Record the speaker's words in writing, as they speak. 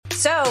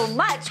So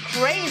much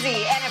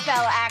crazy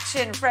NFL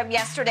action from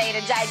yesterday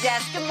to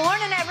digest. Good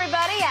morning,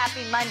 everybody.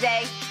 Happy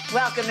Monday.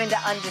 Welcome into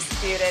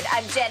Undisputed.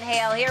 I'm Jen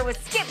Hale here with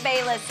Skip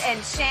Bayless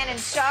and Shannon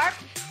Sharp.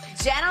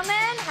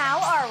 Gentlemen, how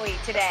are we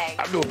today?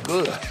 I'm doing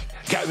good.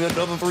 Got me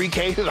another 3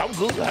 cases. I'm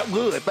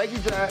good. Thank you,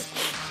 Giants.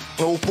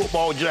 Old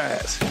football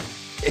Giants.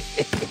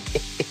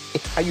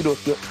 How you doing,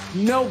 Skip?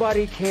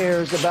 Nobody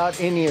cares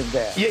about any of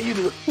that. Yeah, you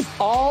do.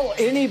 All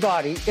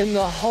anybody in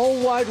the whole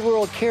wide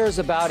world cares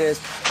about is,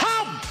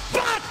 how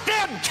about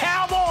them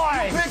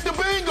Cowboys? Pick the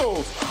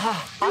Bengals.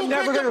 I'm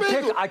never going to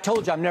pick. I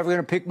told you I'm never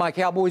going to pick my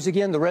Cowboys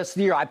again the rest of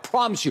the year. I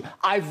promise you.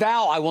 I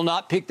vow I will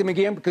not pick them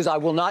again because I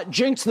will not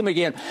jinx them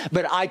again.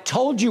 But I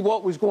told you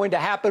what was going to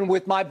happen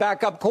with my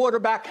backup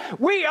quarterback.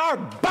 We are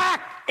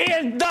back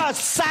in the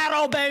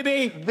saddle,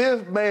 baby.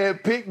 This man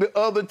picked the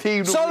other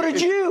team. So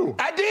did you.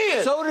 I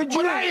did. So did you.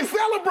 But I ain't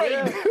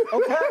celebrating. Yeah.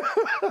 Okay.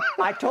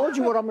 I told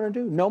you what I'm going to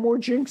do. No more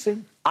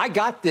jinxing. I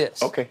got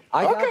this. Okay.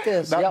 I got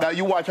this. Now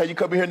you watch how you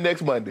come in here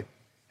next Monday.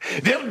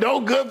 Them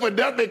no good for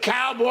nothing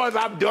Cowboys.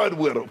 I'm done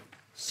with them.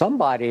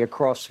 Somebody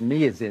across from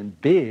me is in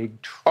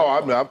big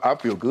trouble. Oh, I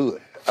feel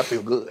good. I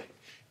feel good.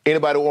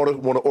 Anybody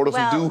want to order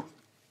some dew?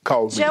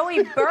 Call me.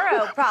 Joey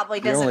Burrow probably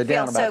doesn't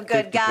feel so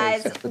good, 50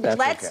 guys. cases,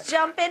 Let's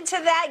jump into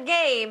that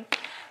game.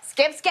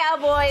 Skip's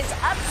Cowboys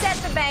upset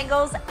the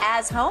Bengals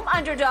as home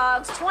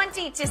underdogs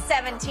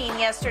 20-17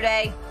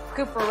 yesterday.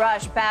 Cooper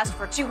Rush passed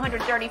for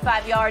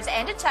 235 yards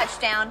and a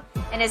touchdown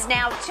and is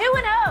now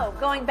 2-0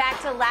 going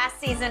back to last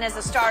season as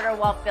a starter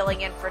while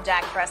filling in for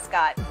Dak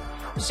Prescott.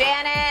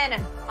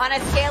 Shannon, on a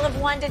scale of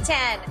 1 to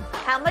 10,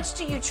 how much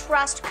do you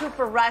trust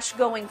Cooper Rush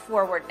going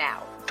forward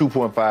now?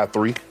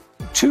 2.53.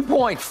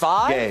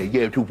 2.5?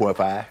 Yeah,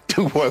 2.5.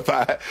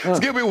 2.5.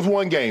 Skip, it was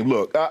one game.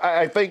 Look,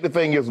 I think the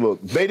thing is,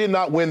 look, they did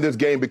not win this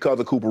game because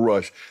of Cooper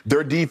Rush.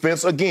 Their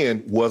defense,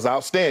 again, was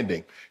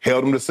outstanding.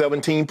 Held them to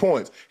 17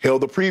 points.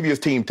 Held the previous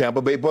team,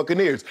 Tampa Bay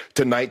Buccaneers,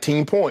 to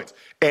 19 points.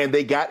 And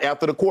they got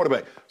after the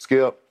quarterback.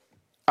 Skip,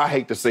 I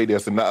hate to say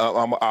this, and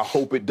I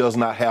hope it does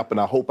not happen.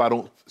 I hope I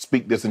don't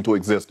speak this into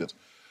existence.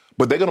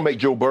 But they're going to make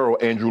Joe Burrow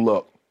Andrew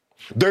Luck.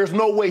 There's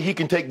no way he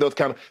can take those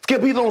kind of...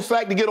 Skip, he's on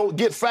sack to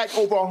get sacked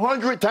over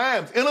 100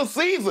 times in a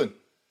season.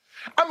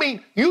 I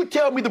mean, you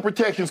tell me the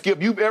protection,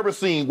 Skip, you've ever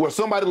seen where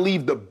somebody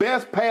leaves the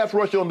best pass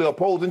rusher on the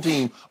opposing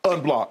team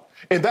unblocked.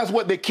 And that's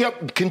what they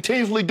kept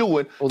continuously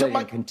doing. Well, they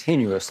didn't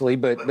continuously,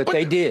 but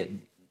they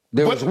did.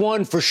 There was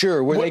one for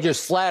sure where they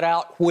just flat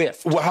out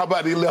whiffed. Well, how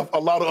about they left a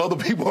lot of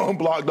other people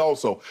unblocked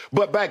also?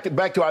 But back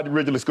to our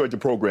originally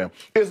scheduled program.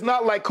 It's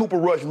not like Cooper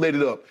Rush lit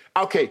it up.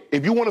 Okay,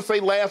 if you want to say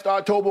last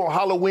October on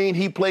Halloween,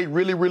 he played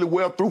really, really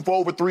well, threw for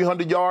over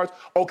 300 yards,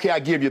 okay, I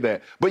give you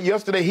that. But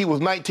yesterday he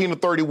was 19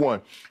 of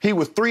 31. He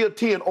was 3 of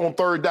 10 on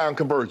third down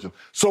conversion.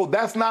 So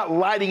that's not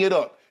lighting it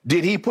up.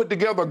 Did he put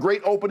together a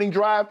great opening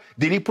drive?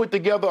 Did he put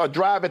together a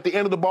drive at the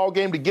end of the ball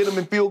game to get him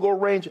in field goal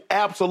range?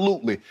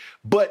 Absolutely.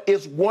 But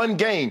it's one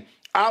game.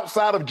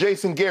 Outside of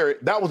Jason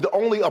Garrett, that was the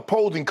only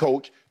opposing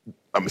coach.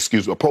 That's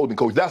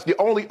the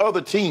only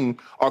other team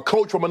or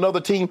coach from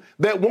another team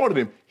that wanted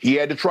him. He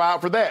had to try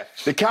out for that.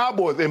 The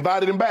Cowboys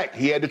invited him back.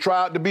 He had to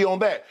try out to be on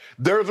that.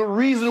 There's a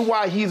reason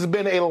why he's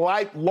been a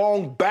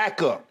lifelong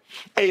backup.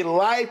 A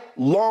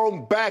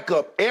lifelong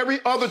backup. Every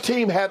other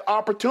team had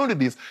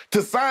opportunities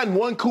to sign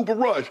one Cooper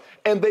Rush,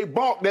 and they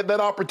balked at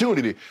that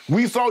opportunity.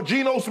 We saw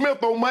Geno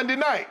Smith on Monday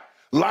night.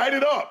 Light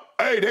it up.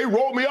 Hey, they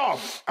rolled me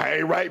off. I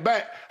ain't right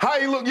back.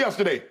 How he looked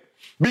yesterday?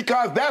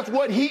 Because that's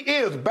what he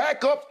is.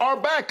 Backups are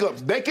backups.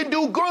 They can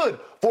do good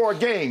for a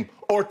game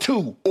or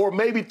 2 or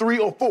maybe 3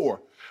 or 4.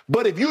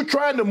 But if you're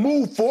trying to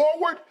move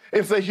forward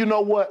and say, you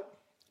know what,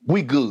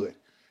 we good.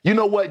 You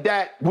know what,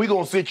 Dak, we're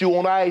going to sit you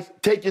on ice,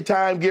 take your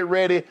time, get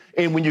ready,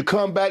 and when you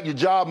come back, your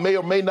job may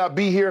or may not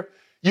be here,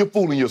 you're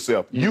fooling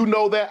yourself. You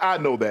know that, I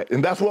know that,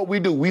 and that's what we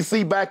do. We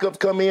see backups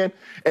come in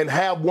and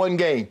have one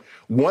game.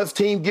 Once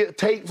team get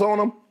tapes on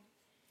them,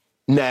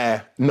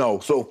 no.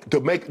 So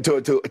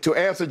to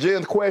answer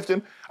Jen's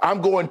question,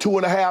 I'm going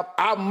 2.5.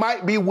 I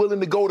might be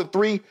willing to go to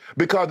 3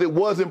 because it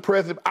was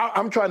impressive.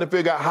 I'm trying to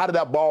figure out how did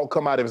that ball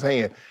come out of his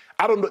hand.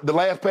 I don't know. The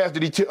last pass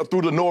that he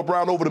threw to Noah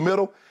Brown over the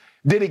middle,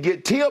 did it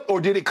get tipped or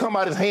did it come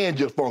out his hand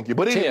just funky?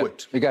 But anyway.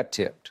 Tipped. It got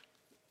tipped.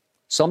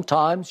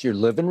 Sometimes you're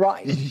living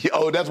right.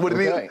 Oh, that's what it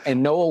is?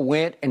 And Noah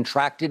went and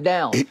tracked it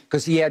down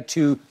because he had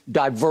to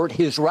divert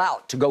his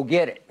route to go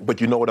get it. But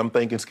you know what I'm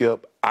thinking,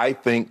 Skip? I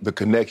think the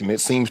connection, it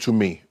seems to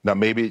me, now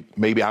maybe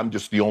I'm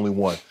just the only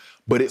one,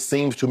 but it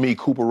seems to me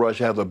Cooper Rush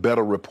has a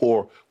better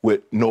rapport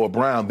with Noah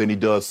Brown than he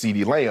does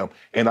CeeDee Lamb.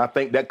 And I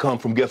think that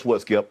comes from, guess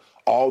what, Skip?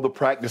 All the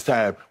practice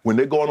time. When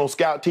they're going on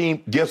scout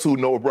team, guess who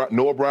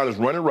Noah Brown is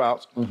running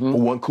routes for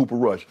one Cooper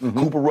Rush.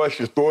 Cooper Rush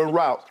is throwing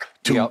routes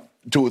to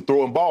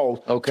throwing balls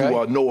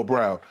to Noah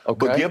Brown.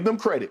 But give them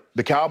credit.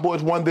 The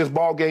Cowboys won this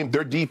ball game.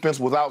 Their defense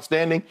was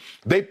outstanding.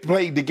 They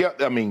played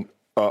together. I mean,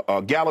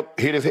 Gallup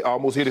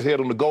almost hit his head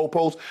on the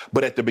goalpost,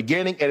 but at the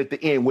beginning and at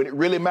the end, when it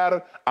really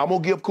mattered, I'm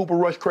going to give Cooper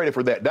Rush credit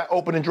for that. That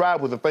opening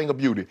drive was a thing of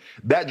beauty.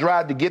 That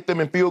drive to get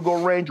them in field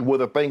goal range was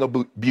a thing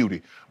of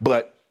beauty.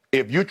 But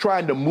If you're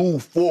trying to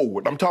move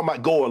forward, I'm talking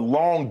about go a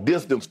long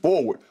distance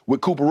forward with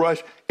Cooper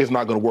Rush, it's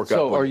not going to work out.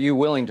 So are you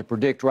willing to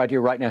predict right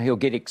here, right now, he'll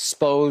get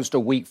exposed a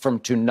week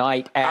from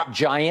tonight at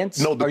Giants?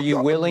 No. Are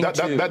you willing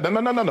to?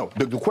 No.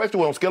 The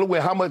question was on scale of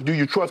win, how much do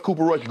you trust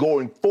Cooper Rush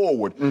going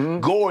forward? Mm-hmm.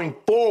 Going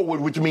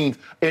forward, which means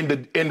in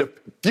the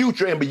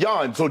future and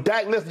beyond. So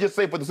Dak, let's just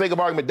say for the sake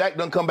of argument, Dak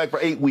doesn't come back for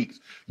 8 weeks.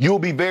 You'll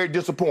be very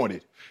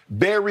disappointed.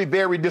 Very,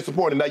 very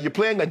disappointed. Now, you're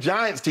playing a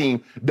Giants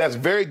team that's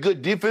very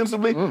good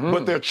defensively,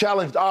 but they're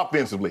challenged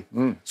offensively.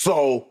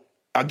 So,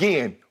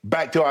 again,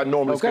 back to our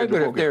normal schedule.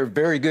 Okay, but if they're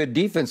very good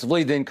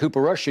defensively, then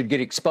Cooper Rush should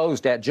get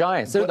exposed at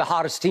Giants. They're the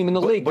hottest team in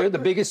the league. They're the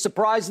biggest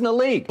surprise in the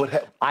league.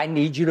 I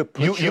need you to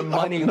put your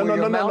money where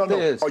your mouth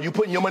is. Are you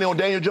putting your money on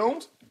Daniel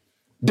Jones?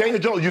 Daniel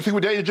Jones, you see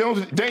what Daniel Jones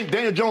is?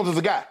 Daniel Jones is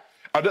a guy.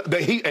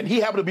 He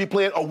happened to be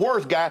playing a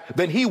worse guy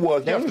than he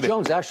was yesterday. Daniel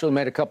Jones actually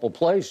made a couple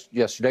plays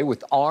yesterday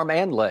with arm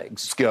and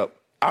legs. Skip,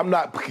 I'm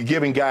not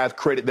giving guys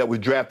credit that was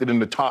drafted in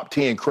the top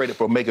 10 credit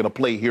for making a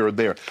play here or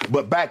there.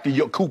 But back to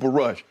your Cooper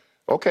Rush.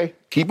 Okay,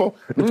 keep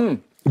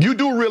on. You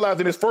do realize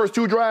in his first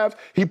 2 drives,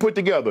 he put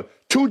together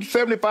 2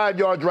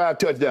 75-yard drive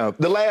touchdowns.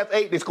 The last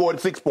 8, they scored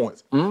 6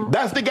 points.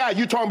 That's the guy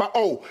you talking about.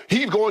 Oh,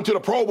 he's going to the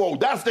Pro Bowl.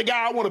 That's the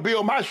guy I want to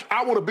build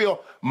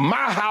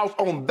my house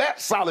on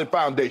that solid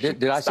foundation.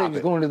 Did I say he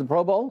was going to the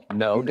Pro Bowl?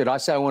 No. Did I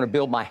say I want to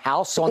build my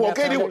house on that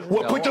foundation?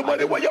 Well, put your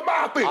money where your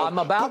mouth is. I'm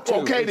about to.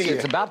 Okay,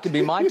 it's about to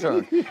be my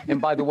turn. And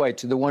by the way,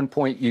 to the one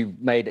point you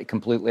made it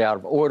completely out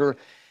of order,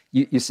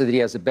 you said that he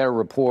has a better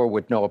rapport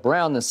with Noah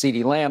Brown than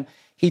CeeDee Lamb.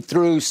 He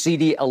threw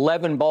CeeDee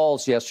 11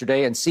 balls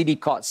yesterday, and CeeDee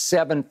caught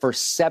 7 for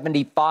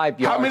 75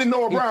 yards. How many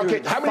Noah Brown?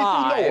 How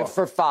many threw Noah?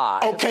 For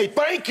 5. Okay,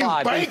 thank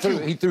you.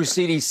 He threw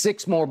CeeDee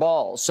 6 more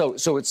balls.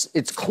 So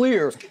it's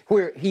clear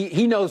where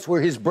he knows where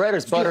his bread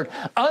is buttered,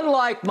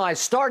 unlike my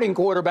starting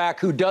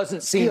quarterback who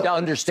doesn't seem to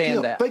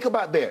understand that. Think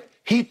about that.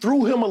 He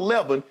threw him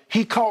 11.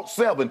 He caught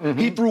 7.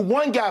 He threw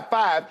one guy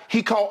 5.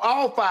 He caught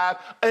all 5,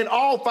 and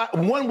all 5.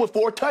 One was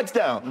for a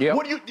touchdown. Yep.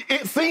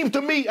 It seems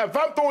to me, if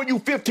I'm throwing you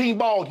 15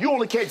 balls, you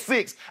only catch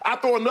 6. I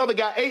throw another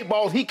guy 8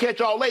 balls. He catch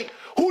all 8.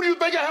 Who do you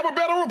think I have a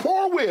better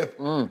rapport with?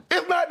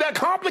 It's not that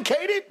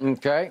complicated.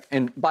 Okay.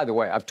 And by the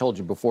way, I've told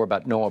you before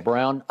about Noah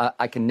Brown.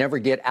 I can never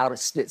get out of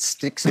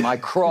sticks in my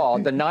craw.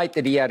 The night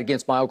that he had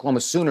against my Oklahoma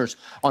Sooners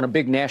on a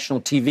big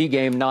national TV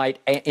game night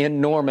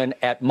in Norman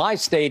at my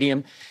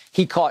stadium,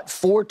 he caught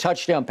 4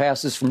 touchdown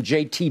passes from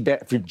J.T.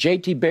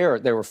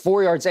 Barrett. They were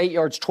 4 yards, 8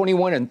 yards,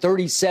 21, and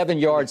 37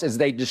 yards as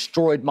they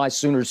destroyed my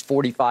Sooners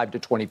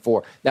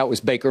 45-24. That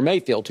was Baker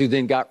Mayfield, who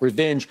then got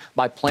revenge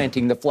by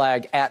planting the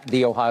flag at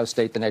the Ohio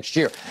State the next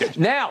year.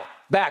 Now,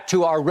 back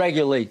to our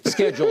regularly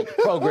scheduled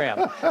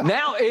program.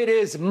 Now it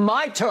is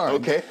my turn.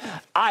 Okay.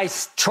 I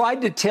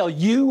tried to tell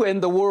you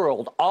and the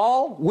world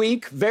all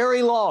week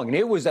very long, and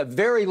it was a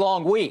very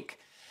long week.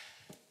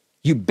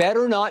 You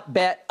better not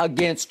bet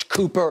against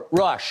Cooper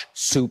Rush.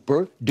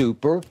 Super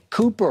duper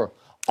Cooper.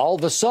 All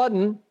of a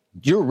sudden,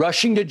 you're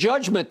rushing to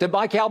judgment that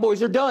my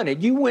Cowboys are done.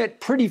 And you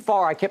went pretty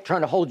far. I kept trying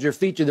to hold your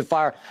feet to the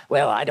fire.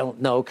 Well, I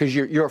don't know, because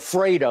you're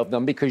afraid of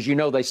them because you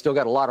know they still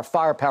got a lot of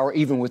firepower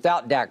even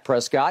without Dak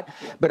Prescott.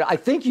 But I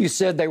think you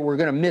said they were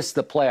going to miss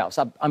the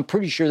playoffs. I'm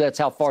pretty sure that's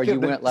how far you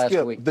went last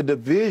week. The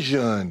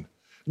division.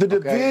 The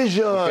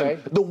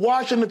division, the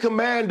Washington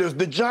Commanders,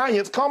 the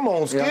Giants. Come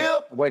on, Skip. Yeah.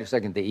 Wait a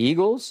second. The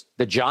Eagles,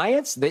 the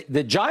Giants,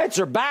 the Giants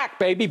are back,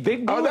 baby.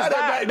 Big Blue is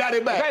back.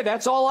 Okay,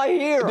 that's all I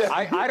hear.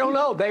 I don't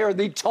know. They are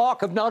the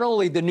talk of not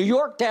only the New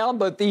York town,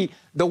 but the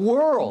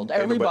world.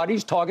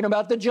 Everybody's talking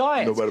about the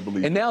Giants. Nobody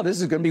believes. And now this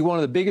is going to be one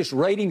of the biggest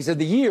ratings of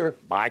the year.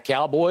 My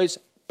Cowboys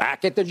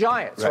back at the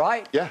Giants,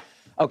 right? Yeah.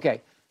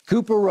 Okay.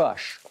 Cooper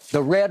Rush,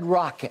 the Red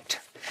Rocket.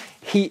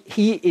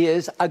 He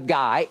is a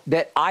guy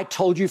that I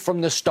told you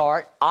from the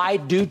start I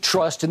do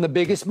trust in the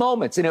biggest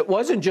moments. And it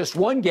wasn't just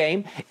one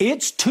game.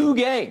 It's 2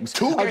 games.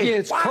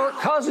 Against Kirk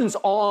Cousins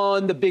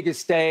on the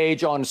biggest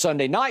stage on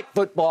Sunday Night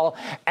Football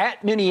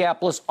at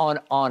Minneapolis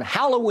on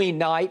Halloween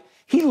night.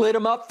 He lit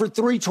him up for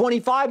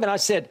 325, and I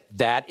said,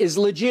 that is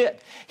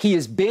legit. He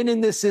has been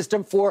in this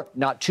system for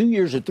not 2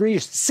 years or 3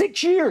 years,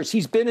 6 years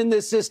he's been in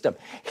this system.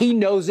 He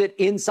knows it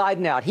inside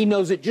and out. He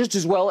knows it just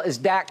as well as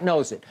Dak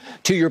knows it.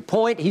 To your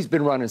point, he's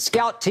been running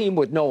scout team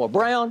with Noah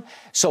Brown,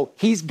 so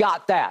he's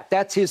got that.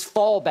 That's his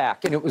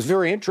fallback, and it was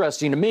very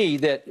interesting to me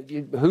that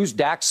who's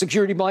Dak's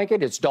security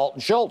blanket? It's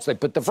Dalton Schultz. They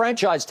put the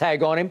franchise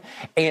tag on him,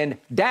 and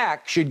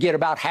Dak should get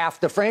about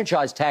half the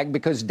franchise tag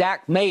because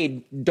Dak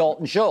made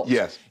Dalton Schultz.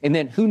 Yes. And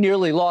then who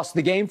nearly lost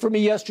the game for me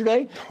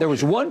yesterday? There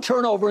was one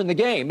turnover in the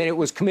game, and it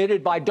was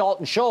committed by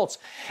Dalton Schultz.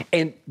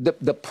 And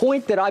the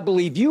point that I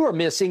believe you are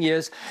missing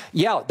is,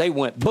 yeah, they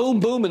went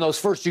boom, boom in those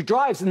first 2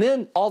 drives, and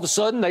then all of a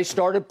sudden they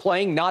started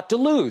playing not to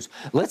lose.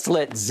 Let's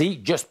let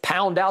Zeke just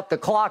pound out the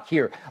clock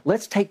here.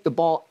 Let's take the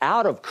ball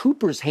out of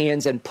Cooper's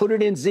hands and put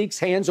it in Zeke's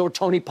hands or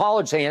Tony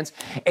Pollard's hands.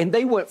 And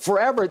they went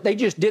forever. They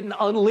just didn't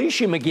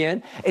unleash him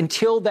again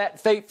until that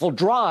fateful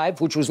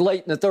drive, which was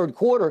late in the third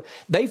quarter.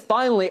 They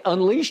finally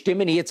unleashed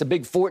him, and he hits a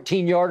big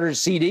 14-yarder to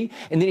CD,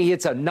 and then he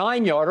hits a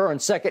 9-yarder on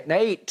 2nd and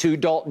 8 to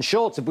Dalton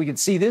Schultz. If we could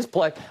see this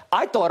play,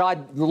 I thought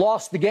I'd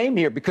lost the game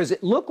here because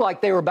it looked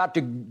like they were about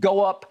to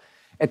go up.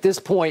 At this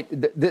point,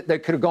 they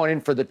could have gone in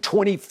for the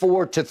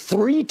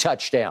 24-3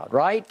 touchdown,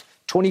 right?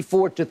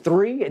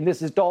 24-3, and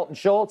this is Dalton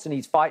Schultz, and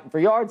he's fighting for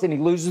yards, and he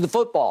loses the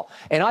football.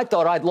 And I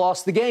thought I'd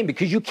lost the game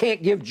because you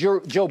can't give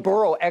Joe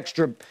Burrow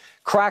extra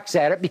cracks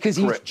at it because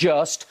he's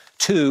just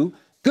too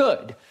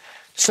good.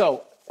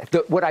 So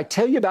what I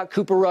tell you about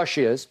Cooper Rush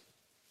is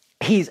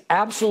he's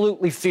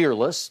absolutely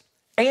fearless,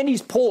 and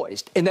he's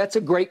poised, and that's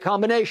a great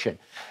combination.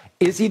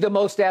 Is he the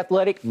most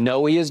athletic?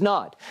 No, he is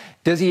not.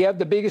 Does he have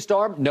the biggest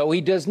arm? No,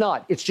 he does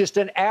not. It's just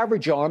an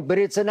average arm, but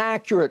it's an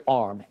accurate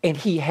arm. And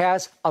he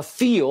has a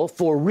feel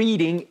for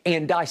reading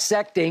and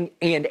dissecting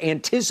and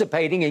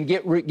anticipating and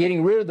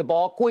getting rid of the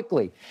ball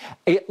quickly.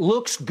 It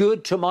looks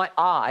good to my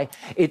eye.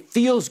 It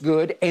feels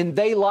good, and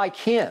they like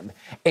him.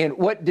 And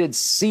what did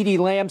CeeDee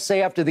Lamb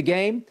say after the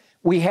game?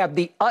 We have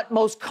the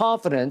utmost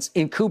confidence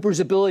in Cooper's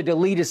ability to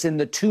lead us in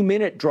the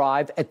 2-minute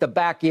drive at the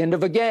back end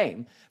of a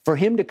game. For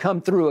him to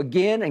come through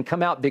again and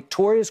come out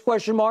victorious,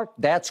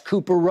 that's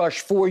Cooper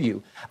Rush for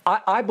you.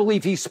 I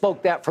believe he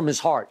spoke that from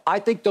his heart. I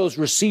think those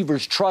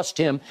receivers trust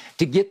him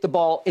to get the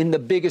ball in the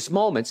biggest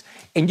moments.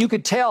 And you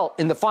could tell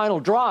in the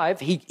final drive,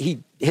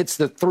 he hits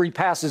the 3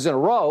 passes in a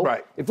row.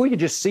 Right. If we could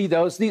just see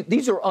those,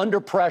 these are under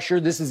pressure.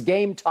 This is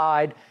game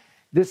tied.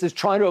 This is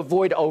trying to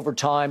avoid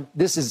overtime.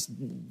 This is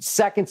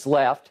seconds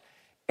left.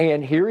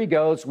 And here he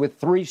goes with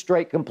 3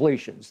 straight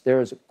completions.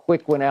 There's a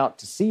quick one out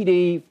to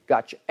CD,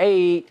 got you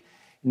 8.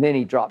 And then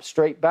he drops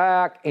straight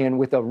back, and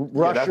with a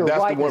rusher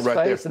right in his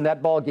face, and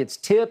that ball gets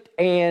tipped,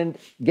 and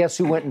guess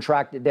who went and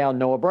tracked it down?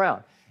 Noah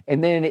Brown.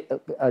 And then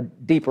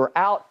deeper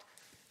out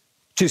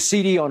to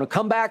CD on a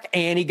comeback,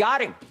 and he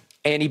got him.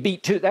 And he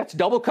beat 2. That's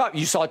double cut.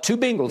 You saw 2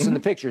 Bengals in the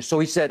picture. So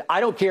he said,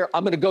 I don't care.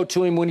 I'm going to go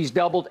to him when he's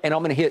doubled, and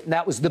I'm going to hit. And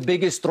that was the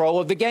biggest throw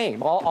of the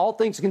game. All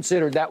things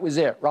considered, that was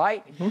it,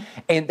 right?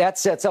 And that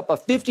sets up a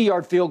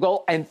 50-yard field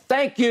goal. And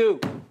thank you,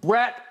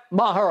 Brett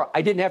Maher.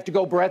 I didn't have to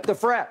go Brett the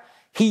Fret.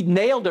 He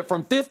nailed it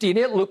from 50, and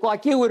it looked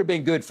like it would have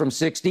been good from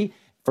 60.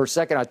 For a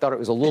second, I thought it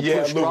was a little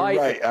push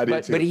right. I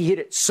did too. But he hit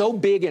it so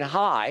big and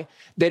high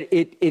that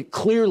it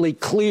clearly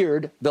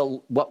cleared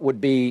what would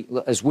be,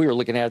 as we were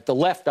looking at it, the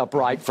left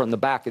upright from the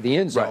back of the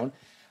end zone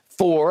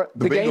for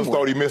the game. The Bengals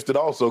thought he missed it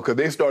also because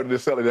they started to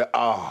sell it at,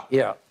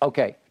 Yeah,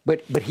 okay.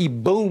 But he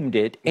boomed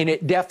it, and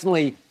it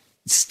definitely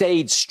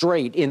stayed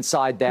straight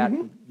inside that,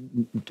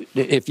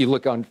 if you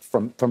look on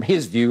from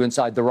his view,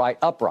 inside the right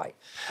upright.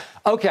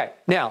 Okay,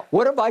 now,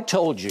 what have I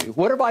told you?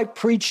 What have I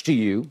preached to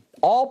you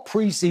all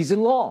preseason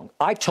long?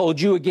 I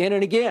told you again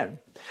and again.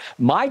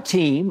 My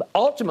team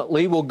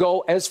ultimately will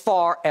go as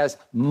far as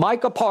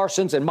Micah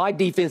Parsons and my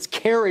defense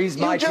carries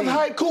my team. You just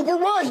hyped Cooper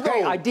Rush, though.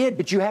 Okay, I did,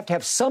 but you have to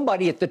have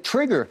somebody at the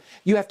trigger.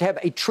 You have to have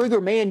a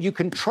trigger man you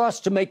can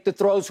trust to make the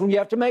throws when you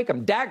have to make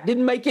them. Dak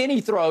didn't make any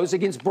throws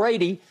against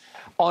Brady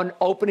on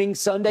opening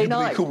Sunday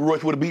night. You believe Cooper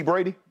Rush would have beat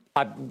Brady?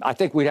 I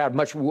think we'd have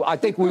much. I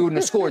think we wouldn't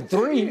have scored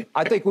 3.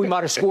 I think we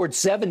might have scored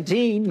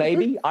 17,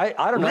 maybe. I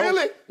don't know.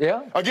 Really?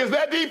 Yeah. Against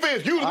that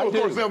defense, you would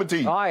score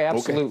 17. I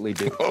absolutely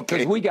do.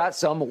 Because we got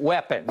some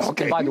weapons.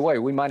 Okay. And by the way,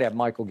 we might have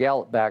Michael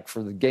Gallup back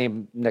for the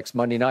game next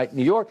Monday night in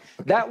New York.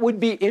 That would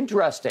be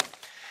interesting.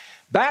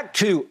 Back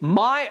to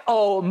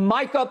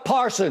Micah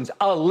Parsons,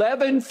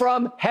 11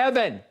 from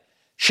heaven.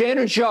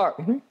 Shannon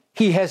Sharp.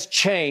 He has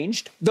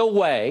changed the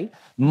way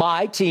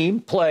my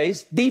team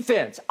plays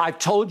defense. I've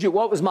told you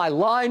what was my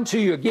line to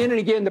you again and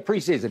again in the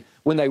preseason.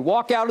 When they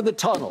walk out of the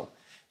tunnel,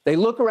 they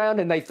look around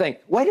and they think,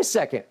 wait a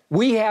second,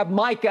 we have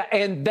Micah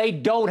and they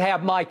don't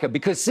have Micah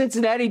because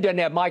Cincinnati doesn't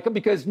have Micah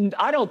because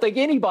I don't think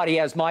anybody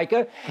has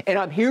Micah. And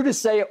I'm here to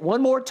say it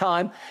one more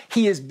time.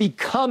 He is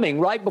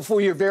becoming, right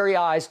before your very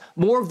eyes,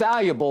 more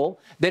valuable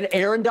than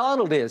Aaron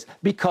Donald is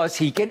because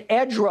he can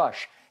edge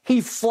rush.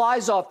 He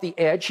flies off the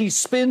edge. He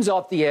spins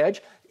off the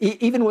edge.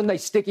 Even when they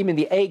stick him in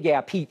the A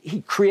gap,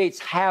 he creates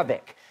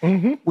havoc.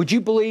 Would you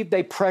believe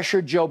they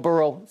pressured Joe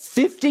Burrow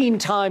 15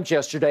 times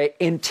yesterday,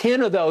 and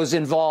 10 of those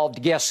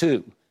involved guess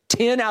who?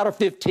 10 out of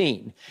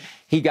 15.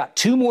 He got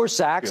 2 more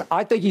sacks. Yeah.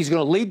 I think he's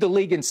going to lead the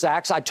league in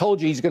sacks. I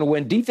told you he's going to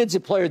win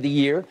Defensive Player of the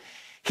Year.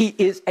 He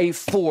is a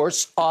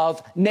force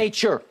of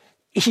nature.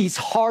 He's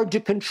hard to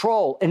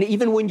control. And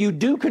even when you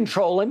do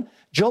control him,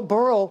 Joe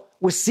Burrow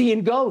was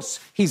seeing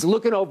ghosts. He's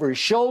looking over his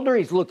shoulder.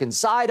 He's looking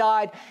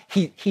side-eyed.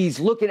 He's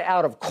looking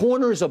out of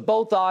corners of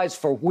both eyes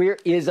for where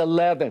is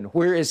 11?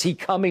 Where is he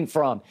coming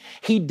from?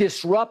 He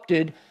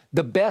disrupted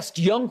the best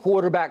young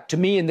quarterback to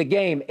me in the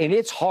game, and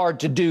it's hard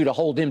to do to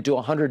hold him to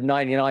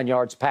 199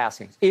 yards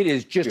passing. It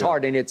is just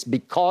hard, and it's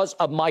because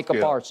of Micah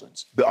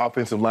Parsons. The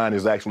offensive line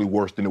is actually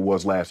worse than it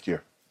was last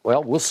year.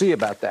 Well, we'll see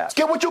about that.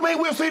 Skip, what you mean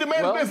we'll see? The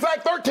man has been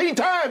sacked 13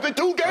 times in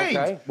 2 games.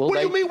 things. Okay. Well, what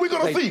do you mean we're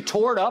going to see?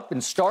 Tore it up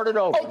and started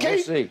over. Okay,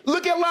 we'll see.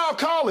 Look at Lyle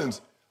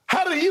Collins.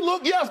 How did he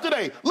look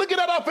yesterday? Look at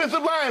that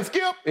offensive line,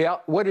 Skip. Yeah,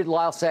 what did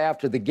Lyle say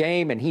after the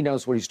game? And he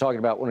knows what he's talking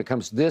about when it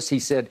comes to this. He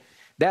said,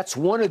 that's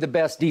one of the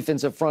best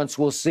defensive fronts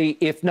we'll see,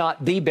 if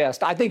not the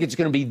best. I think it's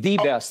going to be the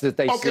best that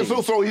they see. Okay,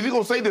 so is he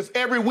going to say this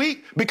every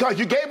week? Because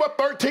you gave up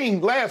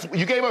 13 last week.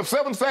 You gave up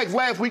 7 sacks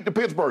last week to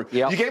Pittsburgh.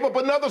 Yep. You gave up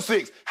another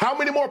 6. How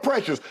many more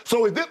pressures?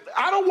 So is this?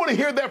 I don't want to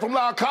hear that from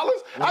Lyle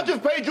Collins. I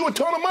just paid you a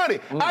ton of money.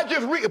 I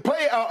just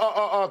paid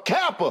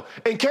Kappa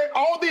and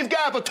all these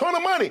guys a ton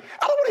of money.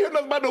 I don't want to hear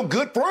nothing about no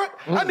good front.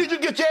 I need you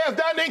to get your ass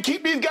down there and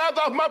keep these guys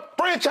off my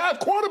franchise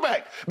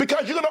quarterback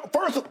because you're going to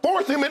first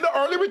force him into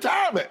early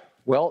retirement.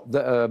 Well,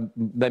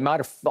 they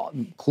might have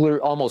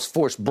almost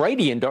forced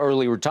Brady into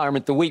early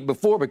retirement the week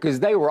before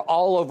because they were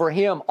all over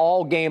him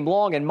all game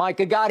long, and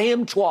Micah got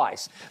him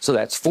twice. So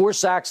that's 4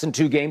 sacks in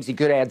 2 games. He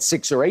could add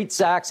 6 or 8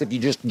 sacks if you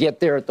just get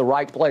there at the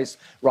right place,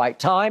 right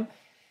time.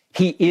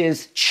 He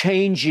is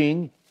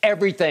changing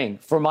everything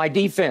for my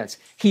defense.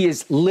 He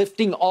is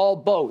lifting all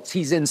boats.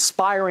 He's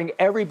inspiring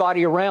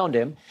everybody around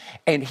him.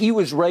 And he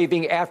was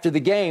raving after the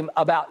game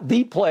about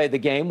the play of the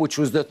game, which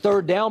was the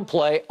 3rd down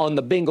play on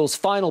the Bengals'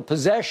 final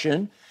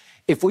possession.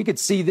 If we could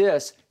see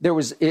this,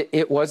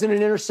 it wasn't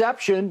an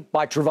interception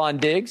by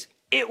Trevon Diggs.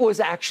 It was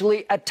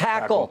actually a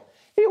tackle.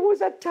 It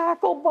was a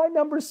tackle by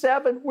number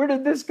 7. Where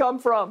did this come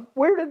from?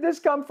 Where did this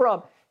come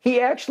from? He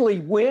actually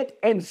went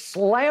and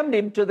slammed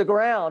him to the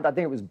ground. I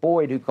think it was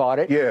Boyd who caught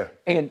it. Yeah.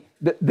 And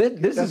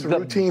this is a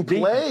routine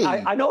play.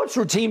 I know it's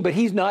routine, but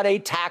he's not a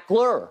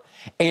tackler.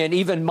 And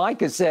even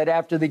Micah said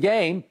after the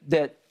game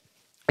that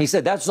he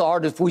said that's the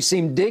hardest we've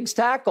seen Diggs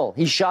tackle.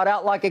 He shot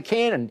out like a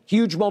cannon,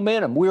 huge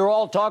momentum. We were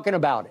all talking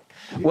about it.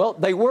 Well,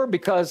 they were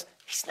because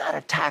he's not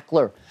a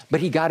tackler. But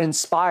he got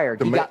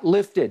inspired. He got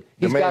lifted.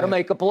 He's got to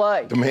make a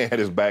play. The man had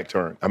his back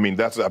turned. I mean,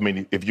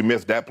 if you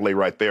miss that play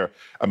right there,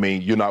 I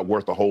mean, you're not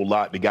worth a whole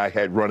lot. The guy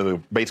had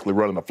basically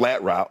running a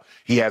flat route.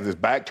 He has his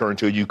back turned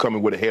to you,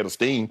 coming with a head of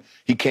steam.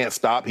 He can't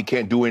stop. He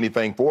can't do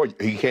anything for you.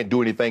 He can't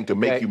do anything to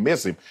make you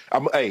miss him.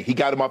 He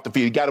got him off the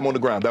field. He got him on the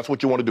ground. That's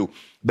what you want to do.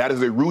 That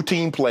is a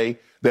routine play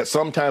that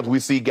sometimes we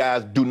see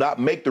guys do not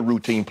make the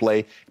routine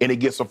play and it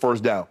gets a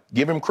first down.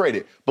 Give him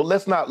credit. But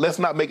let's not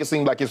make it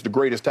seem like it's the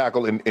greatest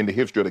tackle in the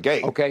history of the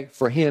game. Okay,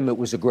 for him it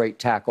was a great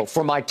tackle.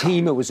 For my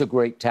team it was a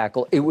great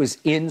tackle. It was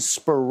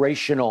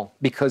inspirational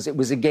because it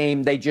was a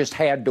game they just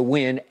had to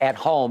win at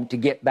home to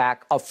get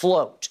back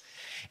afloat.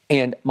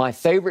 And my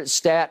favorite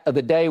stat of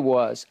the day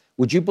was,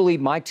 would you believe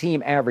my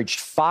team averaged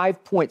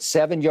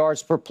 5.7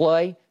 yards per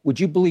play? Would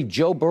you believe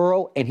Joe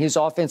Burrow and his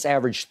offense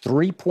averaged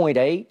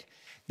 3.8?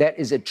 That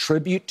is a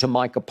tribute to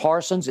Micah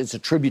Parsons. It's a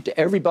tribute to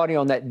everybody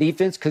on that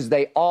defense because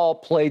they all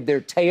played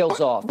their tails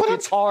off. But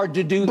it's hard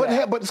to do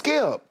that. But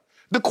Skip,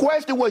 the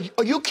question was,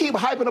 you keep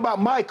hyping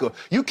about Micah.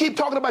 You keep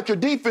talking about your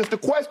defense. The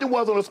question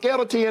was on a scale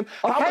of 10. Okay,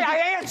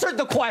 I answered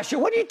the question.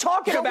 What are you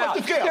talking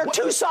about? There are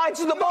 2 sides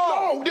of the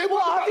ball. No,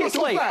 well,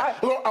 obviously.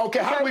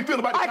 Okay, how do we feel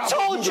about the Cowboys?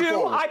 I told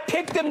you I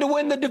picked them to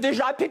win the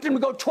division. I picked them to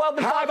go 12-5.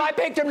 I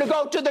picked them to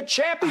go to the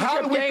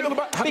championship game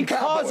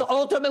because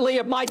ultimately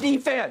of my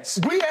defense.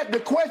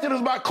 The question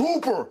is about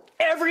Cooper.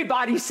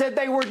 Everybody said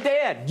they were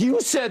dead.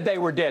 You said they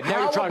were dead.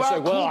 Now you're trying to say,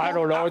 well, I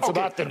don't know. It's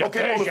about the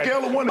division. Okay, on a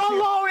scale of 1 to 10.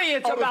 Baloney,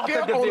 it's about the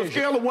division. On a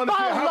scale of 1 to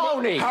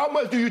 10, how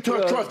much do you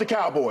trust the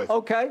Cowboys?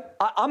 Okay,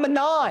 I'm a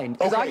 9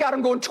 because I got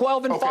them going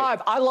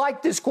 12-5. I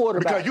like this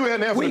quarterback. Because you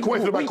hadn't answered the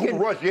question about Cooper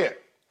Rush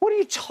yet. What are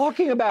you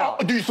talking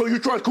about? So you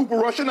trust Cooper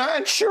Rush a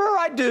 9? Sure,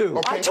 I do.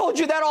 Okay. I told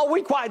you that all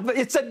week. But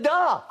it's a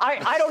duh.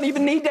 I don't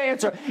even need to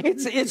answer.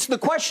 It's the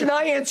question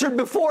I answered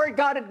before it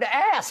got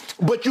asked.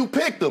 But you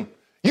picked them.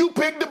 You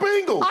picked the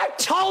Bengals. I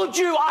told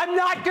you I'm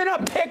not going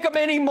to pick them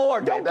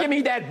anymore. Don't give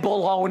me that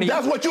baloney.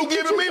 That's what you're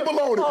giving me,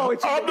 baloney.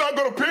 I'm not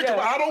going to pick them.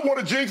 I don't want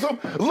to jinx them.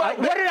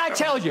 What did I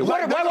tell you?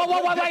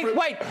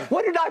 Wait.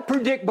 What did I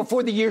predict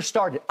before the year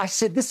started? I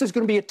said this is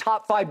going to be a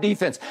top 5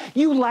 defense.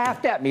 You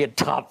laughed at me at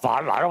top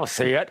 5. I don't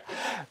see it.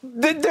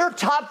 They're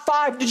top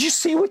 5. Did you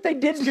see what they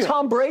did to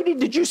Tom Brady?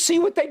 Did you see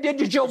what they did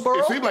to Joe Burrow?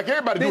 It seems like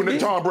everybody doing it to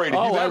Tom Brady.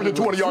 He's averaging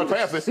 20 yards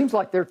passing. Seems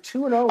like they're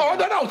 2-0. Oh,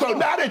 no. So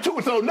now they're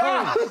 2. So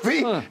now,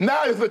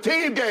 now it's the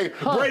team game.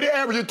 Brady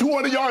averaging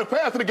 200 yards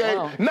passing the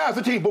game. Now it's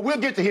the team, but we'll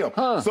get to him.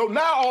 So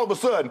now all of a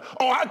sudden,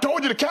 I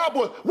told you the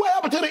Cowboys. What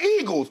happened to the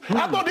Eagles?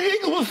 I thought the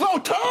Eagles was so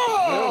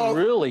tough.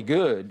 They're really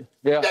good.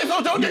 Yeah. They're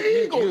so tough,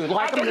 the Eagles. You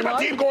like them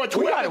my team going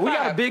 12. We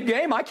got a big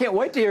game. I can't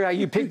wait to hear how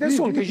you pick this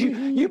one because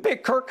you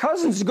picked Kirk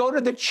Cousins to go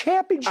to the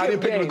championship game. I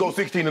didn't pick him to go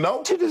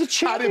 16-0. To the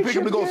championship I didn't pick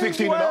him to go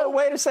 16-0. Well,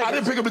 wait a second. I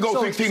didn't pick him to go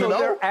 16-0. So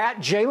they're at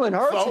Jalen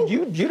Hurts,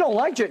 and you don't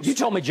like Jalen. You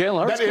told me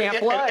Jalen Hurts can't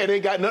play. It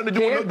ain't got nothing to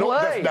do with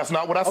it. That's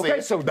not what I said.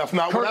 Okay, so that's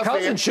not what I said. Kirk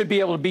Cousins should be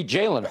able to beat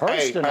Jalen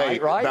Hurts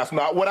tonight, right? That's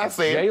not what I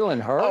said.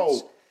 Jalen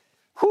Hurts?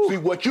 See,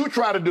 what you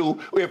try to do,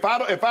 if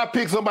I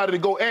pick somebody to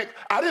go X,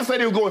 I didn't say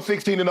they were going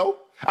 16-0.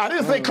 I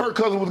didn't say Kirk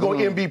Cousins was going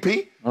MVP.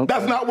 Okay.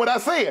 That's not what I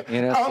said.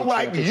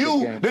 Unlike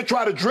you, that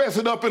try to dress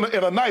it up in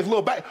a nice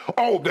little bag.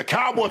 Oh, the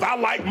Cowboys, I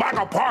like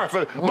Michael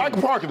Parsons.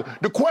 Michael Parsons.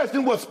 The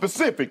question was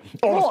specific.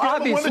 Well,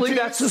 obviously,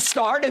 that's the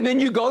start, and then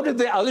you go to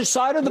the other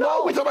side of the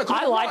ball.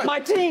 I like my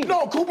team.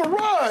 No, Cooper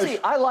Rush. See,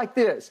 I like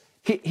this.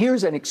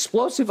 Here's an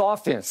explosive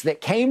offense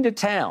that came to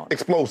town.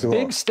 Explosive.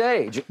 Big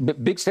stage.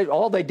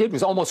 All they did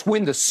was almost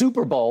win the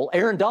Super Bowl.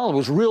 Aaron Donald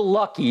was real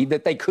lucky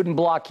that they couldn't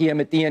block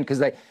him at the end because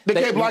they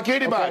can't block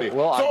anybody.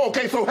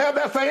 So have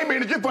that same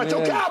energy for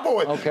your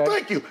Cowboys. Okay.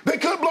 Thank you. They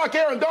couldn't block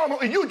Aaron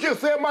Donald, and you just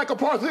said Michael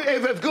Parsons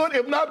is as good,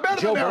 if not better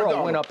than Aaron Donald. Joe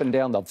Burrow went up and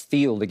down the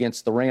field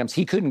against the Rams.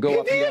 He couldn't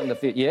go up and down the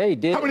field. Yeah, he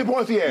did. How many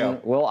points he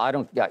have? Well, I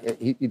don't.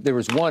 There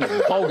was one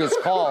bogus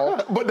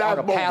call but on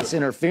a pass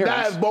interference.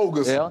 That's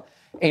bogus. Yeah.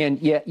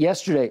 And yet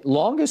yesterday,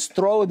 longest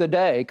throw of the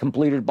day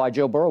completed by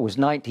Joe Burrow was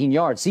 19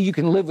 yards. See, you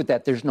can live with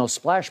that. There's no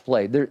splash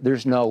play.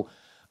 There's no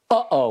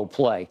uh-oh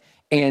play.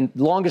 And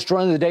longest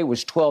run of the day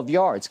was 12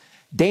 yards.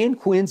 Dan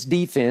Quinn's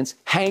defense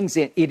hangs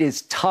in. It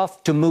is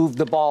tough to move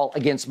the ball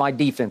against my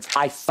defense.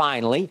 I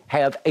finally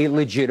have a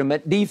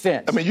legitimate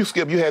defense. I mean, you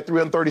had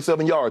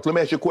 337 yards. Let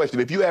me ask you a question.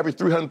 If you average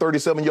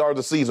 337 yards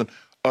a season,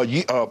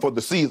 for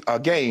the season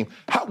game,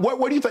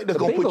 where do you think that's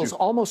going to put you? The Bengals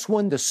almost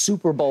won the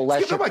Super Bowl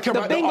last year. The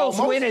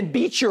Bengals win and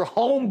beat your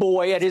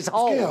homeboy at his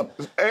home.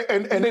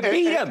 And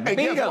beat him.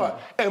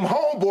 And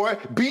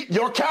homeboy beat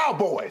your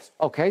Cowboys.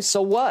 Okay,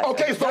 so what?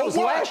 Okay, so that was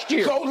what? Last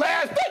year. So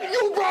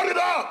you brought it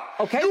up.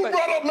 Okay, you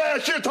brought up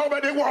last year talking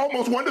about they were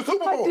almost won the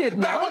Super Bowl. I did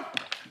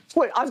not.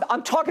 Wait,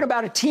 I'm talking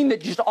about a team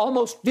that just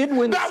almost did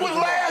win the Super Bowl. That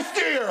was last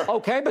year.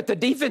 Okay, but the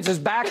defense is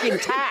back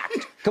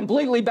intact,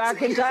 completely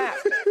back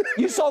intact.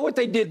 You saw what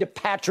they did to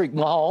Patrick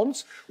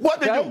Mahomes. What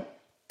they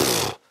do?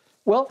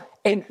 Well,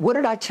 and what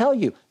did I tell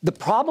you? The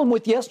problem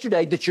with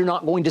yesterday that you're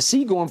not going to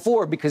see going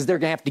forward, because they're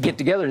going to have to get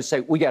together and say,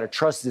 we got to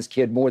trust this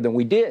kid more than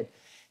we did.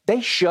 They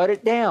shut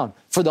it down.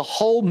 For the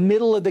whole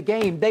middle of the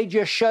game, they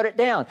just shut it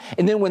down.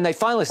 And then when they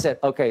finally said,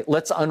 okay,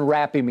 let's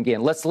unwrap him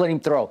again. Let's let him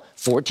throw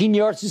 14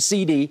 yards to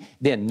CD,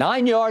 then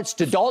 9 yards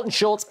to Dalton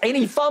Schultz, and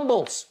he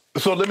fumbles.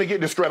 So let me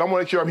get this straight. I want to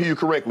make sure I'm hearing you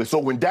correctly. So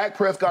when Dak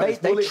Prescott is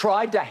fully... They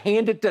tried to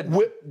hand it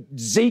to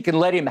Zeke and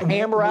let him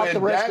hammer out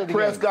the rest of the game.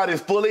 When Dak Prescott is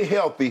fully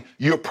healthy,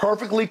 you're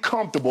perfectly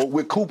comfortable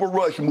with Cooper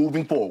Rush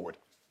moving forward.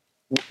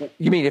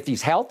 You mean if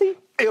he's healthy?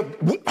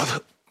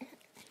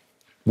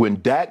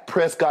 When Dak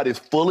Prescott is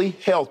fully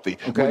healthy,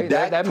 okay,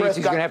 that means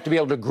he's going to have to be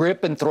able to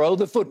grip and throw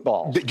the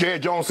football. Jerry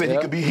Jones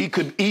said he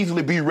could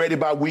easily be ready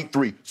by week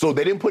 3. So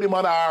they didn't put him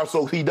on IR,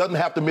 so he doesn't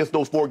have to miss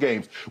those 4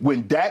 games.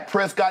 When Dak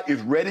Prescott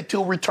is ready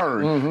to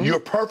return,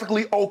 you're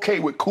perfectly okay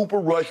with Cooper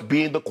Rush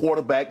being the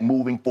quarterback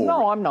moving forward.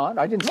 No, I'm not.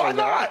 I didn't say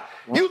that.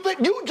 Why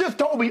not? You just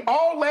told me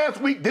all last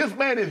week this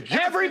man is just...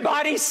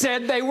 Everybody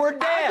said they were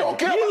dead. I don't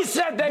care. You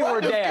said they were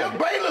dead.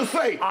 What does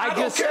Skip Bayless say? I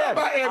don't care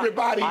about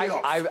everybody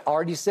else. I've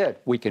already said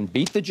we can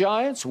beat the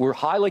Giants. We're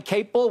highly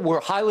capable.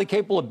 We're highly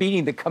capable of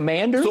beating the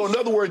Commanders. So in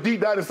other words,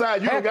 deep down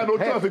inside, you don't got no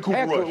trust in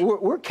Cooper Rush.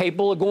 We're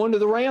capable of going to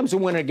the Rams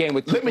and winning a game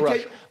with Cooper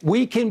Rush.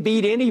 We can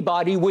beat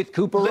anybody with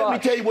Cooper Rush. Let me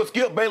tell you what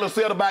Skip Bayless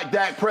said about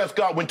Dak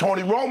Prescott when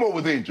Tony Romo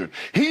was injured.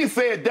 He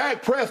said,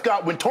 Dak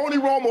Prescott, when Tony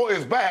Romo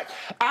is back,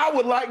 I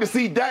would like to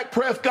see Dak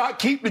Prescott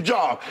keep the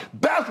job.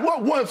 That's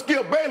what one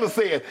Skip Bayless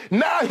said.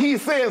 Now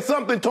he's saying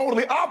something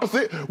totally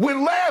opposite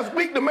when last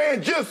week the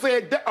man just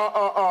said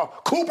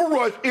Cooper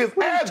Rush is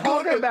as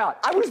good as...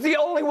 I was the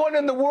only one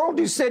in the world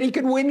who said he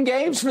could win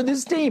games for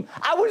this team.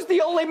 I was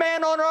the only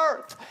man on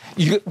earth.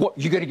 You going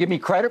to give me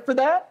credit for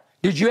that?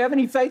 Did you have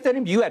any faith in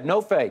him? You had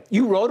no faith.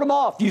 You wrote him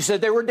off. You said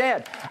they were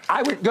dead.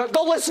 I would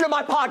go listen to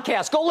my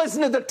podcast. Go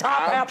listen to the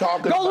top half.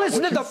 Go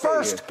listen to the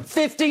first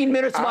 15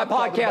 minutes of my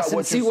podcast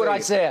and see what I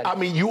said. I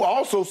mean, you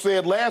also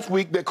said last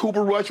week that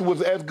Cooper Rush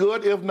was as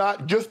good, if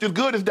not just as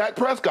good as Dak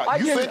Prescott. I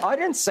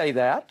didn't say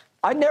that.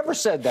 I never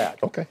said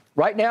that. Okay.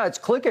 Right now it's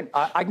clicking.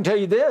 I can tell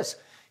you this.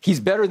 He's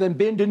better than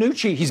Ben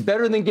DiNucci. He's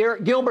better than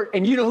Garrett Gilbert.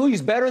 And you know who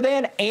he's better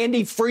than?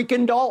 Andy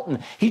freaking Dalton.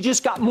 He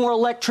just got more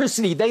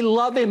electricity. They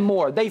love him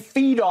more. They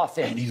feed off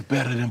him. And he's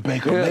better than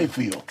Baker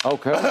Mayfield.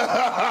 Okay. Is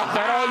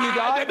that all you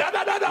got?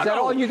 No. Is that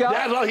all you got?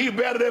 That's all he's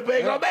better than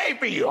Baker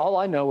Mayfield. All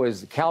I know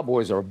is the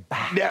Cowboys are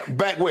back. Yeah,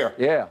 back where?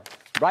 Yeah.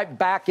 Right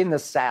back in the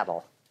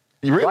saddle.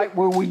 Really? Right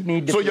where we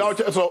need to be.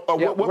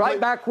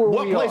 Back where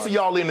what place are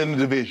y'all in the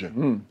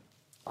division?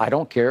 I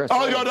don't care.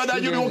 Now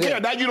you don't care.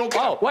 Now you don't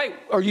care. Oh, wait.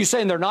 Are you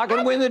saying they're not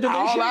going to win the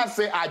division? All I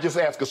say, I just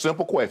ask a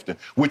simple question.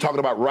 We're talking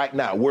about right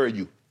now. Where are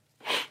you?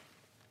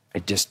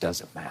 It just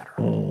doesn't matter.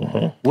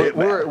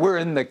 We're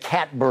in the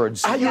catbird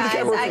zone. Guys,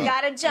 I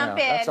got to jump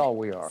in. That's all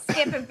we are.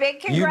 Skip, a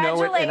big congratulations. You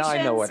know it, and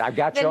I know it. I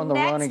got you on the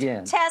run again. The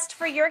next test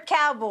for your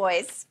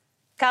Cowboys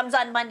comes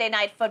on Monday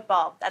Night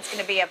Football. That's going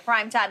to be a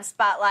primetime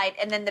spotlight.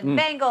 And then the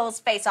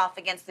Bengals face off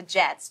against the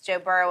Jets. Joe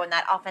Burrow and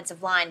that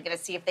offensive line going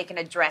to see if they can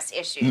address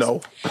issues.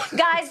 No.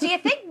 Guys, do you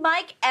think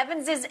Mike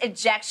Evans'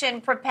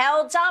 ejection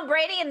propelled Tom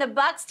Brady and the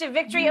Bucs to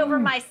victory over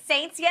my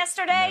Saints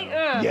yesterday?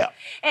 No. Yeah.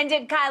 And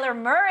did Kyler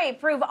Murray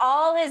prove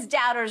all his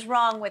doubters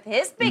wrong with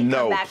his big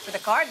comeback for the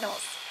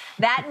Cardinals?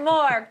 That and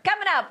more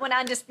coming up when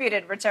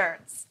Undisputed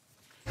returns.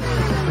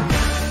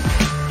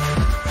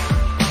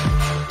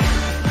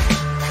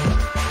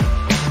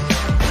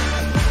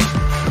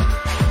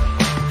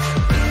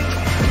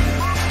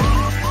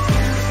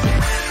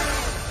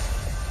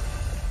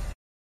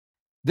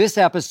 This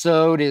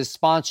episode is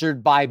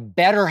sponsored by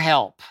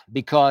BetterHelp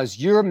because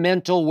your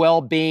mental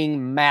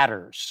well-being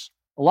matters.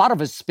 A lot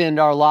of us spend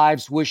our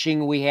lives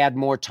wishing we had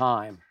more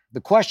time. The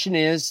question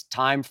is,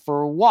 time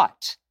for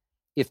what?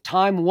 If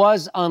time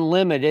was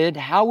unlimited,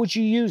 how would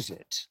you use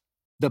it?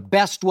 The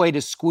best way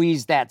to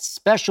squeeze that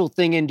special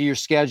thing into your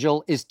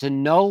schedule is to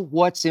know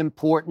what's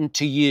important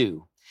to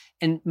you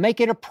and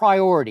make it a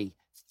priority.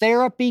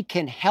 Therapy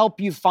can help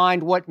you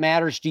find what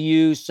matters to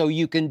you so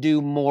you can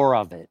do more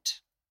of it.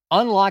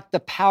 Unlock the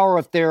power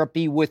of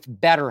therapy with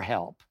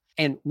BetterHelp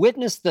and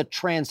witness the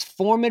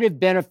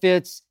transformative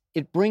benefits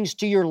it brings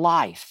to your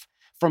life,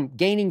 from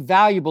gaining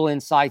valuable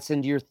insights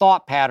into your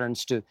thought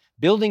patterns to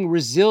building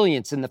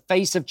resilience in the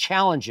face of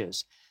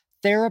challenges.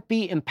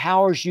 Therapy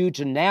empowers you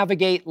to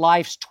navigate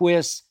life's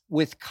twists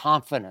with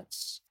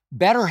confidence.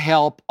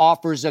 BetterHelp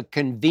offers a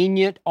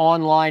convenient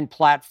online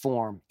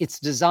platform. It's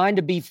designed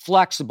to be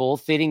flexible,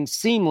 fitting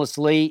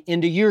seamlessly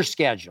into your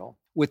schedule.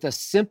 With a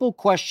simple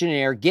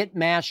questionnaire, get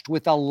matched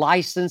with a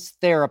licensed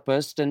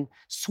therapist and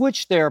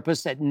switch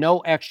therapists at no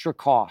extra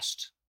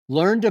cost.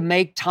 Learn to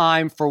make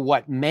time for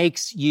what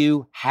makes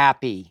you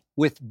happy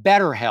with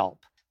BetterHelp.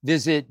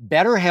 Visit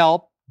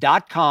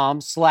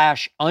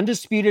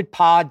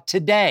BetterHelp.com/UndisputedPod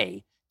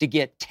today to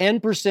get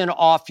 10%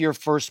 off your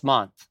first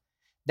month.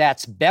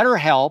 That's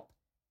BetterHelp,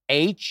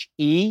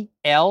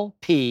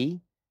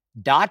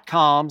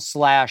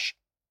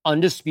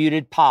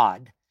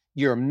 HELP.com/UndisputedPod.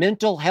 Your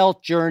mental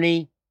health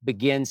journey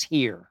begins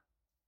here.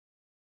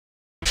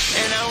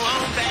 And I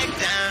won't back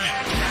down.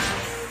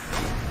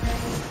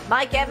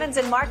 Mike Evans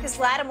and Marcus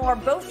Lattimore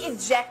both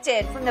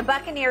ejected from the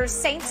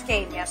Buccaneers-Saints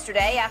game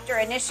yesterday after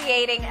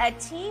initiating a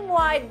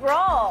team-wide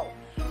brawl.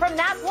 From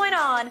that point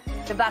on,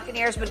 the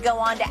Buccaneers would go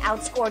on to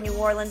outscore New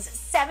Orleans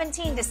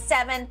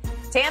 17-7.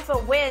 Tampa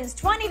wins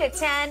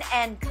 20-10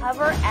 and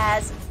cover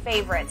as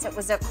favorites. It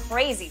was a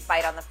crazy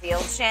fight on the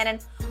field. Shannon,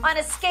 on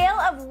a scale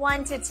of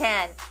 1 to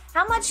 10,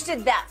 how much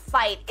did that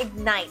fight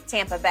ignite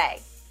Tampa Bay?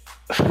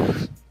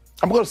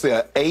 I'm going to say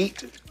an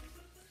 8.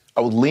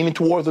 I was leaning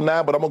towards a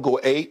 9, but I'm going to go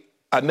 8.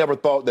 I never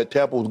thought that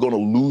Tampa was going to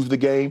lose the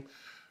game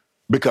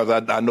because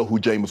I know who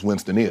Jameis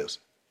Winston is.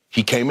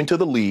 He came into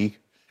the league,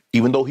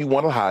 even though he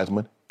won a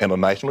Heisman and a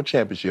national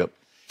championship,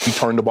 he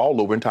turned the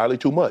ball over entirely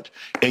too much.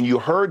 And you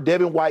heard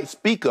Devin White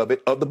speak of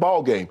it, of the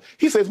ball game.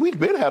 He says, we've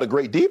been had a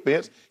great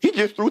defense. He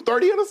just threw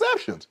 30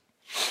 interceptions.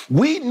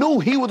 We knew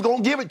he was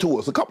going to give it to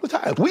us a couple of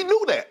times. We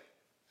knew that.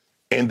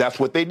 And that's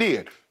what they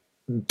did.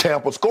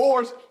 Tampa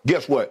scores.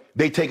 Guess what?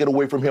 They take it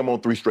away from him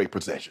on 3 straight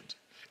possessions.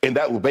 And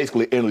that was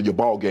basically the end of your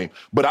ball game.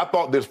 But I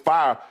thought the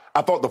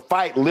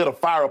fight lit a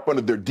fire up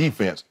under their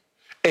defense.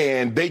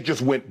 And they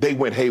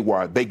went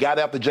haywire. They got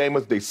after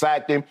Jameis. They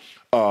sacked him.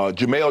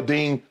 Jamel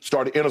Dean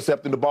started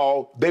intercepting the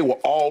ball. They were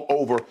all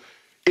over.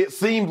 It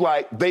seemed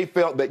like they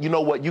felt that, you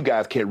know what, you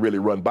guys can't really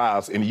run by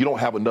us, and you don't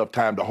have enough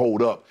time to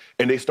hold up.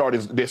 And they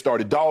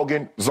started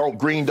dogging,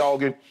 green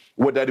dogging.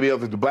 What that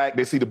is the back.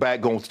 They see the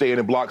back going, stay in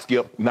and block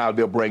skip. Now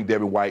they'll bring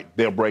Devin White.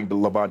 They'll bring the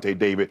Levante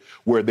David,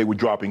 where they would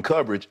drop in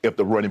coverage if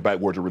the running back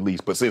were to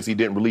release. But since he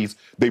didn't release,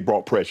 they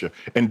brought pressure.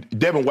 And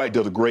Devin White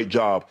does a great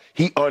job.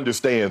 He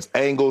understands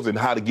angles and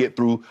how to get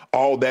through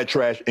all that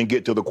trash and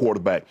get to the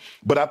quarterback.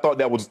 But I thought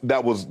that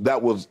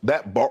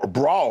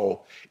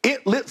brawl,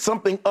 it lit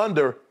something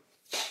under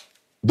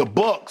the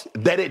Bucs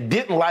that it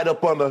didn't light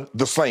up under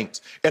the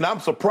Saints. And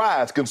I'm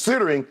surprised,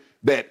 considering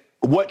that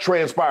what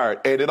transpired,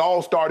 and it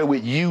all started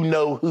with you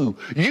know who.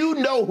 You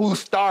know who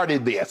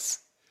started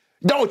this,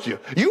 don't you?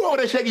 You over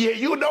there shaking your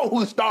head. You know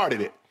who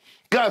started it.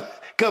 Because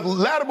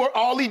Lattimore,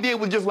 all he did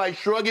was just like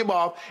shrug him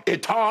off,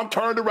 and Tom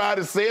turned around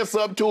and said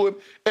something to him,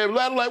 and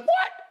Lattimore like,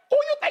 what? Who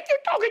you think you're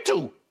talking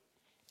to?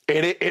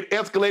 And it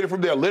escalated from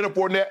there. Leonard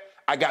Fournette,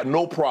 I got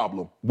no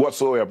problem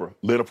whatsoever.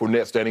 Leonard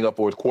Fournette standing up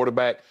for his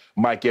quarterback.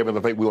 Mike Evans,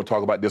 I think we're going to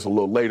talk about this a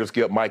little later,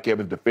 Skip. Mike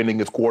Evans defending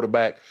his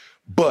quarterback.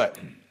 But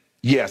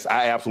yes,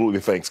 I absolutely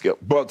think, Skip,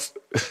 Bucs,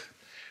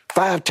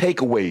 5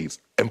 takeaways,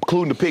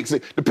 including the pick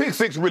six. The pick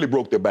six really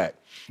broke their back.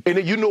 And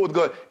then, you know what's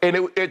good.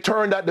 And it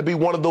turned out to be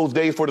one of those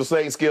days for the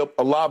Saints, Skip.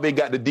 Olave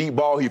got the deep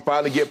ball. He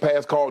finally get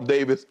past Carlton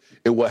Davis.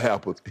 And what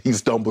happens? He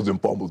stumbles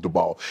and fumbles the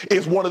ball.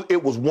 It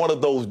was one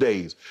of those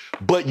days.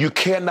 But you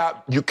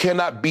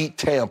cannot beat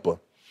Tampa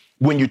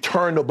when you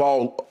turn the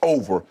ball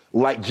over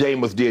like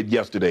Jameis did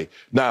yesterday.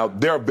 Now,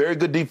 they're a very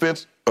good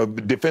defense. a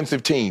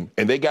defensive team,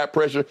 and they got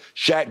pressure.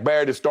 Shaq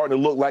Barrett is starting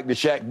to look like the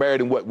Shaq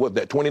Barrett in what was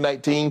that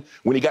 2019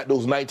 when he got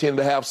those 19 and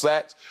a half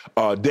sacks.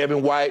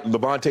 Devin White,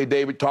 Levante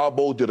David, Todd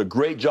Bowles did a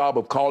great job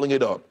of calling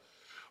it up.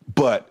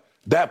 But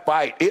that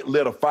fight, it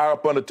lit a fire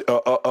up under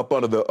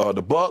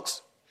the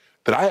Bucs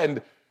that I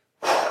hadn't.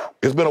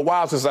 It's been a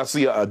while since I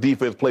see a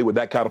defense play with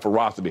that kind of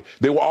ferocity.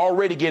 They were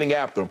already getting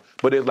after them,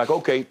 but it's like,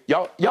 okay,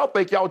 y'all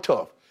think y'all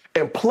tough.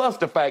 And plus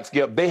the fact,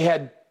 Skip, they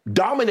had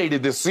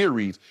dominated this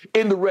series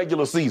in the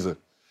regular season.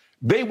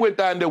 They went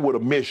down there with a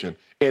mission.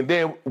 And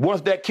then once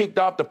that kicked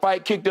off, the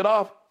fight kicked it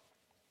off,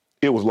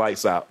 it was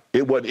lights out.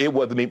 It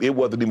wasn't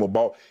even a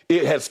ball.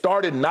 It had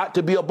started not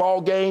to be a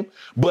ball game,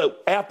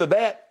 but after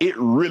that, it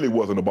really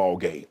wasn't a ball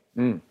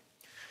game.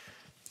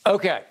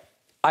 Okay,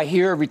 I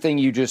hear everything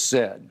you just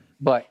said,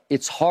 but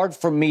it's hard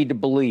for me to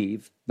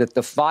believe that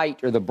the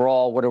fight or the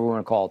brawl, whatever we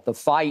want to call it, the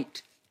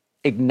fight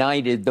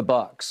ignited the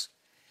Bucs.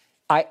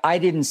 I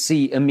didn't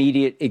see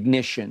immediate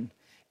ignition.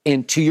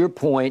 And to your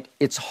point,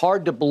 it's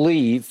hard to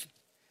believe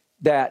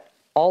that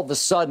all of a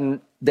sudden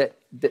that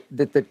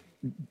the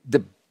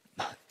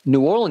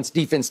New Orleans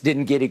defense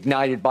didn't get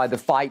ignited by the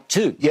fight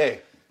too. Yeah.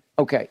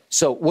 Okay,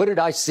 so what did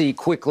I see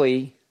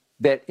quickly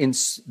that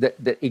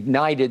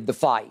ignited the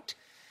fight?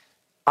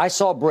 I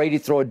saw Brady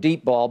throw a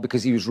deep ball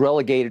because he was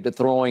relegated to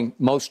throwing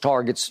most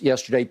targets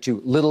yesterday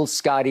to little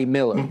Scotty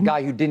Miller,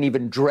 guy who didn't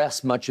even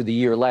dress much of the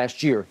year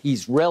last year.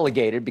 He's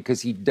relegated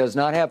because he does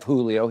not have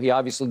Julio. He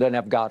obviously doesn't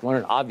have Godwin,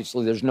 and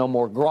obviously there's no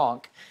more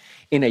Gronk.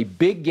 In a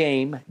big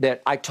game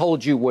that I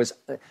told you was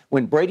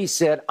when Brady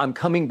said, I'm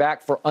coming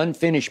back for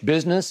unfinished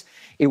business,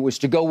 it was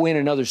to go win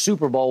another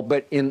Super Bowl,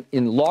 but in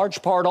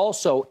large part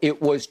also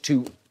it was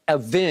to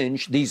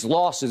avenge these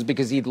losses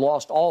because he'd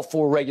lost all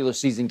 4 regular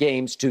season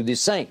games to the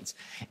Saints.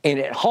 And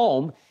at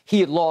home, he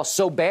had lost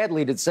so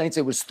badly to the Saints,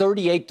 it was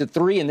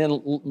 38-3. And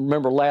then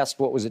remember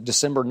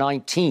December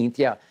 19th?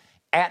 Yeah.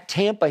 At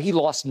Tampa, he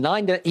lost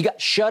 9. He got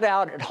shut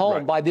out at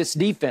home by this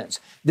defense.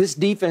 This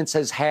defense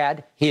has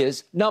had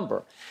his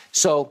number.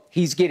 So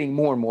he's getting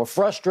more and more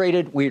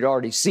frustrated. We'd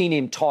already seen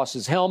him toss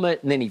his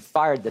helmet, and then he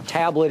fired the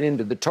tablet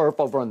into the turf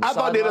over on the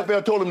sideline. I thought the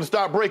NFL told him to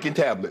stop breaking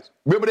tablets.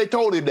 Remember, they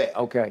told him that.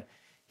 Okay.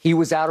 He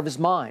was out of his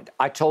mind.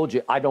 I told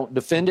you, I don't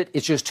defend it.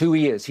 It's just who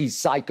he is. He's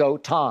Psycho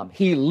Tom.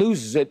 He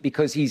loses it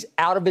because he's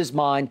out of his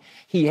mind.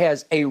 He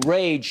has a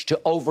rage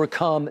to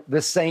overcome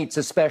the Saints,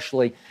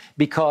 especially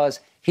because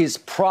his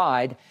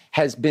pride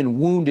has been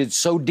wounded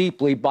so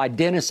deeply by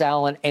Dennis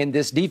Allen and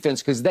this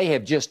defense because they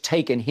have just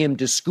taken him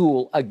to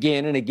school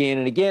again and again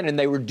and again, and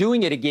they were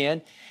doing it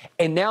again.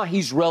 And now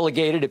he's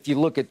relegated. If you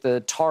look at the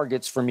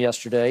targets from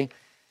yesterday,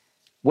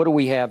 what do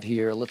we have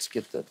here? Let's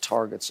get the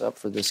targets up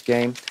for this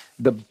game.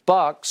 The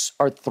Bucs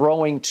are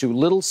throwing to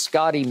little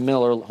Scotty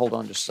Miller. Hold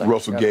on just a second.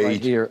 Russell Gage. Right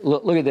here.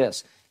 Look at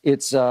this.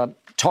 It's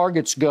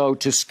targets go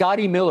to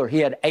Scotty Miller. He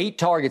had 8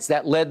 targets.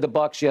 That led the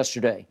Bucs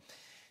yesterday.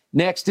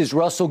 Next is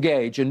Russell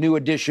Gage, a new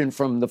addition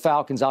from the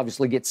Falcons,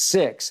 obviously gets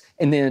 6.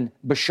 And then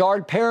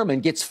Bashard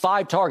Perriman gets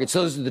 5 targets.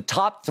 Those are the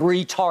top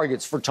 3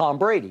 targets for Tom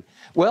Brady.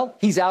 Well,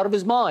 he's out of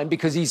his mind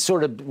because he's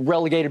sort of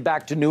relegated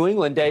back to New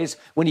England days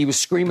when he was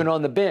screaming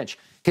on the bench.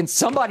 Can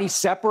somebody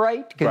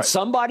separate? Can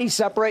somebody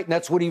separate? And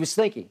that's what he was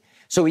thinking.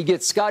 So he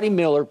gets Scotty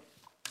Miller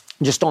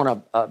just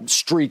on a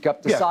streak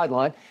up the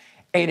sideline.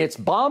 And it's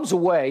bombs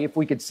away, if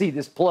we could see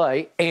this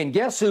play. And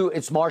guess who?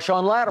 It's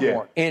Marshawn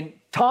Lattimore. Yeah. And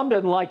Tom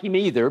doesn't like him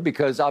either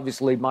because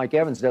obviously Mike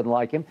Evans doesn't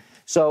like him.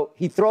 So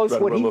he throws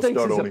what he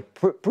thinks is a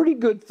pretty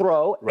good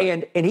throw.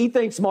 Right. And he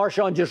thinks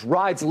Marshawn just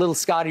rides little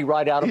Scotty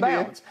right out of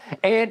bounds.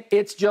 And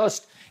it's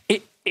just...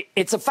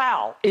 It's a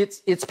foul.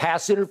 It's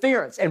pass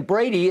interference. And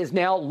Brady has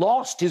now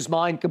lost his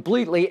mind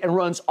completely and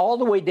runs all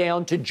the way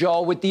down to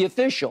jaw with the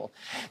official.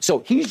 So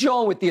he's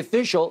jawing with the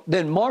official.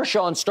 Then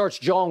Marshawn starts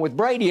jawing with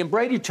Brady. And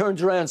Brady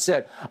turns around and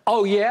said,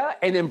 oh, yeah?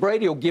 And then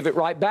Brady will give it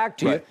right back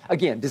to you.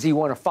 Again, does he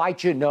want to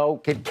fight you? No.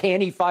 Can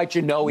he fight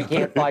you? No, he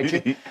can't fight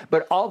you.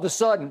 But all of a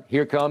sudden,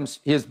 here comes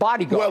his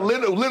bodyguard.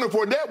 Well, Leonard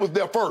Fournette was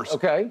there first.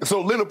 Okay.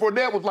 So Leonard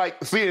Fournette was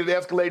like seeing it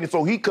escalating.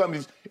 So he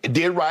comes and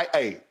did right.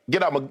 Hey,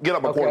 get out my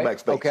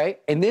quarterback's face. Okay.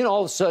 And then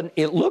all of a sudden,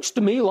 it looks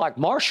to me like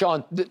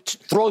Marshawn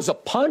throws a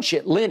punch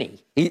at Lenny.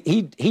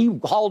 He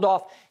hauled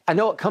off. I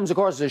know it comes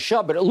across as a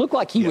shove, but it looked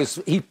like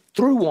he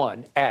threw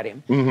one at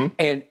him.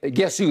 And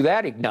guess who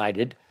that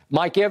ignited?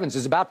 Mike Evans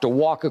is about to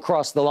walk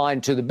across the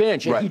line to the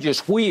bench, and he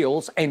just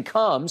wheels and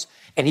comes.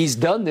 And he's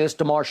done this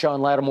to Marshawn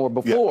Lattimore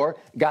before,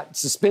 got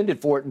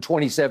suspended for it in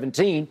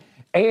 2017.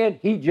 And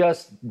he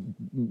just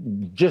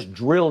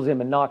drills him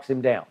and knocks him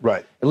down.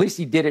 Right. At least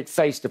he did it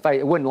face to face.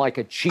 It wasn't like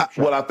a cheap shot.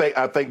 Well,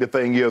 I think the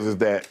thing is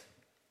that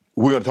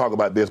we're going to talk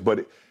about this,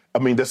 but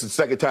this is the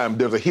second time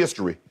there's a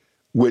history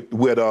with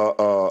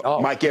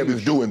Mike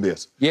Evans doing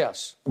this.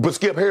 Yes. But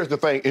Skip, here's the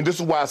thing, and this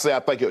is why I say I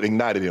think it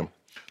ignited him.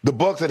 The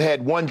Bucs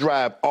had one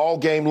drive all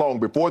game long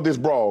before this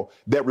brawl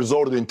that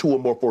resulted in 2 or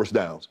more first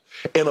downs.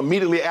 And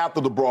immediately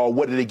after the brawl,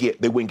 what did they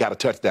get? They went and got a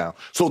touchdown.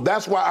 So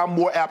that's why I'm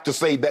more apt to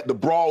say that the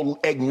brawl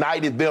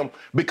ignited them,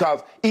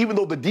 because even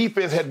though the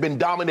defense had been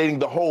dominating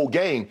the whole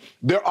game,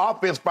 their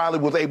offense finally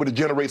was able to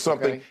generate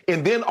something. Okay.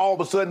 And then all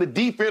of a sudden the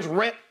defense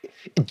ran.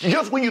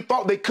 Just when you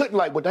thought they couldn't,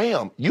 like, well,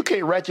 damn, you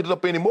can't ratchet it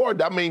up anymore.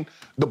 I mean,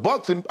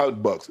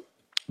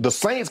 the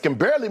Saints can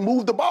barely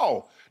move the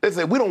ball. They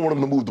said, we don't want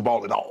them to move the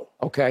ball at all.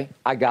 Okay,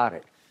 I got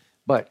it.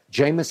 But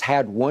Jameis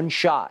had one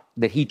shot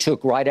that he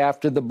took right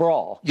after the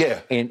brawl. Yeah.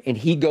 And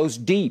he goes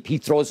deep. He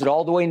throws it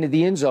all the way into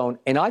the end zone.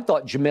 And I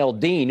thought Jamel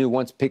Dean, who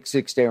once picked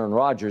 6 to Aaron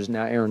Rodgers,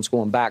 now Aaron's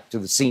going back to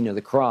the scene of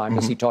the crime,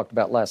 as he talked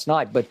about last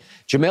night. But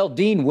Jamel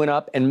Dean went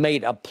up and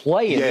made a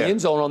play in the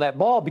end zone on that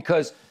ball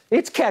because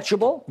it's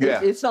catchable.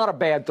 Yeah. It's not a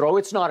bad throw.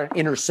 It's not an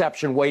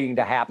interception waiting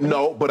to happen.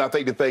 No, but I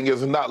think the thing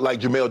is, it's not like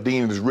Jamel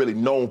Dean is really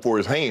known for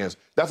his hands.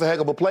 That's a heck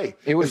of a play.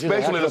 It was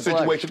especially in a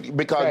situation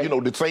because,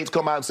 the Saints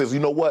come out and says, you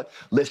know what?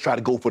 Let's try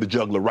to go for the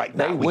juggler right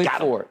now. They went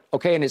for it.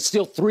 Okay, and it's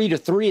still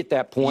 3-3 at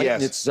that point. Yes.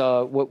 And it's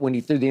when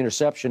he threw the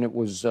interception, it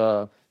was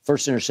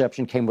first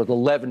interception came with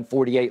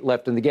 11:48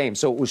 left in the game.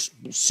 So it was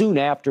soon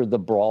after the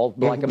brawl,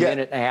 like a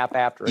minute and a half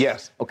after it.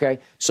 Yes. Okay,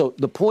 so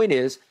the point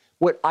is,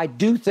 what I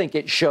do think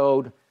it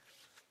showed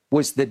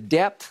was the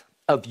depth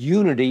of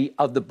unity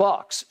of the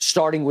Bucs,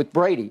 starting with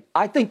Brady.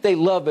 I think they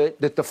love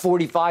it that the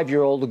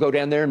 45-year-old will go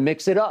down there and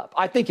mix it up.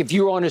 I think if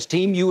you were on his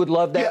team, you would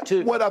love that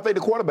too. Well, I think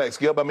the quarterback,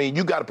 Skip,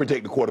 you got to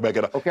protect the quarterback.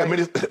 Okay. I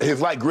mean,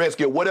 it's like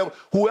Gretzky,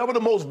 whoever the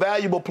most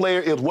valuable player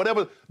is,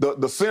 whatever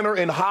the center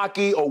in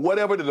hockey or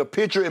whatever the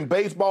pitcher in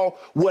baseball,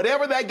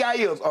 whatever that guy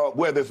is,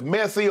 whether it's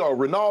Messi or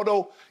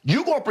Ronaldo,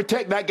 you're going to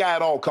protect that guy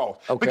at all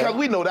costs. Okay. Because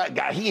we know that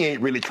guy, he ain't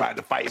really trying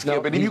to fight,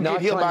 Skip. And if you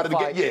get him out of the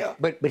game,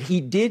 But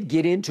he did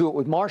get into it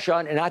with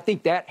Marshawn, and I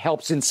think that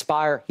helps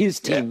inspire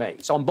his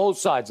teammates on both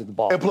sides of the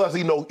ball. And plus,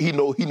 he know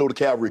the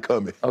cavalry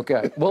coming.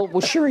 Okay.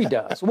 Well, sure he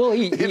does. Well,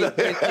 and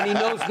he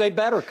knows they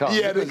better come.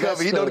 Yeah, they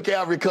coming. He know the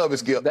cavalry coming,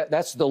 Skip.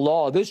 That's the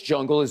law of this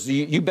jungle. Is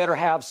they better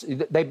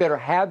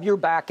have your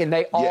back, and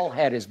they all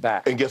had his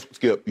back. And guess what,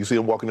 Skip? You see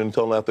him walking in the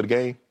tunnel after the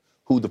game.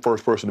 Who's the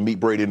first person to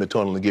meet Brady in the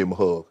tunnel and give him a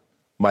hug?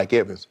 Mike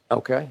Evans.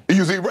 Okay.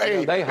 You see,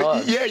 hey, they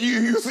hugged. Yeah,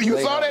 you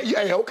saw that?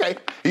 Yeah, okay.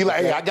 He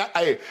like,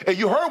 hey, and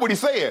you heard what he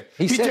said.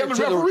 He's telling the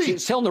referee.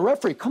 He's telling the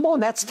referee, come on,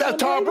 that's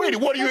Tom Brady.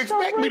 What do you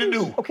expect me to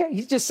do? Okay,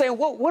 he's just saying,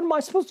 what am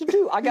I supposed to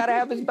do? I got to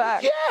have his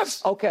back.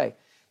 Yes. Okay.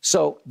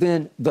 So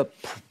then the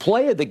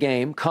play of the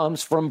game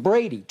comes from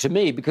Brady to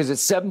me because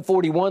it's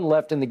 7:41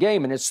 left in the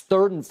game and it's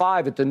 3rd and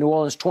 5 at the New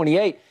Orleans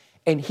 28.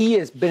 And he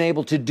has been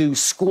able to do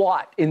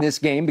squat in this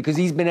game because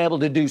he's been able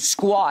to do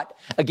squat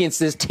against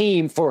this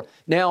team for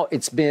now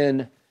it's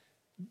been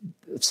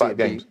 5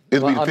 games.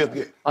 It'll be the 5th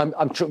game.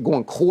 I'm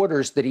going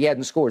quarters that he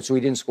hadn't scored. So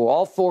he didn't score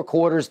all 4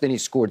 quarters. Then he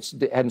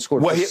hadn't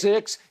scored for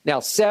 6. Now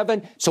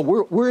 7. So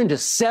we're into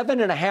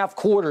 7.5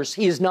 quarters.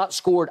 He has not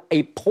scored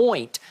a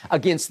point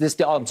against this.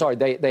 I'm sorry,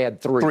 they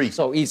had 3.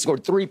 So he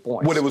scored 3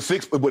 points. When it was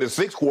 6, but it's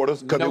 6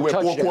 quarters because they went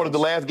 4 quarters the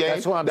last game.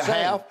 That's what I'm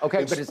saying. Half.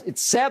 Okay, but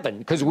it's 7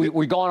 because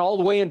we've gone all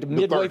the way into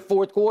midway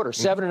 4th quarter,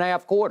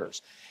 7.5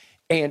 quarters.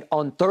 And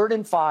on 3rd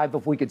and 5,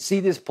 if we could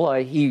see this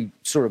play, he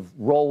sort of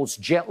rolls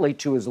gently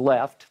to his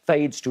left,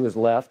 fades to his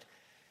left,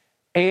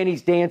 and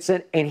he's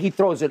dancing, and he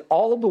throws it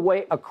all the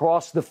way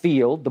across the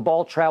field. The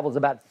ball travels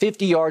about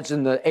 50 yards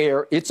in the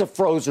air. It's a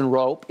frozen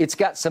rope. It's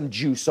got some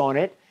juice on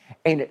it,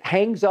 and it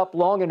hangs up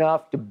long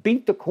enough to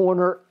beat the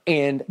corner.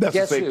 And that's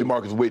the safety,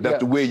 Marcus Williams. That's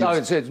the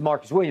Williams. No, it's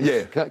Marcus Williams.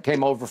 Yeah.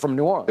 Came over from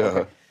New Orleans.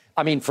 Okay.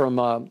 I mean, from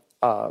no,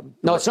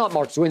 it's not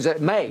Marcus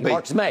Williams.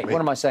 Marcus May. What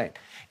am I saying?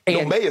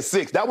 And May is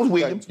 6. That was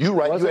Williams. You're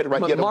right. You had it right.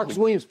 But Marcus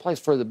Williams plays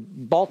for the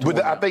Baltimore.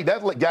 But I think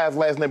that guy's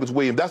last name is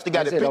Williams. That's the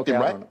guy that picked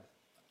him,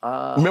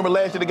 right? Remember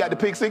last year they got the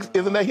pick 6?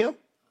 Isn't that him?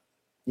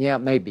 Yeah,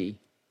 maybe.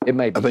 It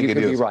may be. I think you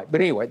could be right.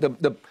 But anyway,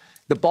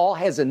 the ball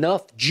has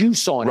enough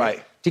juice on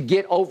it to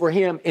get over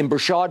him and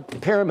Brashad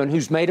Perriman,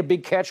 who's made a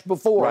big catch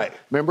before. Right.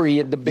 Remember, he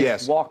had the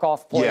big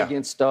walk-off play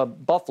against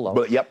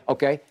Buffalo.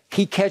 Okay.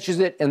 He catches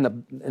it in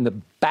the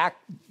back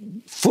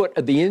foot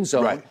of the end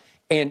zone. Right.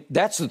 And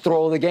that's the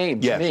throw of the game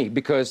to me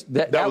because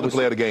that was the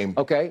play of the game.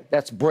 Okay,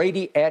 that's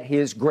Brady at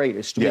his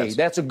greatest to me.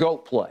 That's a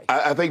GOAT play.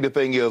 I think the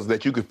thing is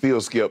that you could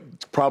feel, Skip,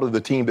 probably the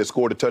team that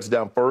scored a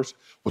touchdown first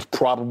was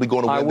probably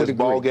going to win this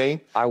ball game.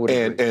 I would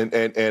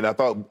agree. And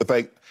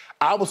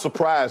I was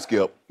surprised,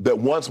 Skip, that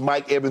once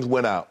Mike Evans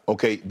went out,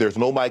 okay, there's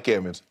no Mike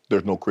Evans,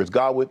 there's no Chris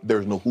Godwin,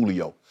 there's no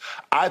Julio.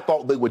 I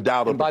thought they would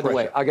dial up the pressure. By the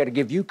way, I got to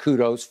give you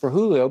kudos for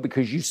Julio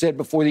because you said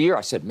before the year,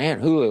 I said, man,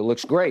 Julio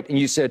looks great. And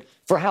you said,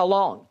 for how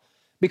long?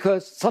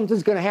 Because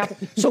something's going to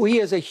happen. So he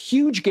has a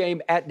huge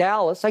game at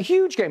Dallas, a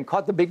huge game,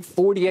 caught the big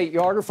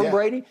 48-yarder from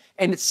Brady,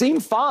 and it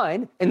seemed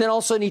fine. And then all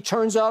of a sudden he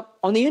turns up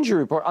on the injury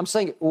report. I'm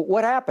saying,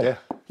 what happened?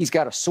 Yeah. He's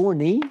got a sore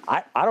knee?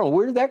 I don't know.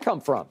 Where did that come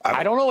from?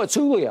 I don't know. It's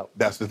Julio.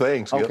 That's the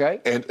thing, Skip. Okay.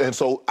 And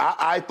so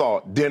I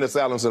thought Dennis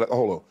Allen said,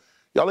 hold on.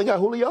 Y'all ain't got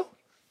Julio?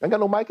 Ain't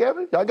got no Mike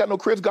Evans? Y'all got no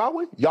Chris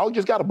Godwin? Y'all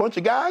just got a bunch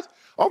of guys?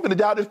 I'm going to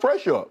dial this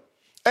pressure up.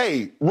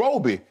 Hey,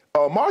 Roby,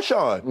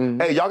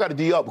 Marshawn, hey, y'all got to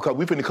D up because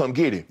we finna come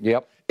get him.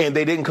 Yep. And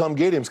they didn't come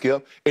get him,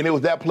 Skip. And it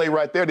was that play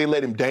right there. They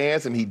let him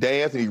dance, and he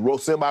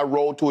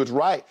semi-rolled to his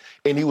right.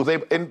 And he was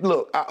able, and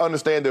look, I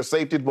understand their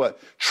safety, but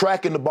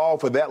tracking the ball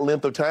for that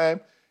length of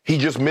time, he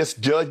just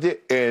misjudged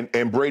it,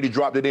 and Brady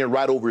dropped it in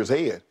right over his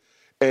head.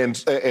 And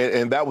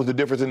that was the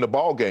difference in the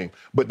ball game.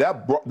 But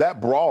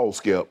that brawl,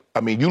 Skip,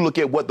 I mean, you look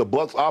at what the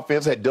Bucs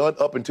offense had done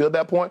up until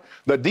that point,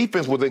 the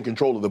defense was in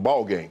control of the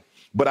ball game.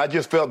 But I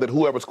just felt that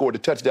whoever scored the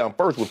touchdown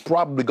first was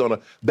probably gonna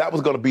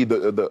be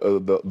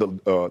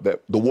the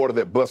water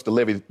that bust the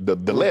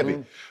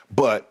levee.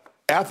 But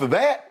after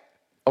that,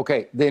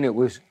 okay, then it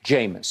was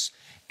Jameis.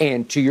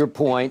 And to your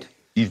point,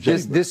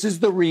 this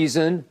is the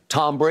reason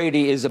Tom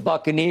Brady is a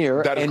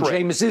Buccaneer and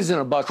Jameis isn't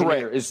a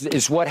Buccaneer.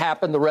 Is what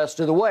happened the rest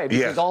of the way,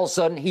 because all of a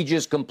sudden he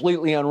just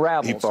completely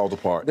unravels. He falls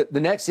apart. The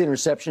next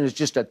interception is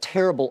just a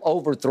terrible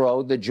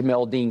overthrow that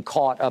Jamel Dean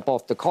caught up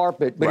off the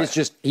carpet, but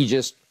he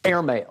just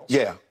airmails.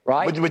 Yeah.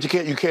 Right? But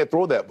you can't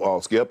throw that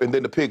ball, Skip. And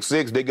then the pick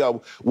six, they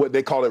got what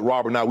they call it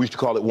robber now. We used to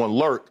call it one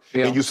lurk.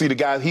 Yeah. And you see the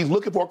guy, he's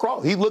looking for a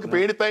cross. He's looking for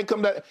anything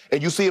come down,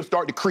 and you see him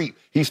start to creep.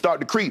 He's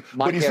starting to creep.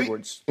 Mike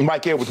Edwards.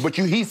 But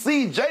he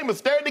sees Jameis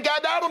staring the guy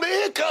down on the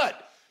end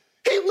cut.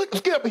 He looks,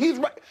 Skip, he's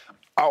right.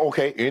 Oh,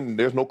 okay, and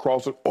there's no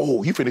crosser.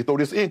 Oh, he finna throw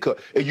this end cut.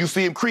 And you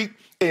see him creep,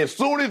 and as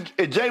soon as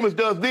Jameis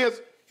does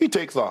this, he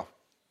takes off.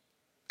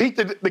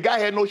 The guy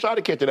had no shot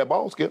at catching that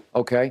ball, Skip.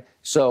 Okay,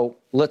 so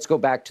let's go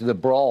back to the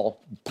brawl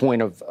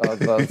point as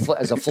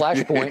a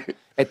flashpoint.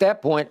 At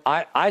that point,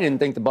 I didn't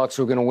think the Bucs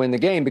were going to win the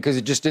game because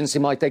it just didn't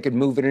seem like they could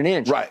move it an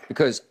inch. Right.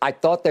 Because I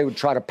thought they would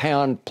try to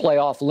pound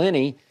playoff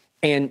Lenny,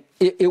 and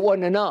it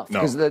wasn't enough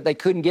because they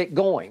couldn't get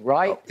going,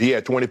 right? He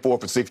had 24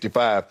 for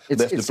 65,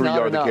 less than 3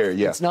 yards to carry.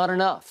 Yeah. It's not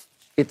enough.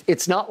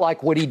 It's not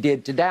like what he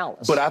did to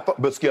Dallas.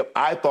 But Skip,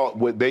 I thought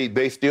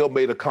they still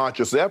made a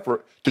conscious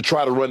effort to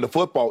try to run the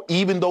football,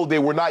 even though they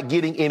were not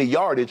getting any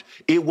yardage.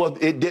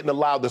 It didn't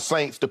allow the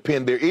Saints to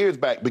pin their ears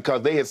back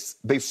because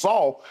they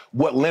saw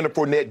what Leonard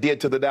Fournette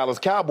did to the Dallas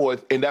Cowboys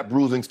in that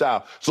bruising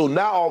style. So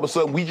now all of a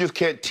sudden we just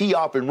can't tee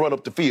off and run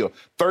up the field.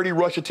 30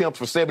 rush attempts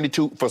for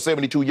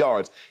 72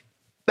 yards.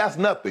 That's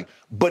nothing.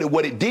 But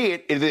what it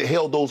did is it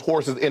held those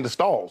horses in the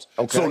stalls.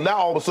 Okay. So now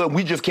all of a sudden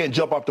we just can't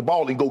jump off the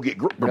ball and go get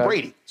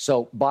Brady.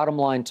 So bottom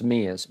line to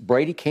me is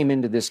Brady came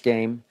into this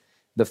game,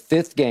 the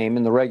 5th game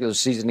in the regular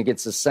season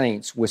against the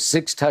Saints, with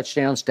 6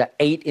 touchdowns to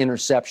 8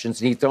 interceptions.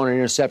 And he'd thrown an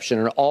interception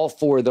in all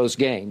 4 of those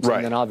games. Right.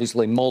 And then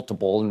obviously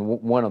multiple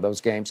in one of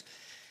those games.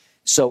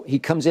 So he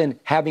comes in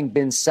having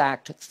been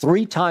sacked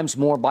 3 times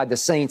more by the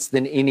Saints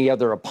than any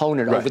other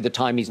opponent over the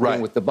time he's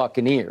been with the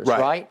Buccaneers,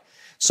 right?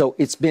 So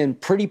it's been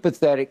pretty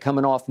pathetic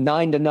coming off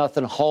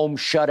 9-0 home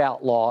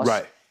shutout loss.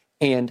 Right.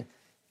 And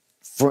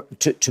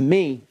to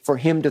me, for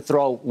him to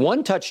throw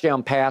 1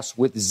 touchdown pass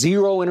with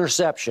 0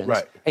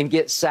 interceptions and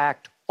get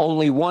sacked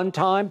only 1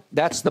 time,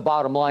 that's the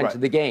bottom line to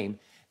the game.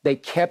 They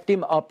kept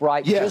him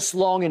upright just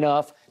long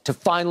enough to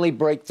finally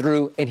break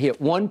through and hit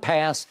 1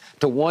 pass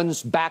to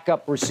one's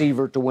backup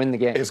receiver to win the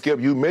game. And Skip,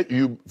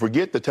 you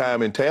forget the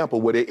time in Tampa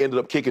where they ended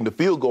up kicking the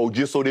field goal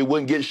just so they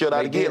wouldn't get shut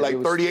out again, like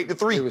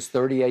 38-3. It was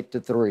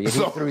 38-3. And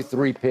he threw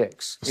 3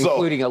 picks,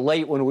 including a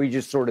late one we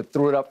just sort of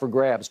threw it up for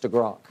grabs to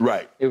Gronk.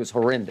 Right. It was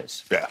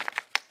horrendous. Yeah.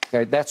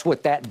 Okay, that's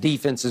what that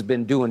defense has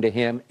been doing to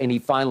him, and he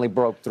finally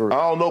broke through.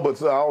 I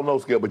don't know,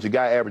 Skip, but your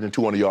guy averaging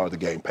 200 yards a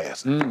game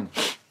passing.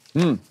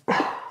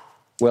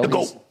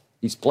 Well,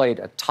 he's played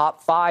a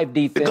top 5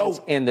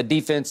 defense and the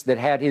defense that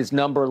had his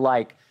number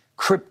like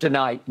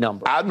kryptonite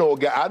number. I know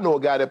a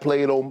guy that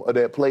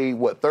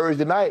played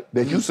Thursday night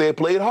that you said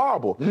played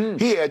horrible.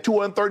 He had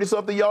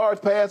 230-something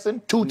yards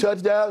passing, 2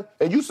 touchdowns,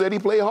 and you said he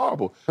played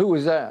horrible. Who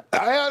was that?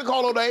 I ain't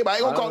call no name. I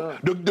ain't gonna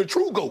call the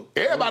true GOAT.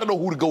 Everybody know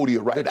who the GOAT is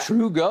right now. The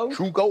true GOAT?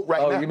 True GOAT now.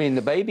 Oh, you mean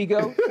the baby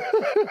GOAT?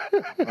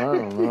 I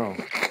don't know.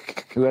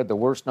 Who had the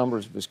worst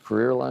numbers of his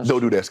career last year?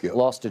 Don't do that, Skip.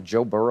 Lost to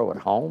Joe Burrow at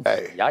home?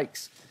 Hey.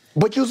 Yikes.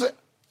 But you said...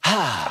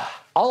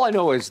 All I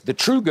know is the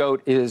true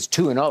GOAT is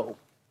 2-0.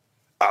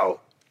 Oh,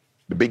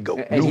 the big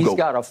GOAT. And he's GOAT.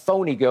 got a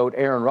phony GOAT,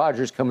 Aaron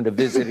Rodgers, coming to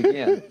visit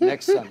again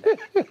next Sunday.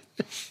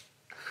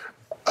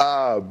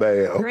 Ah,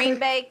 man. Okay. Green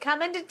Bay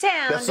coming to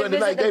town. That's Sunday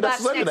night game.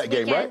 That's Sunday night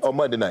game, right? Or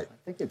Monday night? I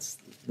think it's.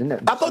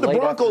 I thought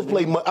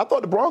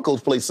the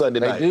Broncos play Sunday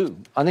night. They do.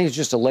 I think it's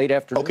just a late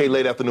afternoon. Okay,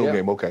 late afternoon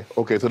game. Okay,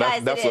 so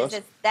Guys, that's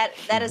us.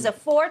 That is a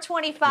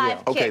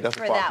 4:25 kick that's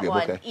for a that game.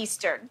 one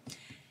Eastern.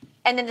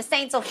 And then the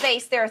Saints will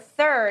face their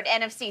 3rd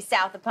NFC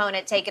South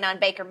opponent, taking on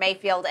Baker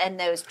Mayfield and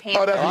those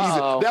Panthers.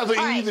 Oh, that's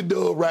an easy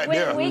dub right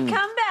there. When we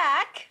come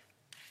back,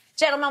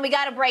 gentlemen, we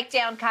got to break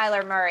down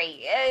Kyler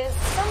Murray.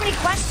 So many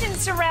questions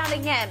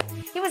surrounding him.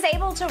 He was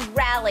able to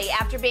rally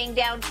after being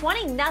down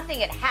 20-0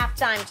 at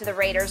halftime to the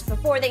Raiders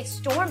before they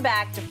stormed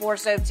back to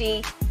force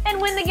OT and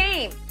win the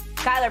game.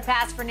 Kyler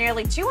passed for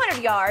nearly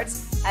 200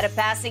 yards, had a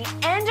passing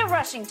and a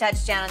rushing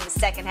touchdown in the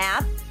second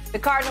half. The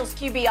Cardinals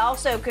QB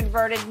also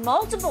converted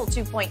multiple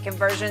 2-point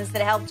conversions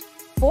that helped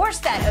force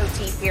that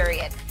OT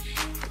period.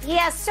 He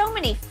has so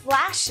many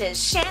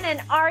flashes.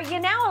 Shannon, are you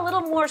now a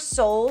little more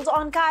sold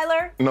on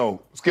Kyler?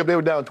 No. Skip, they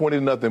were down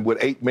 20-0 with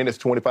 8 minutes,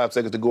 25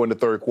 seconds to go in the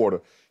third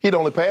quarter. He'd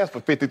only passed for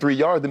 53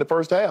 yards in the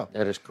first half.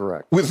 That is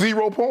correct. With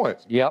 0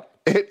 points. Yep.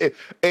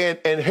 And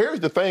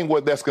here's the thing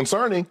that's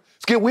concerning.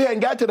 Skip, we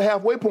hadn't got to the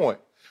halfway point.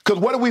 Because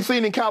what have we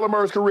seen in Kyler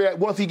Murray's career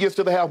once he gets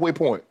to the halfway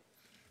point?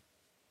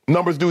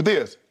 Numbers do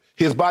this.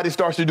 His body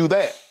starts to do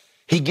that.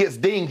 He gets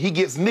dinged. He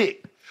gets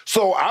nicked.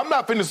 So I'm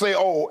not finna say,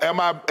 oh,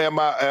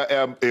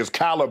 is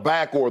Kyler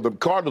back or the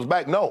Cardinals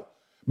back? No,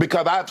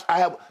 because I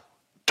have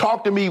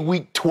talked to me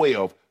week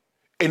 12,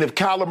 and if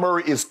Kyler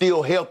Murray is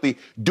still healthy,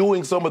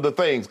 doing some of the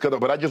things,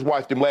 but I just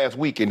watched him last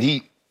week,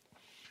 and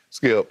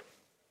Skip,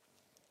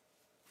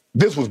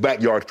 this was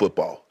backyard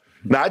football.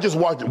 Now I just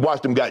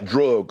watched him got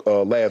drugged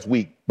last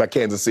week by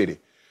Kansas City,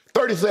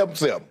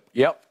 37-7.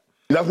 Yep.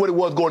 That's what it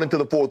was going into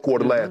the fourth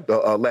quarter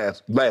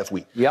last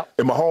week. Yep.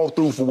 And Mahomes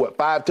threw for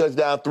 5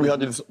 touchdowns,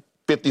 350,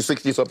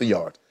 60-something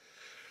yards.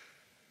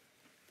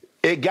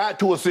 It got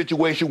to a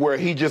situation where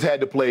he just had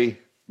to play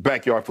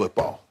backyard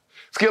football.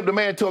 Skip, the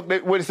man took,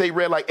 what did he say, he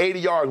ran like 80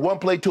 yards. One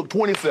play took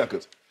 20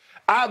 seconds.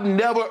 I've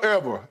never,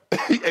 ever,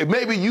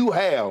 maybe you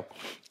have,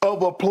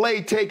 of a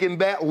play taking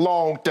that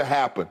long to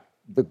happen.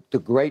 The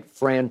great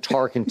Fran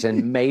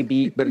Tarkenton,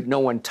 maybe, but no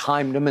one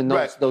timed him in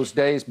those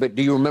days. But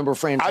do you remember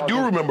Fran Tarkenton? I do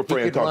remember Fran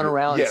Tarkenton. He could run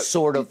around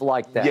sort of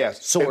like that.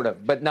 Yes. Sort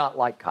of, but not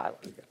like Kyler.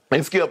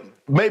 And Skip,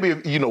 maybe,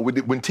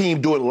 when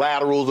teams doing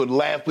laterals or the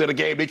last play of the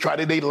game,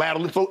 they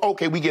lateral. So,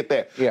 okay, we get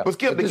that. Yeah. But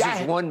Skip, this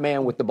is one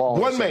man with the ball.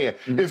 One man.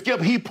 And Skip,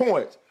 he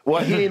points.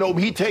 Well, he ain't over.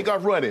 He take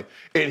off running.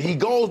 And he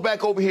goes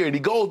back over here, and he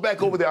goes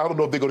back over there. I don't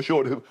know if they're going to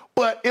show it.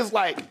 But it's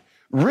like,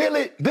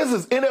 really? This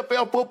is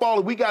NFL football,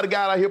 and we got a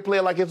guy out here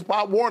playing like it's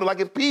Pop Warner, like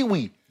it's Pee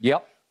Wee.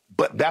 Yep.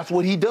 But that's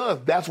what he does.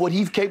 That's what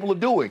he's capable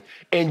of doing.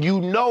 And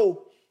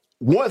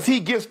once he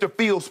gets the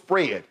field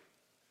spread,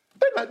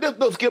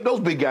 Skip, those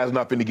big guys are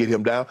not finna get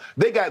him down.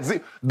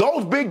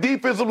 Those big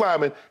defensive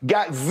linemen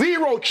got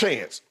 0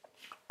 chance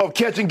of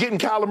getting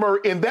Kyler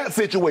Murray in that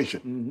situation.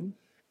 Mm-hmm.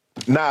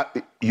 Now,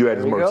 you at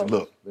his mercy.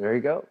 Look. There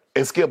you go.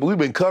 And Skip, we've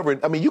been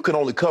covering, you can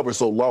only cover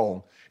so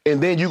long.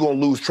 And then you're going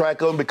to lose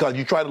track of him because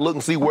you try to look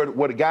and see where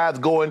the guy's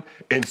going.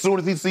 And as soon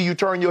as he see you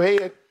turn your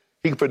head,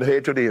 he can fit the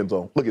head to the end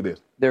zone. Look at this.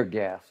 They're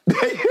gassed.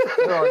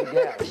 They're already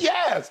gassed.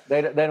 Yes.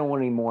 They don't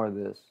want any more of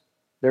this.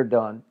 They're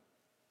done.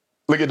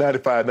 Look at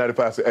 95.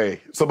 95 say,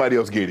 hey, somebody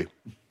else get him.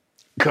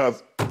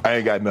 Because I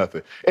ain't got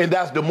nothing. And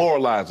that's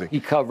demoralizing.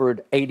 He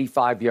covered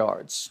 85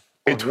 yards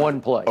on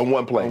one play. On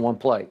one play. On one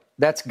play.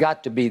 That's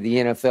got to be the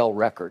NFL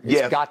record.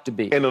 It's got to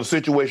be. And in a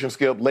situation,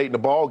 Skip, late in the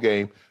ball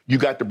game, you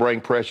got to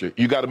bring pressure.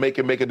 You got to make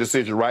him make a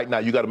decision right now.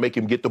 You got to make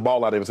him get the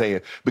ball out of his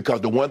hand.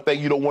 Because the one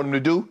thing you don't want him to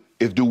do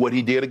is do what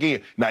he did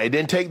again. Now, it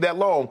didn't take that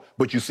long,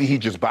 but you see he's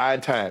just buying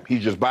time.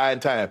 He's just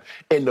buying time.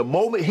 And the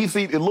moment he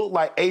sees, it looked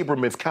like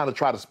Abram is kind of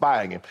trying to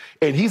spy on him.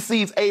 And he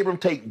sees Abram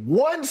take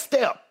one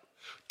step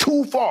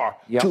too far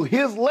to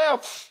his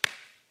left.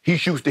 He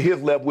shoots to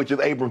his left, which is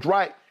Abram's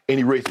right. And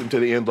he raced him to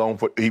the end zone.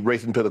 He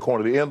raced him to the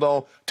corner of the end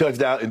zone,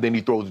 touchdown, and then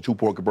he throws a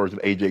 2-point conversion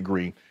to A.J.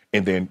 Green.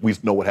 And then we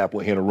know what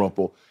happened with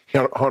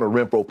Hunter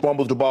Renfrow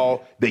fumbles the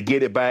ball. They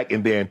get it back,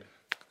 and then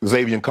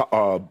Xavier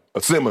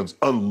Simmons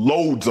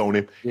unloads on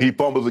him. Yeah. He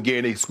fumbles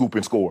again. They scoop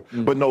and score.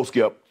 Mm. But no,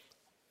 Skip,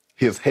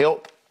 his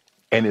health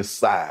and his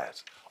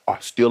size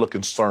are still a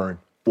concern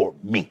for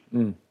me.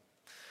 Mm.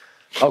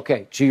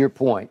 Okay, to your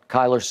point,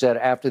 Kyler said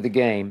after the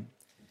game,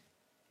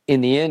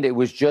 in the end, it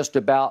was just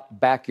about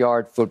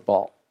backyard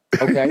football.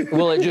 Okay?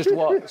 Well, it just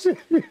was.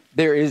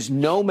 There is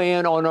no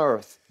man on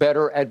earth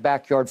better at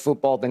backyard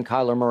football than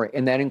Kyler Murray,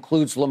 and that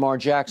includes Lamar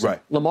Jackson. Right.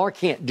 Lamar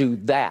can't do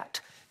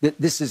that.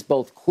 This is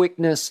both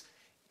quickness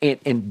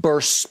and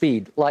burst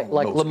speed. Like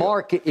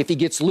Lamar, if he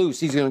gets loose,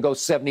 he's going to go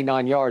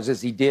 79 yards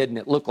as he did, and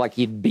it looked like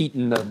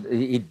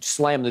he'd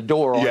slammed the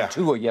door on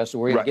Tua yesterday.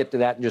 We're going to get to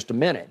that in just a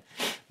minute.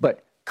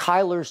 But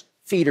Kyler's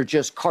feet are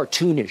just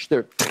cartoonish.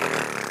 They're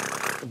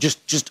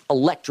just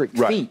electric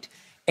feet.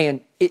 And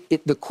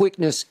the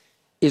quickness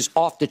is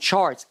off the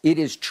charts. It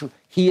is true.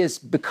 He has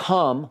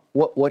become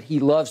what he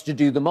loves to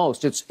do the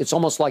most. It's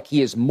almost like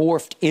he has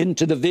morphed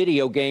into the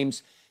video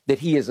games that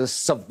he is a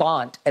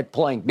savant at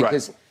playing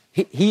because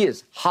he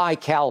is high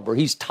caliber.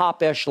 He's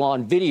top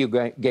echelon video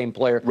game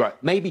player,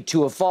 maybe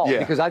to a fault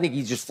because I think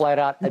he's just flat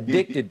out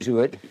addicted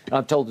to it. And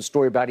I've told the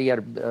story about he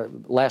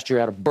had last year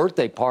at a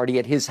birthday party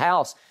at his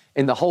house.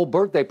 And the whole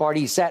birthday party,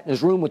 he sat in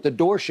his room with the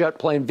door shut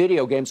playing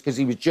video games because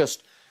he was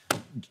just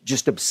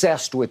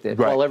obsessed with it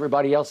while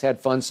everybody else had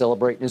fun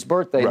celebrating his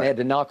birthday. And they had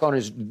to knock on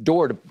his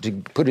door to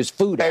put his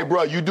food out. Hey,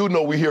 bro, you do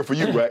know we're here for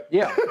you, right?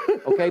 Yeah.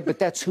 Okay, but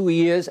that's who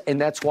he is, and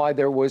that's why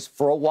there was,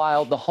 for a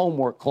while, the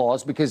homework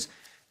clause, because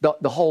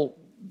the whole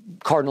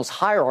Cardinals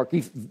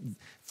hierarchy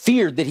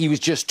feared that he was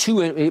just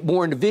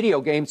more into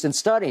video games than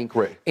studying.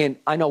 Correct. And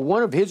I know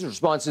one of his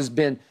responses has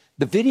been,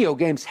 the video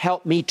games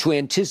help me to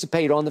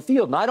anticipate on the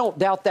field. And I don't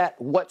doubt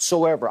that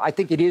whatsoever. I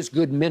think it is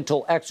good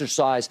mental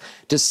exercise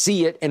to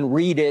see it and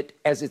read it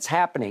as it's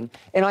happening.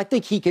 And I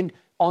think he can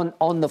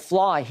on the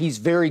fly, he's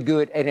very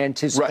good at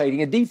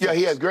anticipating a defense. Yeah,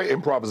 he has great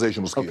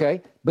improvisational skills.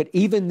 Okay, but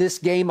even this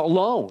game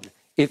alone,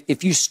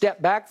 if you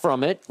step back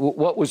from it,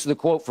 what was the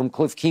quote from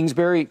Cliff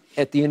Kingsbury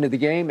at the end of the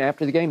game,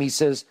 after the game? He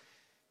says,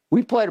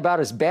 we played about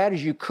as bad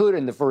as you could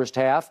in the first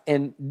half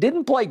and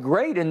didn't play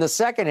great in the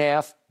second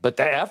half, but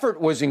the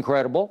effort was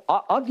incredible.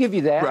 I'll give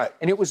you that. Right.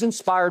 And it was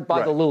inspired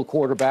by the little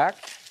quarterback.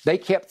 They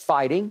kept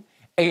fighting,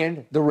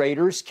 and the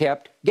Raiders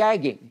kept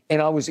gagging.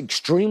 And I was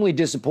extremely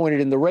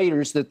disappointed in the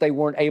Raiders that they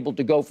weren't able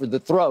to go for the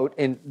throat.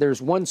 And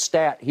there's one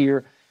stat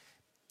here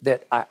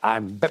that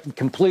I'm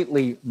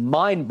completely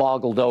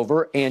mind-boggled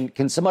over. And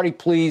can somebody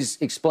please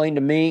explain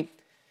to me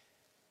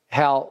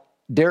how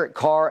Derek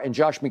Carr and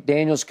Josh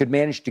McDaniels could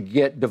manage to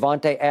get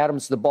Davante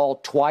Adams the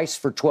ball twice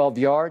for 12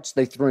 yards?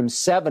 They threw him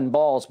 7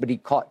 balls, but he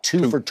caught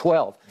 2 for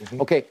 12.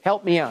 Mm-hmm. Okay,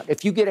 help me out.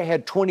 If you get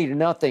ahead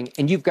 20-0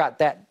 and you've got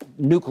that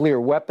nuclear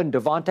weapon,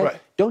 Davante,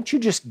 don't you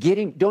just get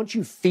him? Don't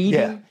you feed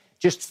him?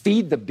 Just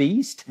feed the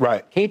beast?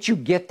 Right. Can't you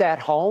get that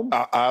home?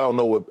 I don't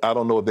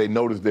know if they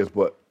noticed this,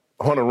 but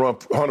Hunter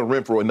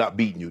Renfrow is not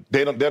beating you.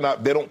 They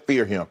don't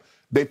fear him.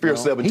 They fear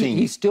 17.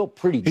 He's still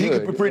pretty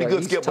good. He's pretty good,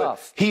 he's Skip,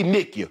 tough. but he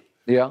nick you.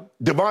 Yeah.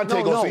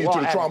 Devontae gonna send you to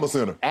the trauma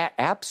center.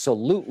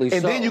 Absolutely.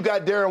 And then you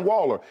got Darren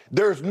Waller.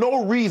 There's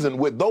no reason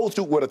with those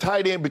two with a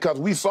tight end, because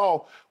we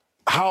saw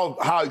how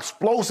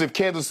explosive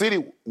Kansas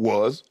City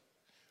was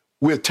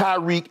with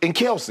Tyreek and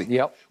Kelsey.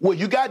 Yep. Well,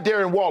 you got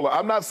Darren Waller.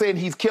 I'm not saying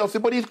he's Kelsey,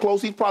 but he's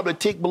close. He's probably a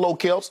tick below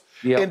Kelsey.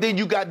 Yep. And then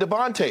you got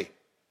Devontae.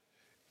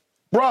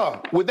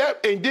 Bruh, with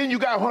that, and then you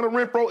got Hunter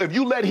Renfrow. If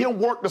you let him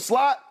work the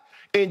slot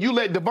and you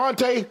let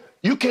Devontae,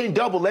 you can't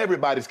double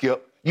everybody,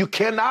 Skip. You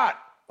cannot.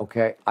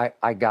 Okay,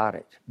 I got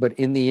it. But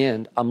in the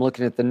end, I'm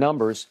looking at the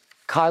numbers.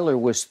 Kyler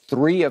was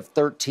 3 of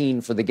 13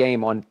 for the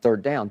game on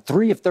third down.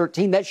 3 of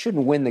 13, that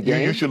shouldn't win the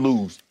game. You should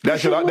lose. That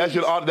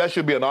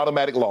should be an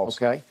automatic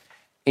loss. Okay.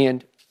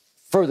 And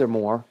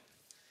furthermore,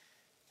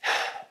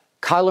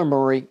 Kyler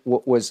Murray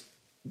was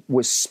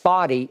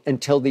spotty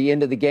until the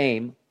end of the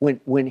game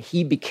when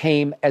he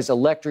became as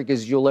electric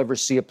as you'll ever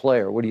see a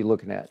player. What are you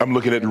looking at? I'm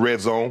looking at the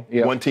red zone.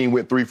 Yep. One team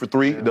went 3 for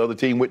 3. The other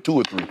team went 2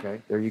 or 3.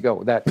 Okay, there you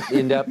go. That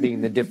ended up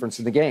being the difference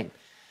in the game.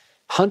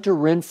 Hunter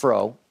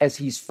Renfrow, as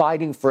he's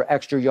fighting for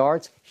extra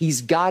yards,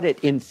 he's got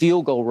it in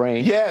field goal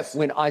range. Yes.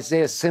 When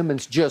Isaiah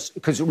Simmons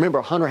because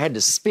remember, Hunter had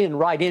to spin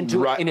right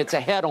into it, and it's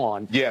a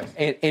head-on. Yes.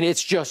 And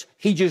it's just,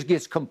 he just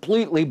gets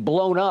completely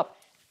blown up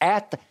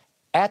at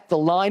the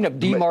line of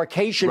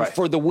demarcation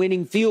for the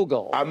winning field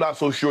goal. I'm not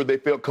so sure they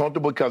felt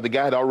comfortable because the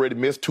guy had already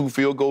missed 2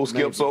 field goals,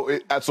 Skip.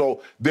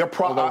 So they're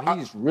probably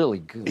he's really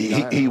good.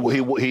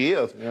 He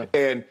is. Yeah.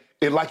 And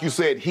like you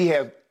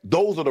said,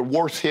 those are the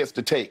worst hits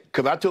to take.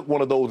 Because I took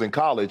one of those in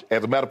college.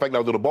 As a matter of fact, I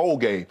was at a bowl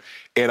game,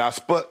 and I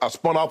spun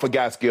off a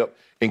guy, Skip,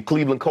 and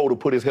Cleveland Coder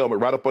put his helmet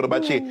right up under my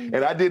chin.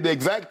 And I did the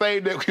exact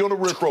thing that Hunter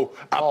Renfrow.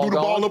 I threw the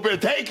ball up there,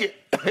 take it.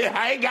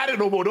 I ain't got it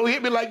no more. Don't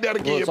hit me like that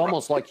again. Well, it's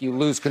almost like you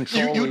lose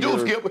control. You do,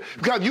 Skip,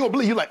 because you don't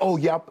believe. You're like, oh,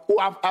 yeah.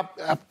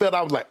 I felt,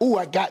 I was like, oh,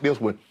 I got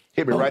this one.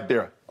 Hit me right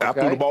there. Okay. I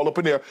threw the ball up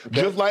in there,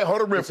 just like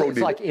Hunter Renfrow did. It's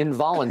like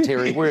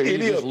involuntary, where you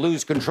just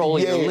lose control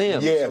of your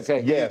limbs. Yes,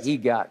 yes. He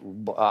got.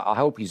 I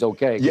hope he's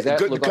okay.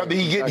 Because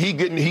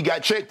he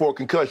got checked for a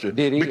concussion.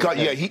 Did he? Because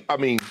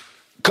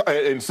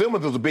and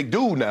Simmons is a big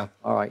dude now.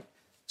 All right.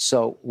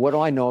 So what do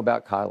I know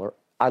about Kyler?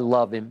 I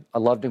love him. I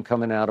loved him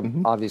coming out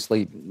of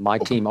obviously my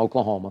team,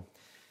 Oklahoma.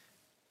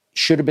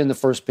 Should have been the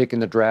first pick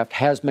in the draft,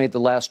 has made the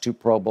last 2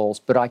 Pro Bowls,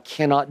 but I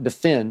cannot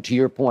defend, to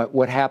your point,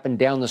 what happened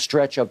down the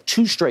stretch of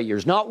 2 straight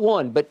years. Not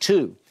 1, but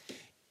 2.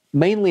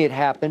 Mainly it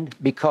happened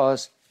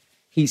because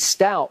he's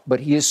stout, but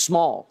he is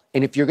small.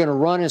 And if you're going to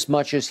run as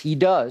much as he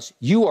does,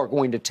 you are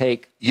going to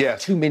take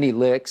too many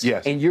licks,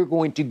 and you're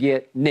going to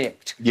get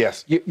nicked.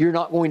 Yes. You're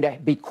not going to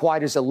be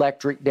quite as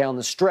electric down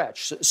the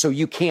stretch. So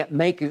you can't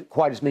make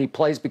quite as many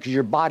plays because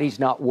your body's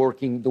not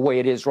working the way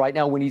it is right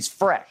now when he's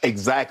fresh.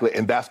 Exactly,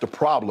 and that's the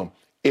problem.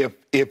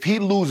 If he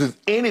loses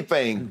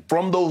anything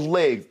from those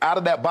legs out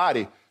of that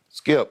body,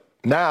 Skip,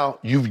 now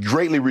you've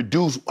greatly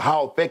reduced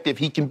how effective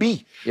he can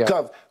be.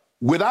 Because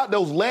without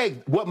those legs,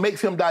 what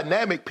makes him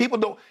dynamic, people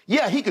don't,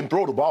 he can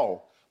throw the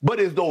ball, but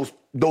it's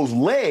those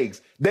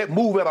legs that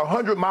move at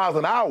 100 miles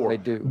an hour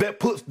that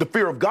puts the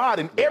fear of God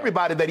in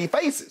everybody that he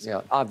faces.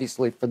 Yeah,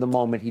 obviously, for the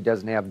moment, he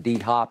doesn't have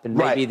D-Hop, and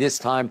maybe this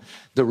time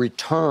the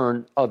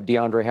return of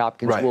DeAndre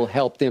Hopkins will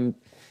help them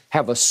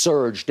have a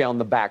surge down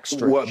the back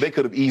stretch. Well, they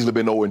could have easily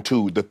been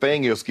 0-2. The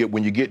thing is, Skip,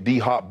 when you get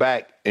D-Hop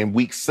back in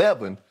week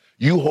 7,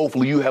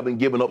 hopefully you haven't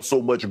given up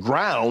so much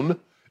ground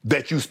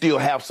that you still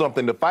have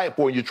something to fight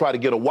for, and you try to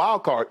get a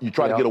wild card. You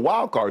try to get a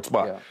wild card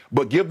spot.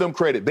 But give them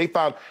credit.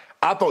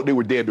 I thought they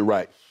were dead to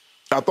right.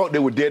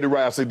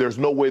 I said, there's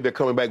no way they're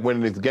coming back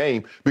winning this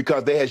game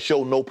because they had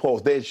shown no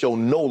pulse. They had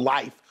shown no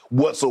life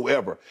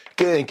whatsoever.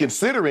 And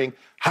considering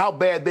how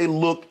bad they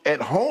looked at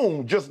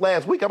home just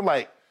last week, I'm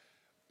like,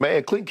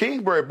 man, Clint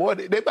Kingsbury, boy,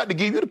 they about to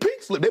give you the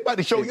pink slip. They about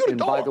to show you the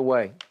door. And by the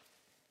way,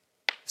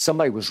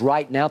 somebody was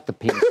writing out the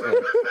pink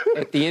slip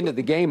at the end of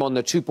the game on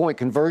the 2-point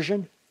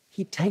conversion.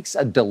 He takes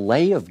a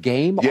delay of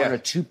game on a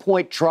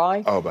 2-point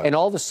try, and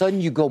all of a sudden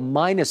you go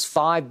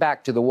 -5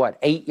 back to the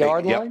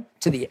 8-yard line?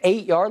 To the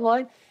 8-yard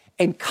line?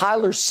 And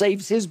Kyler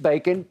saves his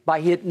bacon by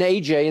hitting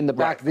A.J. in the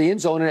back of the end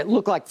zone. And it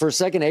looked like for a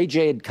second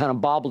A.J. had kind of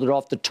bobbled it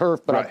off the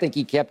turf, but I think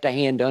he kept a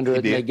hand under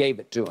it and they gave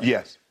it to him.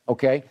 Yes.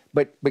 Okay?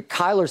 But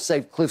Kyler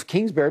saved Cliff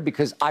Kingsbury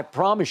because I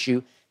promise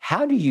you,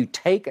 how do you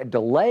take a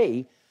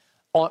delay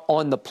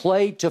on the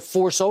play to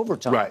force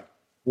overtime? Right.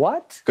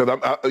 What?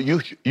 Because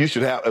you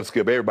should have,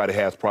 Skip, everybody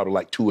has probably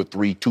like 2 or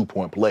 3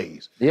 2-point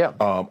plays. Yeah.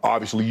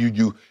 Obviously,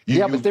 you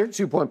but their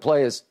 2-point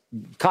play is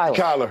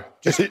Kyler.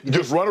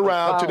 Just run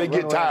around till they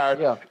get tired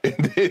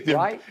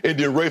and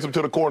then race them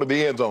to the corner of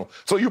the end zone.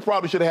 So you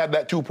probably should have had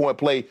that 2-point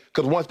play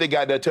because once they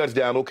got that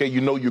touchdown, okay, you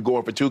know you're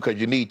going for 2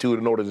 because you need 2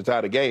 in order to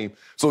tie the game.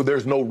 So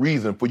there's no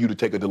reason for you to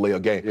take a delay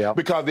of game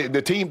because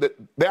the team,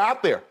 they're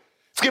out there.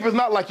 Skip, it's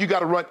not like you got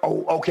to run,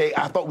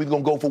 I thought we were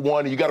going to go for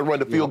 1, and you got to run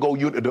the field goal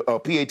unit, the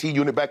PAT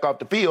unit back off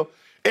the field.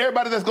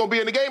 Everybody that's going to be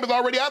in the game is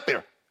already out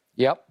there.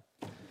 Yep.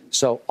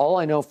 So all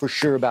I know for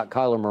sure about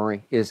Kyler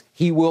Murray is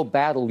he will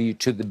battle you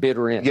to the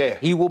bitter end. Yeah.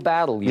 He will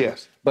battle you.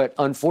 Yes. But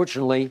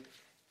unfortunately,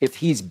 if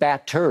he's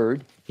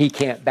battered, he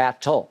can't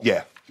battle.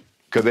 Yeah.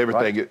 Because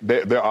everything,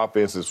 their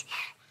offense is,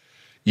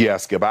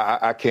 Skip,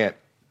 I can't,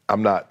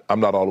 I'm not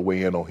all the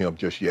way in on him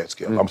just yet,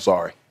 Skip. I'm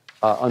sorry.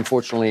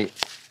 Unfortunately,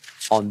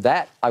 on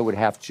that, I would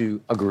have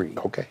to agree.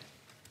 Okay.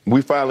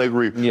 We finally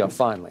agree. Yeah,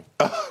 finally.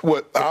 That's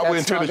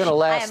not going to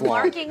last long.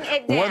 I'm marking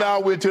it down. 1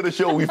 hour into the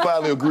show, we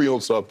finally agree on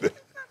something.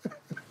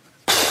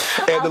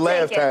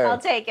 I'll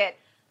take it.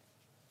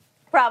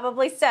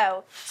 Probably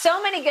so.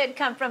 So many good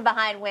come from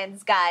behind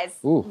wins, guys,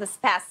 this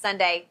past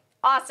Sunday.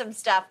 Awesome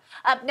stuff.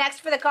 Up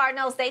next for the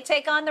Cardinals, they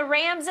take on the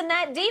Rams in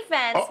that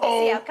defense. We'll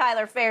see how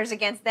Kyler fares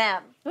against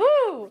them. Woo!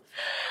 All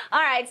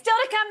right, still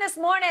to come this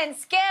morning,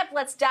 Skip,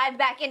 let's dive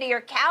back into your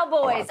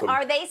Cowboys.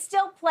 Are they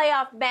still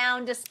playoff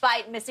bound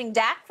despite missing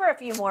Dak for a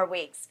few more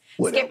weeks?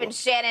 Whatever. Skip and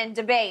Shannon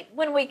debate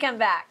when we come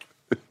back.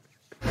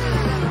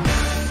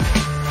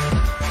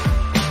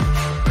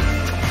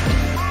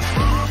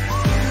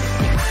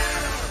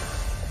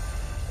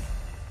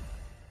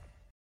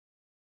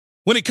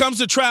 When it comes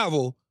to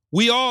travel,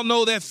 we all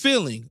know that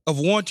feeling of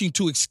wanting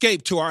to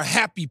escape to our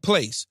happy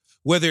place,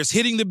 whether it's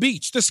hitting the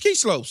beach, the ski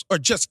slopes, or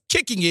just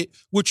kicking it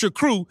with your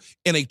crew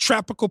in a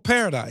tropical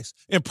paradise.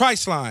 And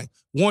Priceline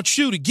wants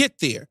you to get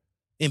there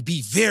and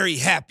be very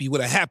happy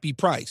with a happy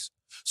price,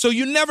 so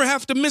you never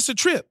have to miss a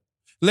trip.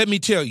 Let me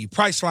tell you,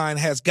 Priceline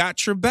has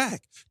got your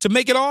back to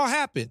make it all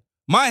happen.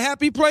 My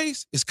happy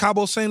place is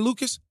Cabo San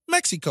Lucas,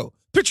 Mexico.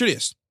 Picture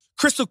this: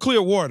 crystal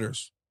clear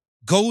waters,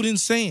 golden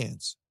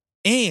sands,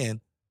 and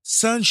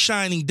sun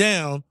shining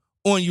down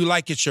on you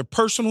like it's your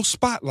personal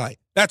spotlight.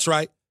 That's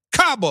right.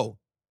 Cabo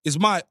is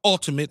my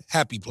ultimate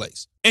happy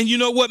place. And you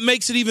know what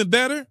makes it even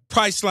better?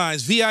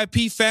 Priceline's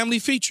VIP family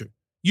feature.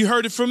 You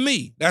heard it from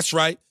me. That's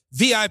right.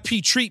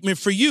 VIP treatment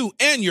for you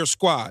and your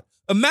squad.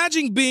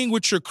 Imagine being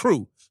with your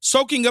crew,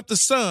 soaking up the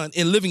sun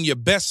and living your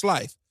best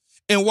life.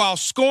 And while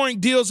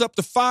scoring deals up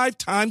to 5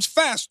 times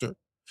faster,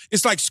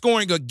 it's like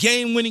scoring a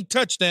game-winning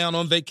touchdown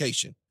on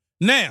vacation.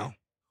 Now,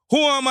 who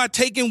am I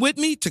taking with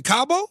me to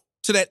Cabo?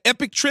 To that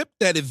epic trip,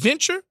 that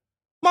adventure?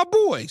 My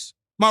boys,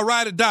 my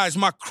ride or dies,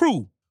 my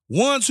crew,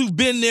 ones who've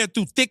been there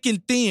through thick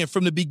and thin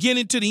from the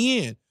beginning to the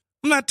end.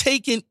 I'm not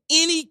taking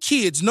any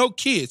kids, no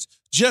kids,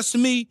 just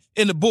me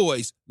and the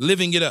boys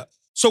living it up.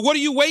 So what are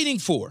you waiting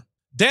for?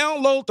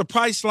 Download the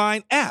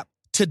Priceline app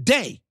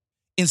today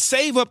and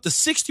save up to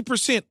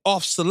 60%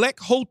 off select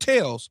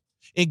hotels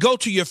and go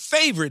to your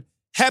favorite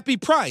happy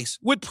price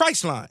with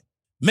Priceline.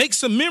 Make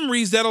some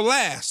memories that'll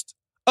last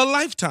a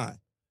lifetime.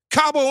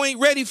 Cabo ain't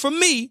ready for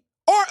me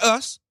or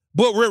us,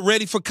 but we're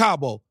ready for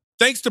Cabo.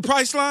 Thanks to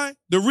Priceline,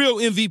 the real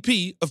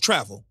MVP of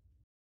travel.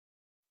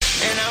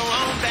 And I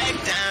won't back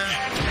down.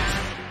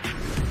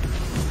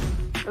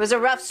 It was a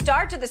rough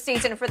start to the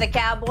season for the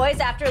Cowboys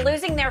after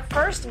losing their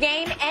first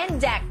game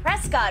and Dak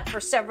Prescott for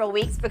several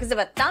weeks because of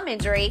a thumb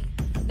injury.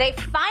 They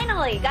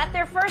finally got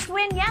their first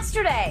win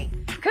yesterday.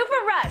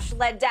 Cooper Rush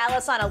led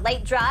Dallas on a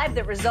late drive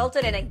that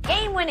resulted in a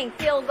game-winning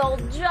field goal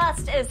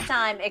just as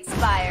time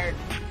expired.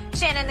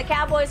 Shannon, the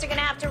Cowboys are going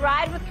to have to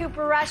ride with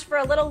Cooper Rush for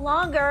a little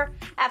longer.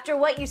 After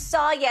what you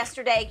saw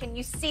yesterday, can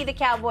you see the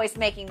Cowboys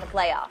making the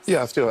playoffs?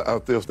 Yeah, I still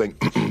think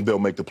they'll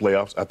make the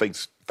playoffs. I think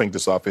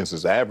this offense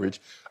is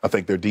average. I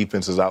think their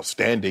defense is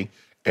outstanding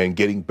and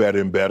getting better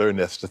and better, and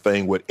that's the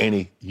thing with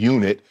any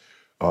unit.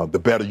 The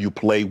better you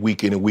play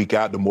week in and week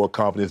out, the more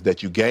confidence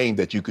that you gain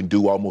that you can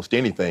do almost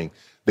anything.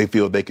 They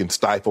feel they can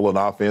stifle an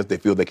offense. They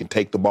feel they can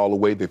take the ball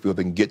away. They feel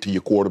they can get to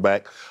your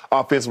quarterback.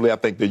 Offensively, I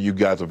think that you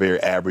guys are very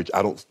average.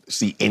 I don't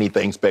see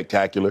anything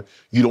spectacular.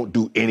 You don't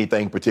do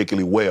anything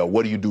particularly well.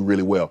 What do you do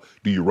really well?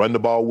 Do you run the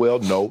ball well?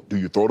 No. Do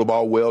you throw the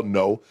ball well?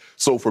 No.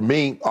 So for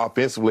me,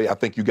 offensively, I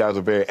think you guys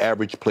are very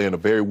average, playing a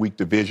very weak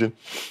division.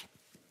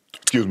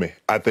 Excuse me.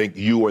 I think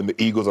you and the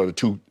Eagles are the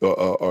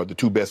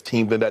two best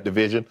teams in that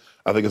division.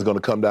 I think it's going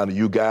to come down to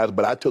you guys.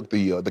 But I took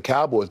the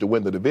Cowboys to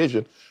win the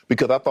division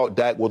because I thought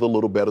Dak was a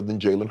little better than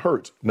Jalen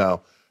Hurts.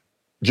 Now,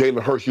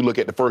 Jalen Hurts, you look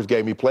at the first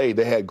game he played,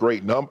 they had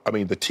great number. I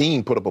mean, the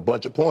team put up a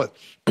bunch of points,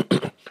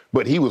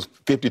 but he was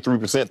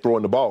 53%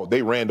 throwing the ball.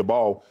 They ran the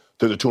ball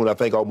to the tune, I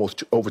think,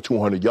 almost over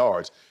 200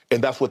 yards.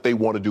 And that's what they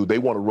want to do. They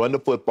want to run the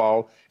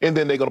football, and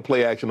then they're going to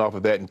play action off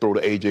of that and throw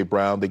to A.J.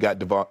 Brown. They got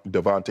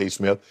Devontae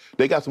Smith.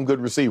 They got some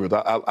good receivers.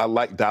 I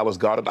like Dallas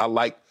Goedert. I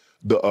like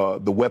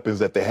the weapons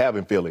that they have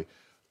in Philly.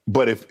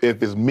 But if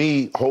it's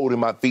me holding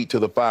my feet to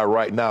the fire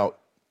right now,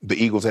 the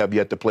Eagles have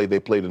yet to play. They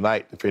play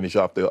tonight to finish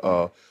off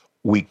the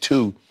week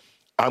 2.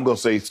 I'm going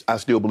to say I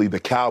still believe the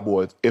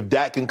Cowboys, if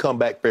Dak can come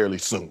back fairly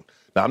soon.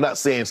 Now, I'm not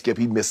saying, Skip,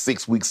 he missed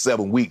 6 weeks,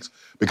 7 weeks,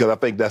 because I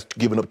think that's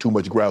giving up too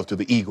much ground to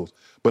the Eagles.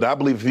 But I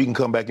believe if he can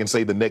come back and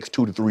say the next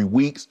 2 to 3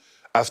 weeks,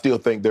 I still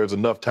think there's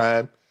enough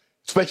time,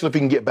 especially if he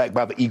can get back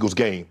by the Eagles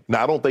game.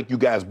 Now, I don't think you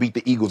guys beat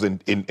the Eagles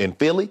in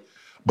Philly,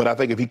 but I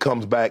think if he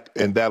comes back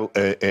and by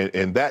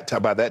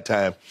that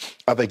time,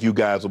 I think you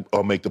guys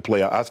will make the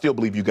playoffs. I still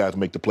believe you guys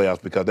make the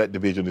playoffs because that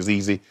division is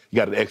easy. You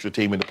got an extra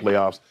team in the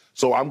playoffs.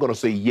 So I'm going to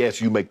say,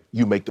 yes, you make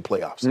the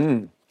playoffs.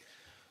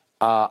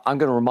 I'm going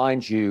to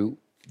remind you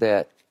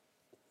that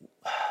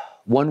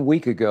 1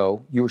 week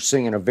ago, you were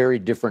singing a very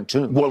different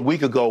tune. 1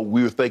 week ago,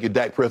 we were thinking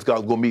Dak Prescott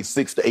was going to miss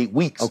 6 to 8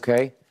 weeks.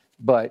 Okay,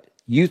 but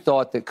you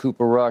thought that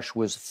Cooper Rush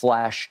was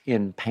flash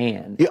in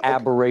pan,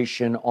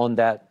 aberration on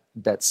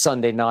that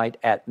Sunday night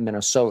at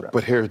Minnesota.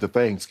 But here's the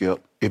thing,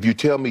 Skip. If you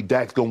tell me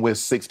Dak's going to win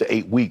 6 to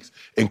 8 weeks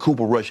and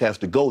Cooper Rush has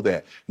to go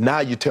there, now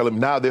you tell him,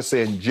 now they're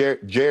saying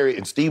Jerry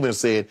and Steven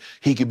said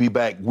he could be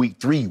back week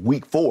 3,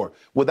 week 4.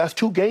 Well, that's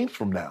 2 games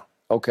from now.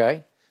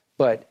 Okay,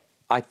 but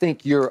I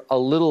think you're a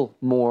little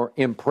more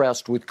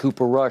impressed with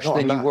Cooper Rush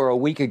than you were a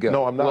week ago.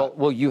 No, I'm not.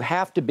 Well, you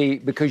have to be,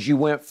 because you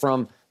went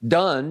from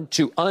done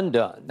to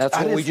undone. That's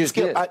what we just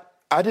did.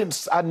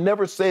 I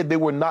never said they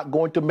were not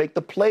going to make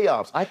the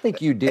playoffs. I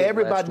think you did.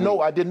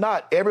 No, I did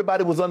not.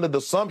 Everybody was under the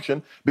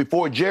assumption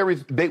before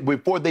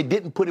they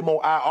didn't put him on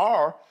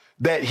IR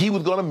that he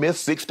was going to miss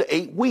 6 to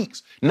 8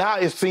 weeks. Now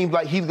it seems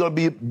like he's going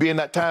to be in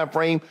that time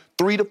frame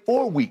 3 to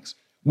 4 weeks,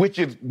 which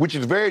is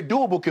very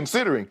doable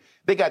considering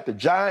they got the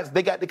Giants,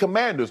 they got the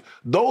Commanders.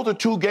 Those are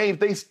 2 games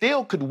they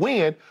still could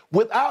win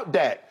without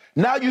Dak.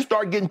 Now you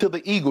start getting to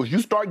the Eagles, you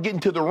start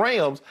getting to the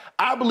Rams.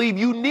 I believe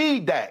you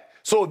need Dak.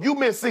 So if you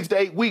miss 6 to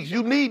 8 weeks,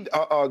 you need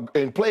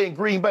and play in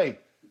Green Bay.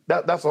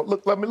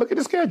 Look. Let me look at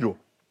the schedule.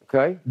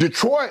 Okay.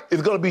 Detroit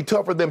is going to be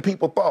tougher than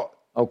people thought.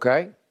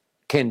 Okay.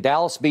 Can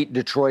Dallas beat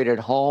Detroit at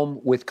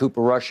home with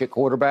Cooper Rush at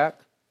quarterback?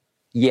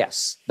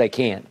 Yes, they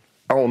can.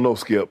 I don't know,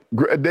 Skip.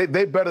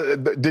 They better.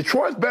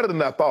 Detroit's better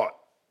than I thought.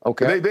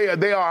 Okay.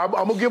 They are.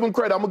 I'm gonna give them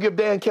credit. I'm gonna give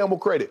Dan Campbell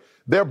credit.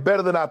 They're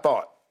better than I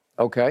thought.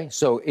 Okay,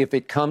 so if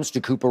it comes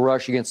to Cooper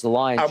Rush against the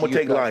Lions, I'm going to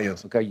take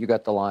Lions. Okay, you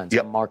got the Lions.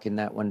 Yep. I'm marking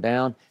that one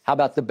down. How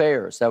about the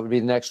Bears? That would be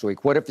the next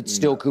week. What if it's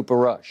still Cooper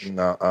Rush?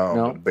 No,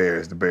 the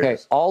Bears. Okay,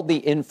 all the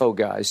info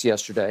guys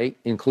yesterday,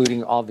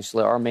 including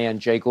obviously our man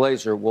Jay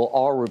Glazer, were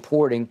all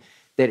reporting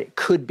that it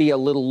could be a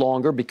little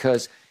longer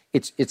because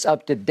it's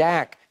up to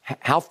Dak.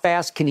 How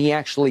fast can he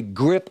actually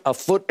grip a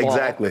football?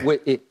 Exactly.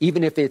 With it,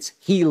 even if it's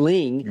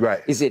healing,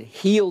 right. Is it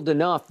healed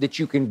enough that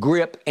you can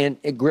grip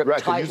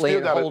tightly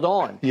and hold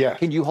on? Yeah.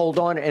 Can you hold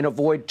on and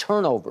avoid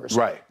turnovers?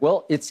 Right.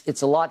 Well,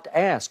 it's a lot to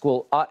ask.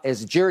 Well,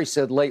 as Jerry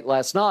said late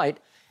last night,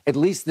 at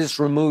least this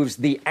removes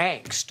the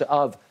angst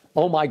of,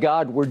 oh, my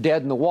God, we're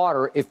dead in the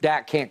water if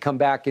Dak can't come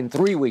back in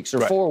 3 weeks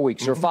or 4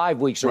 weeks or 5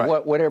 weeks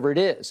or whatever it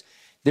is.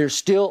 There's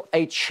still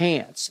a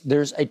chance.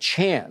 There's a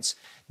chance,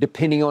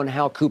 depending on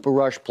how Cooper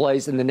Rush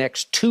plays in the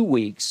next 2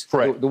 weeks,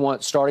 the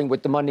one starting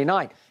with the Monday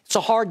night. It's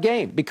a hard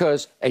game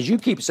because, as you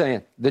keep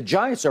saying, the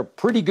Giants are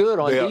pretty good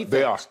on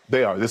defense.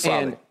 They are. They're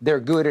solid. And they're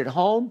good at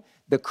home.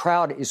 The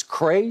crowd is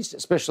crazed,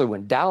 especially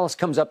when Dallas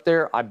comes up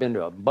there. I've been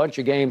to a bunch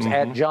of games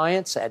at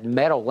Giants, at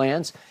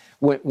Meadowlands.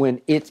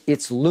 When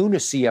it's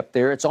lunacy up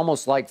there, it's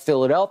almost like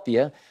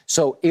Philadelphia.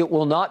 So it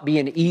will not be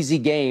an easy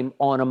game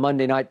on a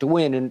Monday night to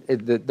win. And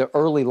the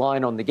early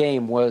line on the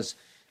game was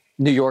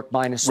New York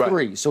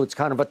 -3. So it's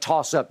kind of a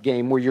toss-up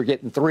game where you're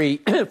getting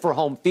 3 for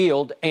home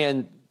field,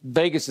 and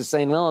Vegas is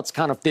saying, well, it's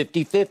kind of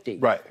 50-50.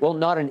 Right. Well,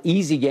 not an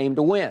easy game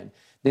to win.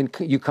 Then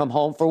you come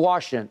home for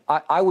Washington.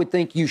 I would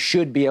think you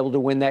should be able to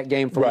win that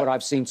game from what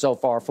I've seen so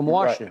far from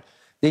Washington. Right.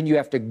 Then you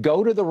have to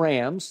go to the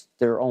Rams.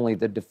 They're only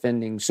the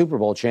defending Super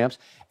Bowl champs.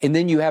 And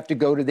then you have to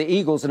go to the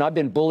Eagles. And I've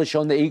been bullish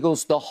on the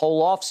Eagles the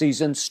whole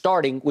offseason,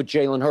 starting with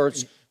Jalen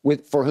Hurts,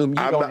 for whom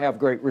you don't have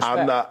great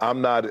respect.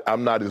 I'm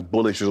not as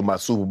bullish as my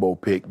Super Bowl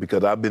pick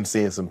because I've been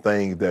seeing some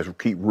things that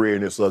keep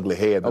rearing its ugly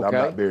head that I'm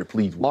not very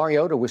pleased with.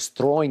 Mariota was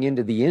throwing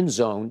into the end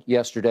zone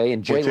yesterday,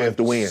 and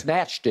Jalen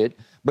snatched it,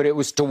 but it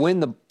was to win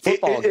the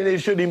football game. And it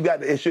shouldn't even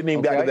got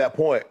to that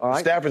point.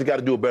 Right. Stafford's got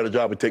to do a better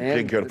job of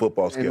taking care of the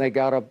football skill. And they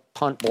got a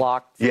punt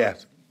block for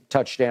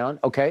touchdown.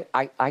 Okay,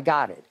 I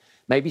got it.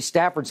 Maybe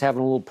Stafford's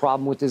having a little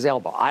problem with his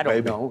elbow. I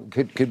don't know.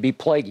 Could be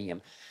plaguing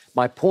him.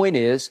 My point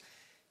is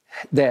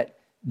that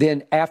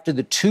then after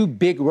the 2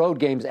 big road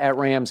games at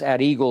Rams,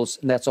 at Eagles,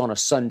 and that's on a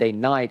Sunday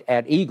night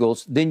at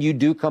Eagles, then you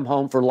do come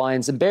home for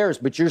Lions and Bears.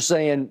 But you're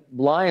saying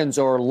Lions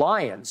are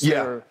Lions.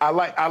 Yeah, I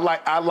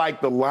like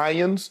the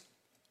Lions,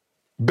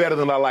 better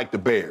than I like the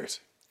Bears.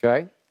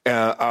 Okay.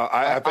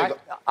 I think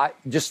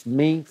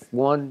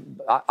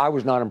I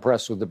was not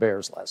impressed with the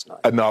Bears last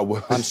night.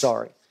 No, I'm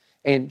sorry.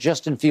 And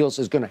Justin Fields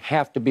is going to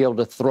have to be able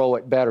to throw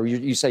it better.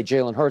 You say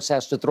Jalen Hurts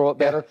has to throw it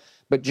better,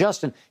 but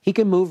Justin, he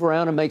can move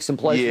around and make some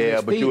plays. Yeah,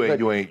 with but his you feet,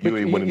 ain't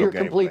winning no game. You're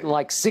completing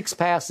like 6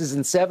 passes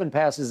and 7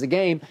 passes a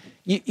game.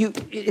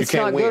 It's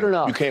not win. good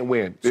enough. You can't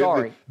win.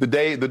 Sorry. The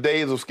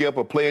days of Skip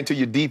of playing to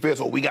your defense.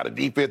 Oh, we got a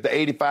defense. The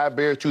 85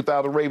 Bears,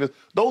 2000 Ravens.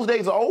 Those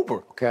days are over.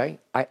 Okay,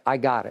 I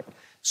got it.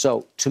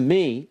 So to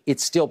me,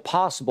 it's still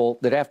possible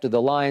that after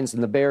the Lions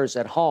and the Bears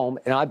at home,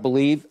 and I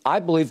believe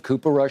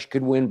Cooper Rush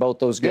could win both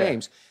those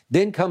games.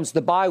 Then comes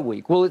the bye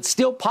week. Well, it's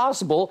still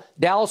possible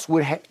Dallas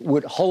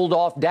would hold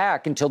off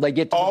Dak until they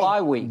get to the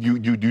bye week.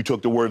 You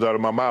took the words out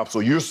of my mouth. So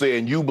you're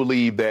saying you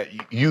believe that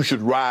you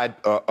should ride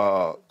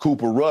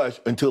Cooper Rush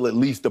until at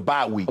least the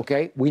bye week.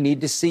 Okay, we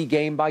need to see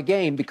game by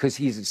game because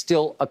he's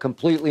still a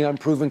completely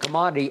unproven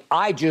commodity.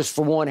 I just,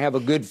 for one, have a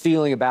good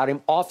feeling about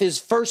him off his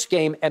first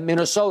game at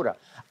Minnesota.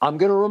 I'm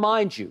going to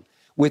remind you,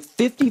 with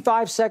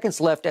 55 seconds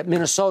left at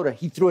Minnesota,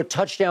 he threw a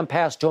touchdown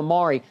pass to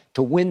Amari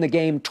to win the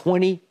game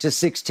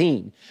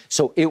 20-16.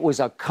 So it was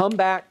a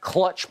comeback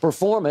clutch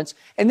performance.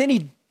 And then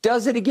he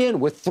does it again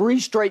with 3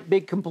 straight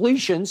big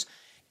completions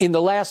in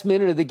the last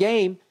minute of the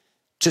game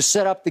to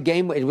set up the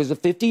game. It was a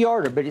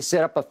 50-yarder, but he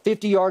set up a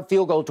 50-yard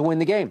field goal to win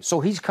the game.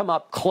 So he's come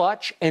up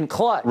clutch and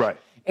clutch. Right.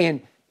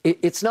 And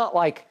it's not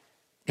like,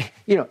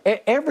 you know,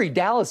 every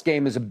Dallas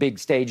game is a big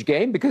stage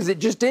game because it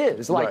just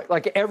is.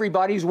 Like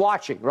everybody's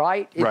watching,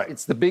 right?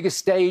 It's the biggest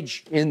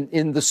stage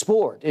in the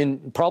sport,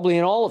 and probably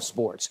in all of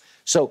sports.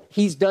 So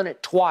he's done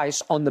it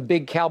twice on the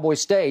big Cowboy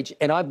stage,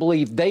 and I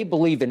believe they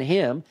believe in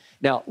him.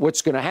 Now,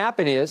 what's going to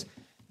happen is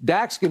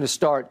Dak's going to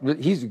start.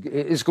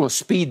 It's going to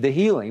speed the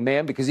healing,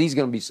 man, because he's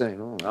going to be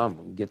saying, "Oh, I'm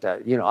going to get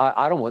that." You know,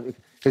 I don't want.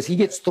 Because he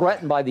gets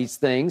threatened by these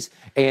things,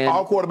 and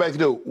all quarterbacks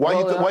do.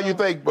 Why you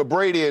think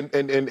Brady and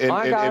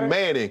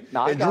Manning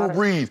and Drew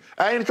Brees?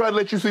 I ain't trying to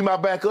let you see my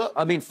backup.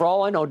 I mean, for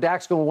all I know,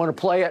 Dak's going to want to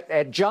play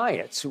at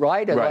Giants,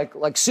 right? And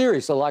like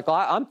seriously,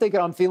 I'm thinking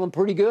I'm feeling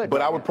pretty good.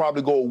 But I would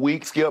probably go a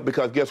week, Skip,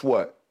 because guess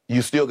what?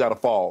 You still got to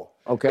fall.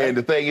 Okay. And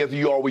the thing is,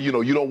 you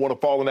don't want to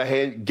fall in that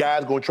hand.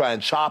 Guys going to try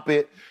and chop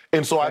it,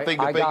 and so I think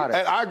the thing. And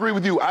I agree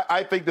with you.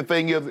 I think the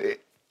thing is,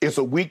 it's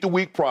a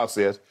week-to-week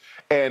process,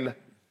 and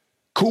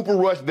Cooper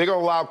Rush, they're going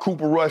to allow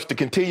Cooper Rush to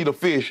continue to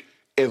fish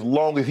as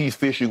long as he's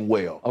fishing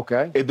well.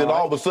 Okay. And then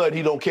all of a sudden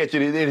he don't catch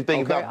it and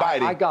anything's not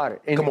biting. I got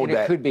it. Come on,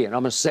 Dak. It could be. And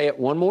I'm going to say it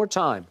one more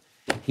time.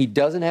 He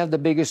doesn't have the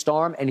biggest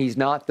arm, and he's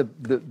not the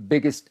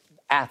biggest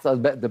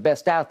athlete, the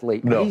best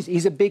athlete. No.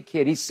 He's a big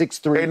kid. He's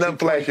 6'3". Ain't nothing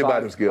flashy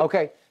about him, Skip.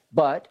 Okay.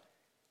 But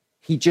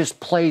he just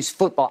plays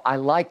football. I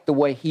like the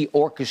way he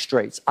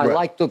orchestrates. I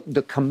like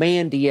the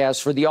command he has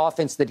for the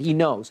offense that he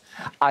knows.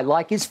 I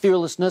like his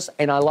fearlessness,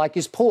 and I like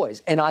his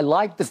poise. And I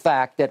like the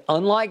fact that,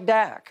 unlike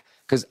Dak,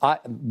 because,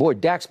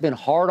 Dak's been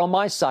hard on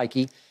my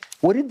psyche.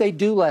 What did they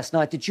do last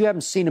night that you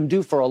haven't seen them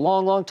do for a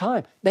long, long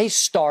time? They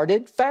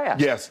started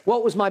fast. Yes.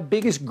 What was my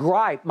biggest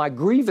gripe, my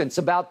grievance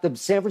about the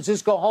San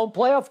Francisco home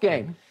playoff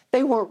game? Mm-hmm.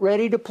 They weren't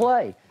ready to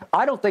play.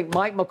 I don't think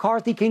Mike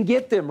McCarthy can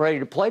get them ready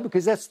to play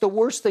because that's the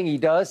worst thing he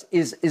does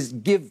is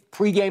give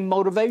pregame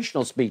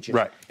motivational speeches.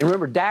 Right. And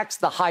remember, Dak's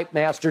the hype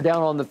master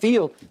down on the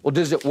field. Well,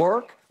 does it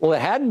work? Well, it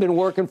hadn't been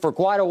working for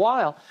quite a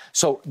while.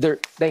 So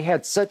they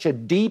had such a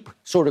deep,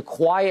 sort of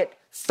quiet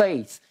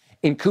faith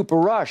in Cooper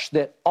Rush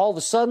that all of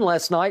a sudden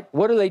last night,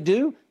 what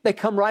do? They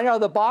come right out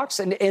of the box,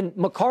 and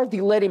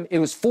McCarthy let him. It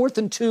was 4th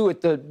and 2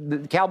 at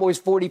the Cowboys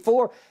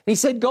 44. And he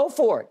said, go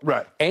for it.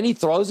 Right. And he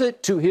throws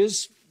it to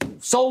his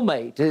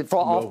soulmate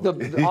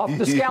off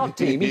the scout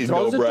team. He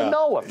throws it to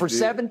Noah for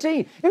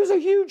 17. It was a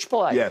huge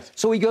play. Yes.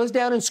 So he goes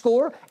down and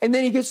scores, and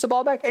then he gets the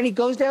ball back, and he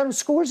goes down and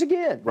scores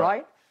again,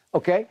 right?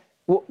 Okay.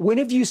 Well, when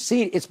have you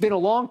seen? It's been a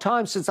long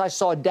time since I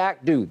saw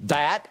Dak do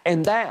that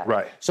and that.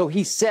 Right. So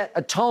he set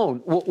a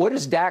tone. What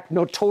is Dak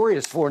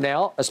notorious for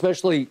now,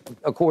 especially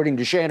according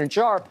to Shannon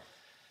Sharp?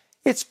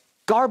 It's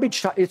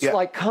garbage time. It's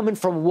like coming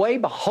from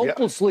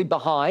hopelessly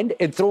behind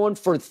and throwing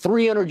for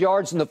 300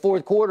 yards in the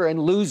fourth quarter and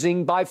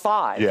losing by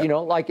 5. Yeah. You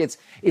know, like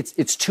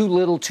it's too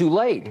little, too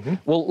late. Mm-hmm.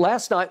 Well,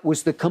 last night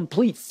was the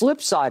complete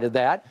flip side of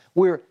that,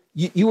 where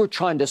you were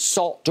trying to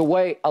salt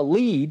away a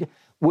lead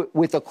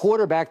with a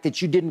quarterback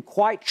that you didn't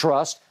quite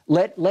trust.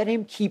 Let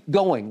him keep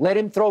going. Let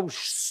him throw,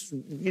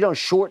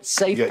 short,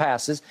 safe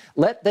passes.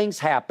 Let things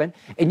happen.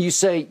 And you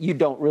say, you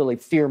don't really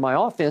fear my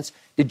offense.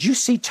 Did you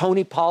see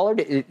Tony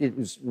Pollard? It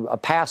was a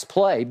pass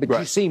play, but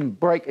you see him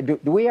break. Do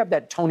we have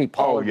that Tony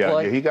Pollard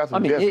play? Yeah, he got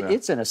some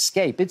it's an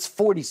escape. It's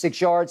 46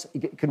 yards.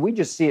 Could we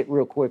just see it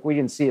real quick? We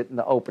didn't see it in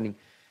the opening.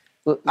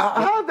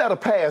 How's that a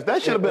pass?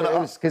 That should have been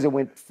because it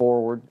went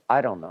forward.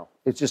 I don't know.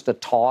 It's just a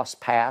toss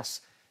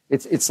pass.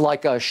 It's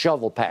like a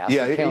shovel pass.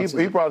 Yeah,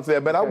 he probably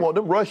said, man, I want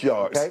them rush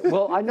yards. Okay.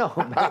 Well, I know.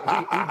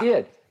 he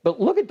did. But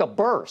look at the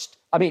burst.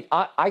 I mean,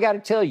 I got to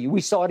tell you,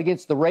 we saw it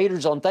against the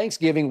Raiders on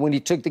Thanksgiving when he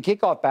took the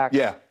kickoff back.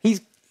 Yeah.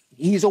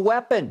 He's a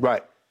weapon.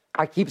 Right.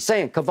 I keep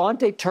saying,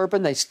 Kevontae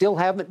Turpin, they still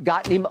haven't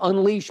gotten him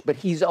unleashed, but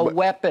he's a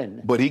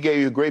weapon. But he gave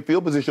you a great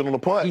field position on the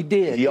punt. He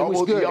did. He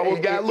almost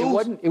got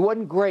loose. It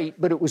wasn't great,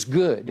 but it was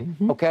good,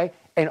 okay?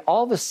 And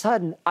all of a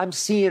sudden, I'm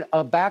seeing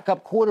a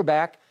backup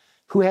quarterback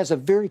who has a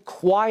very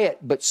quiet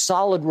but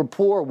solid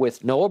rapport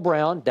with Noah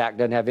Brown. Dak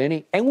doesn't have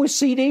any. And with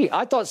CD.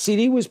 I thought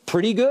CD was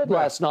pretty good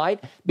last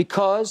night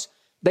because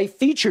they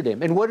featured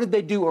him. And what did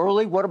they do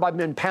early? What have I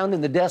been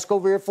pounding the desk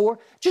over here for?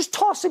 Just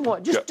toss him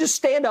one. Just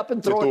stand up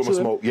and throw it to him.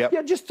 Smoke. Yep.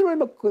 Yeah, just throw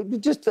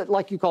him just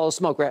like you call a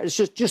smoke rat. It's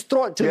just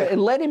throw it to him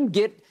and let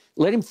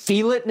him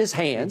feel it in his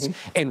hands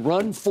and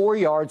run 4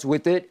 yards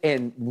with it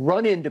and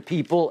run into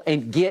people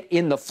and get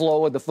in the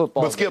flow of the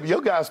football. But Skip,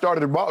 your guy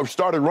started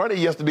running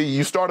yesterday.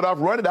 You started off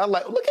running. I was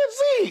like, look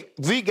at Zeke.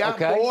 Zeke got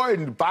 4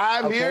 and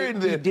 5 here.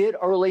 And he did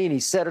early, and he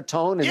set a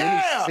tone, and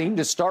then he seemed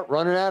to start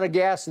running out of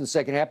gas in the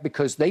second half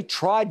because they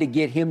tried to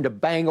get him to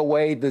bang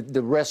away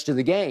the rest of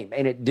the game,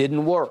 and it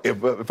didn't work.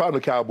 If I'm the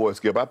Cowboys,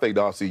 Skip, I think,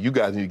 you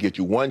guys need to get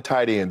you one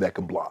tight end that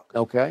can block.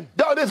 Okay.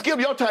 No, Skip,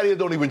 your tight ends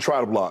don't even try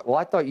to block. Well,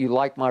 I thought you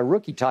liked my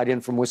rookie tight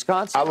end from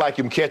Wisconsin. I like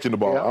him catching the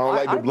ball. I don't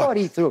like the block. I thought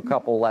he threw a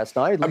couple last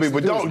night. But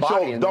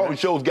Dalton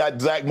Schultz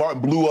got Zach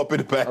Martin blew up in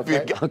the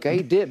backfield. Okay,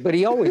 he did, but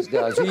he always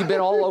does. You've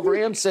been all over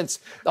him since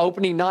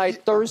opening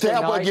night, Thursday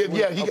night.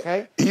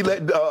 He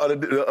let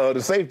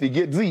the safety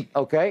get Zeke.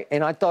 Okay,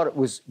 and I thought it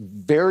was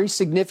very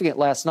significant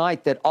last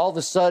night that all of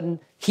a sudden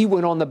he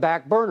went on the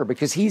back burner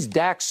because he's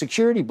Dak's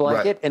security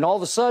blanket, and all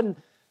of a sudden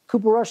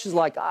Cooper Rush is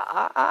like,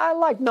 I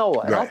like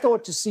Noah, and I'll throw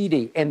it to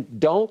CD. And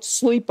don't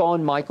sleep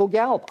on Michael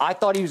Gallup. I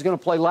thought he was going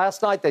to play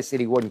last night. They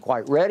said he wasn't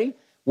quite ready.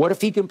 What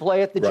if he can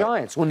play at the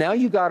Giants? Well, now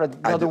you got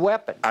another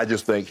weapon. I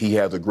just think he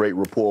has a great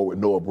rapport with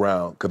Noah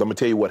Brown because I'm going to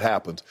tell you what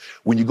happens.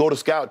 When you go to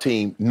scout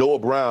team, Noah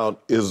Brown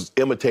is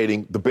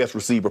imitating the best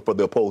receiver for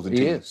the opposing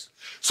team. He is.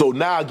 So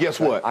now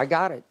guess what? I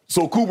got it.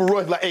 So Cooper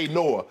Rush like, hey,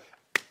 Noah.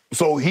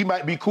 So he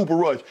might be Cooper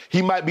Rush.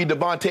 He might be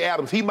Devontae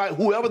Adams. He might,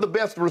 whoever the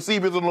best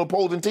receivers on the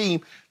opposing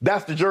team,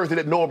 that's the jersey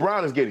that Noah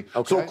Brown is getting.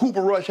 Okay. So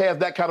Cooper Rush has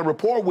that kind of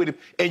rapport with him.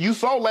 And you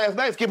saw last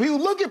night, Skip, he was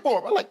looking for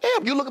him. I'm like,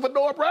 damn, you looking for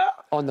Noah Brown?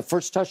 On the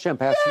first touchdown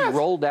pass, he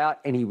rolled out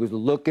and he was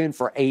looking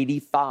for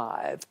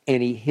 85.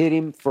 And he hit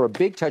him for a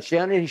big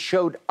touchdown and he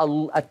showed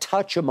a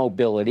touch of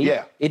mobility.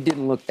 Yeah. It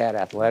didn't look that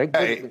athletic.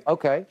 But,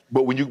 okay.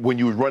 But when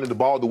you was running the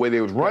ball the way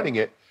they was running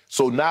it,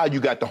 so now you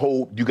got the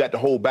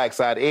whole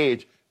backside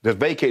edge that's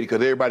vacated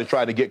because everybody's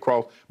trying to get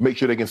across, make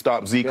sure they can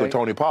stop Zeke or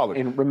Tony Pollard.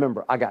 And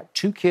remember, I got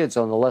 2 kids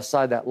on the left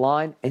side of that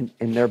line, and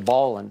they're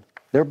balling.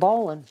 They're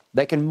balling.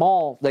 They can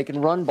maul. They can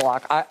run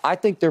block. I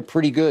think they're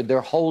pretty good. They're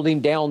holding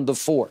down the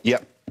fort.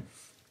 Yep.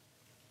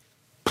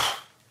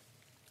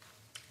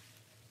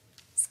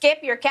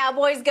 Skip, your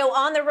Cowboys go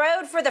on the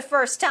road for the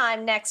first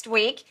time next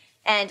week,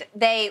 and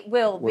they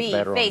will be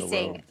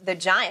facing the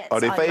Giants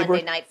on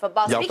Monday Night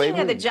Football. Speaking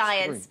of the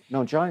Giants.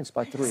 No, Giants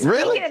by 3.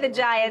 Really? Speaking of the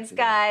Giants,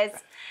 guys,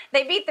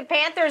 they beat the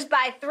Panthers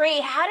by 3.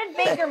 How did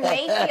Baker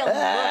Mayfield look in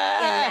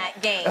that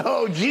game?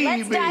 Oh, gee,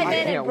 Let's dive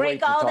in and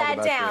break all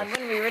that down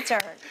when we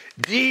return.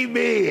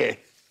 G-Man.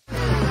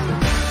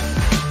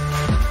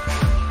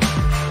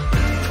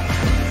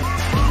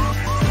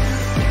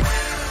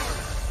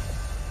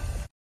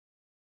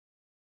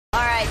 All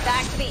right,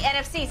 back to the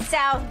NFC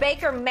South.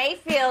 Baker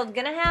Mayfield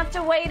going to have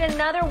to wait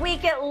another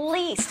week at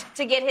least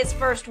to get his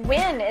first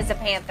win as a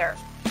Panther.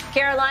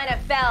 Carolina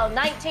fell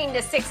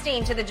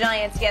 19-16 to the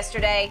Giants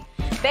yesterday.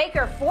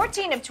 Baker,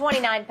 14 of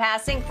 29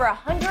 passing for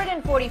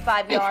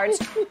 145 yards,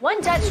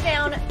 1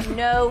 touchdown,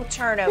 no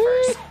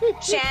turnovers.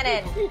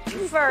 Shannon,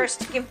 you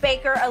first. Give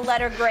Baker a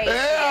letter grade for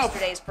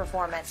yesterday's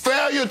performance.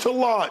 Failure to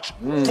launch.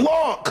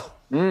 Flunk.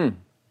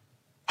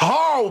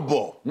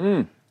 Horrible.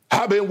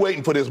 I've been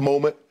waiting for this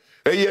moment.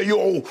 Hey, yeah, you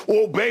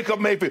old Baker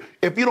Mayfield.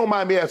 If you don't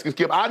mind me asking,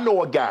 Skip, I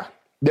know a guy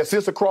that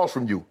sits across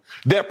from you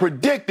that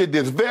predicted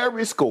this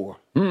very score.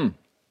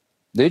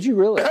 Did you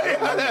really?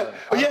 Yeah.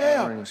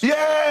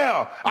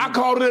 I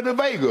called it in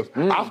Vegas.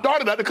 I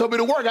started out to come in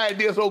to work. I ain't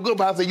did so good,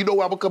 but I said, you know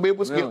what, I'm going to come in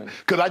with Skip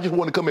because I just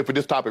want to come in for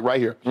this topic right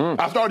here.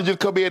 I started to just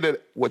come in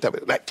at, what time?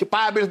 Like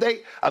 5 minutes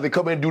late. I said,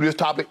 come in and do this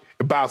topic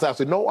and bounce out. I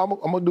said, no, I'm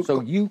going to do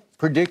So you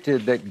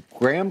predicted that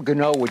Graham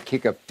Gano would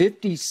kick a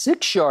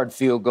 56-yard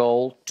field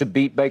goal to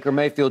beat Baker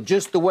Mayfield,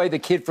 just the way the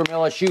kid from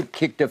LSU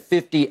kicked a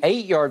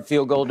 58-yard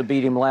field goal to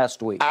beat him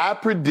last week. I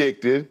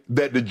predicted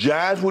that the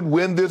Giants would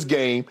win this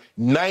game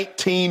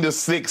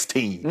 19-16.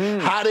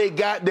 How they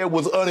got there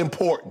was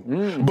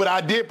unimportant. But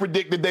I did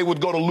predict that they was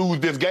going to lose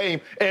this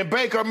game. And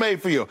Baker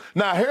Mayfield.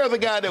 Now, here's a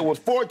guy that was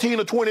 14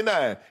 of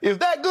 29. Is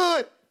that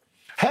good?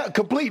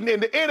 Completing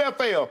in the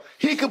NFL,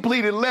 he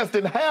completed less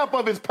than half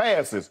of his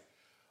passes.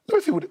 Let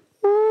me see what.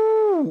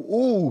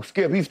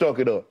 Skip, he stuck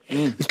it up.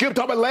 Skip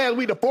talking about last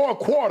week, the fourth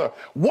quarter.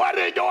 What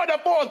did he do in the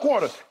fourth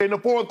quarter? In the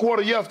fourth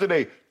quarter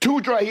yesterday,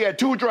 he had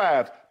 2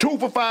 drives, 2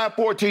 for 5,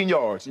 14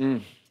 yards.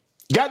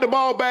 Got the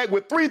ball back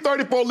with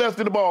 3:34 left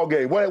in the ball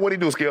game. What did he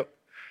do, Skip?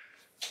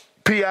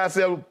 PI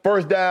said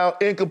first down,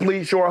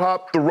 incomplete, short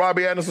hop, to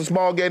Robbie Anderson,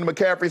 small gain to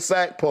McCaffrey,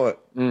 sack, punt.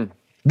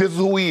 This is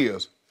who he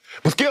is.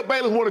 But Skip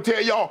Bayless want to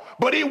tell y'all,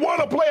 but he won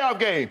a playoff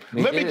game.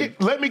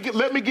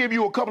 Let me give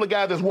you a couple of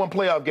guys that's won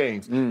playoff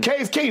games.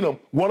 Case Keenum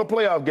won a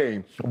playoff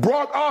game.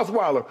 Brock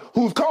Osweiler,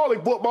 who's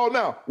calling football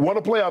now, won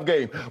a playoff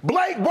game.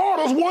 Blake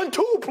Bortles won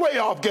 2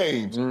 playoff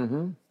games.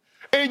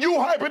 And you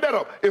hyping that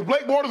up. Is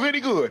Blake Bortles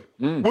any good?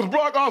 Was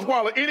Brock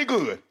Osweiler any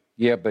good?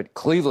 Yeah, but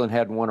Cleveland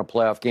hadn't won a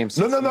playoff game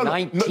since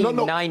 1994.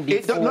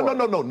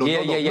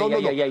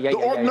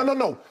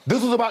 No.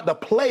 This is about the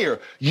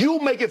player. You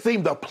make it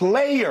seem the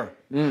player.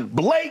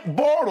 Blake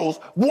Bortles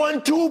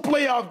won 2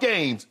 playoff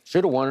games.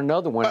 Should have won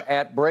another one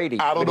at Brady,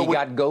 but he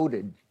got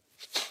goated.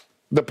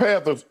 The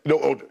Panthers,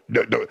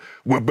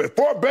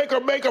 before Baker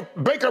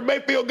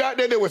Mayfield got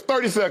there was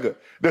 32nd.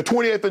 They're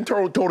 28th in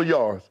total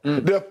yards.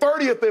 They're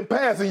 30th in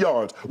passing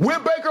yards.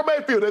 With Baker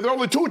Mayfield, there's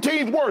only 2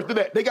 teams worse than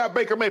that. They got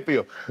Baker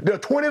Mayfield. They're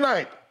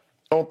 29th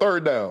on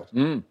third downs.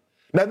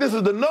 Now, this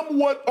is the number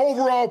 1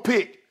 overall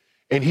pick,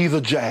 and he's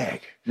a Jag.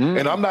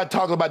 And I'm not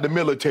talking about the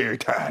military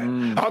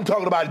time. I'm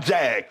talking about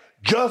Jag.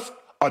 Just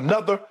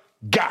another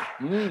guy.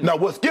 Now,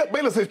 what Skip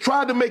Bayless has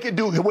tried to make it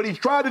do, what he's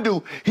tried to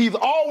do, he's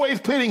always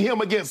pitting him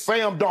against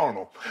Sam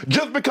Darnold.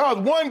 Just because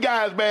one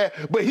guy is bad,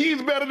 but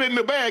he's better than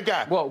the bad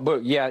guy. Well,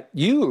 but yeah,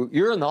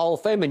 you're in the Hall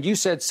of Fame, and you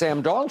said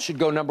Sam Darnold should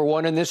go number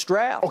 1 in this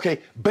draft. Okay,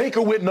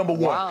 Baker went number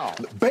 1. Wow.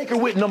 Baker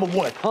went number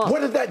 1.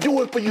 What is that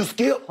doing for you,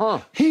 Skip?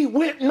 He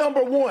went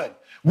number 1.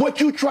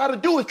 What you try to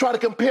do is try to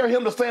compare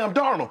him to Sam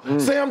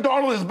Darnold. Sam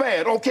Darnold is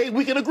bad. Okay,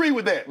 we can agree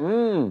with that.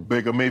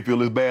 Baker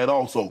Mayfield is bad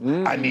also.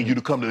 I need you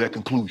to come to that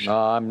conclusion.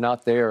 I'm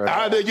not there.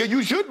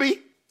 You should be.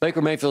 Baker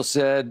Mayfield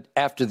said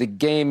after the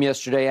game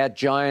yesterday at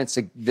Giants,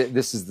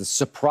 this is the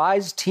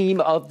surprise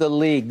team of the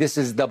league. This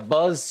is the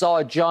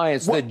buzzsaw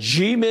Giants. What? The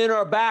G-men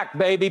are back,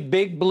 baby.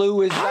 Big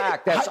Blue is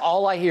back. That's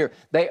all I hear.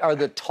 They are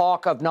the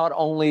talk of not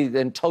only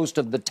the toast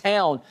of the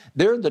town,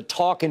 they're the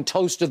talk and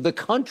toast of the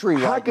country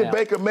right now. How could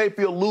Baker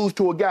Mayfield lose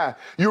to a guy?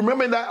 You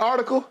remember in that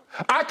article?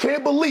 I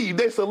can't believe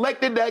they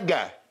selected that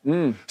guy.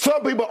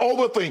 Some people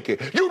overthink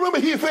it. You remember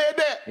he said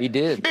that? He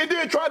did. And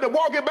then tried to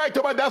walk it back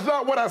to me. That's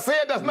not what I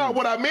said. That's not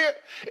what I meant.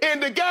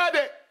 And the guy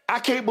that I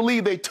can't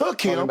believe they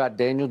took him. Talking about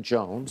Daniel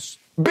Jones.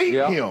 Beat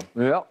him.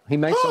 Yeah, he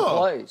made some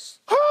plays.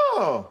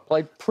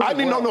 Played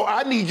pretty well. No,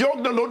 I need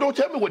your, don't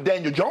tell me what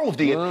Daniel Jones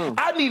did.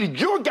 I needed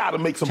your guy to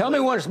make some plays. Tell me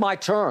when it's my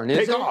turn.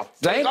 Take off.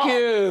 Thank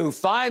you.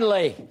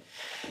 Finally.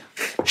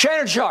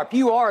 Shannon Sharpe,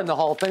 you are in the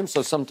Hall of Fame,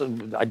 so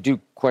sometimes I do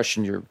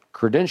question your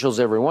credentials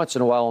every once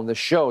in a while on this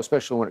show,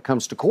 especially when it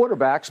comes to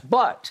quarterbacks.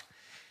 But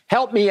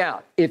help me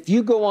out. If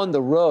you go on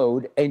the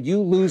road and you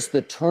lose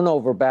the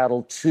turnover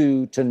battle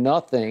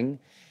 2-0,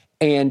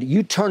 and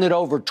you turn it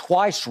over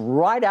twice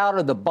right out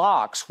of the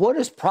box, what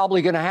is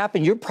probably going to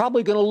happen? You're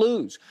probably going to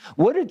lose.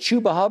 What did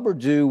Chuba Hubbard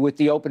do with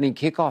the opening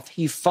kickoff?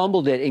 He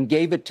fumbled it and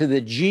gave it to the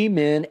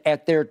G-men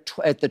at the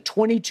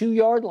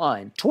 22-yard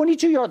line.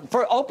 22-yard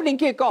for opening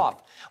kickoff.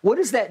 What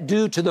does that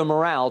do to the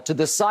morale, to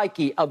the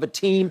psyche of a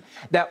team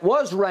that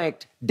was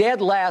ranked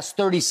dead last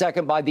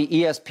 32nd by the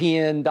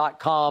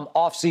ESPN.com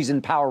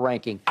offseason power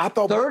ranking? I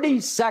thought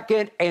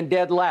 32nd and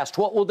dead last.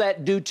 What will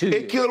that do to you?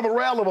 It killed the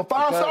morale of a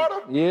fire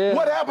starter? Yeah.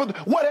 What happened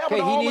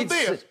to all of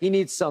this? He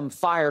needs some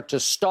fire to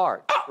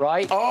start,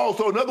 right? Oh,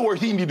 so in other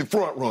words, he needed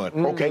front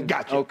run. Okay,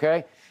 gotcha.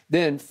 Okay.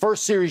 Then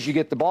first series, you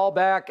get the ball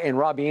back, and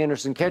Robbie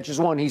Anderson catches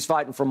one. He's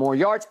fighting for more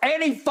yards,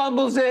 and he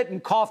fumbles it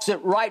and coughs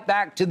it right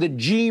back to the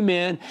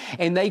G-men,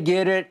 and they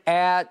get it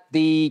at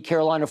the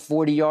Carolina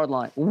 40-yard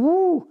line.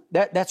 Woo!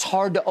 That's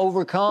hard to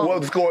overcome.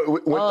 What score?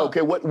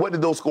 What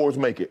did those scores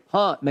make it?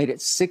 Made it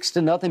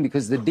 6-0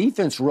 because the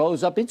defense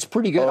rose up. It's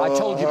pretty good. I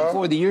told you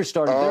before the year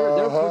started,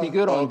 they're pretty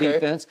good on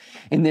defense.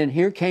 And then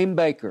here came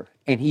Baker,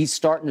 and he's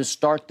starting to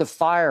start the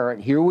fire,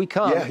 and here we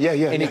come.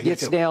 And it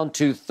gets down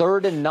to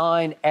 3rd and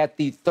 9 at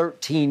the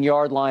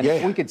 13-yard line.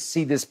 If we could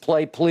see this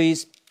play,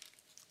 please.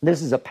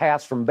 This is a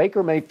pass from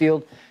Baker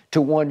Mayfield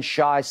to one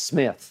Shi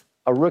Smith,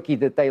 a rookie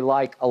that they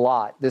like a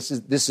lot. This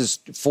is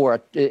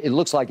for it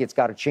looks like it's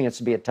got a chance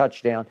to be a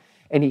touchdown.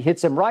 And he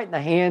hits him right in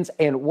the hands,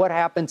 and what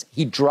happens?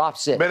 He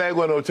drops it. Man, that ain't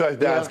going to no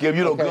touchdown, Skip.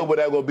 You know good, but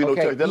that ain't going to be no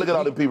touchdown. Look at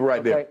all the people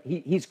right there.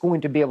 He's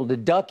going to be able to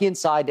duck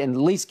inside and at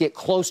least get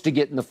close to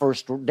getting the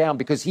first down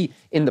because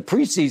in the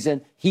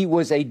preseason, he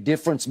was a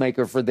difference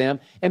maker for them.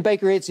 And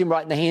Baker hits him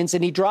right in the hands,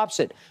 and he drops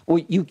it.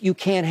 Well, you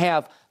can't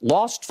have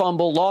lost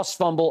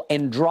fumble,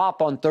 and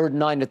drop on 3rd and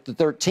 9 at the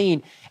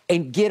 13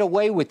 and get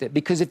away with it.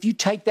 Because if you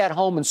take that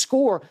home and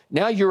score,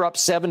 now you're up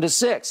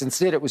 7-6.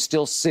 Instead, it was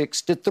still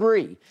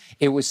 6-3.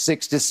 It was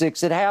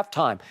 6-6 at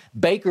halftime.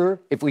 Baker,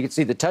 if we could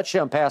see the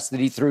touchdown pass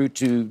that he threw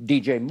to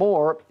DJ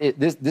Moore,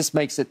 this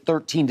makes it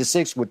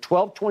 13-6 with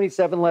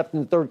 12:27 left in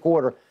the third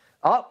quarter.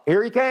 Oh,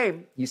 here he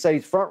came. You say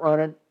he's front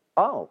running.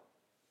 Oh.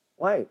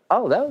 Wait.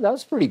 Oh, that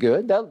was pretty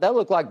good. That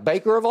looked like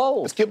Baker of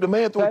old. Skip, the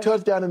man threw a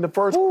touchdown in the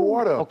first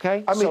quarter.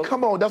 Okay. I mean,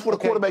 come on. That's what a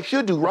quarterback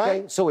should do,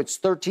 right? Okay. So it's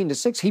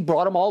 13-6. He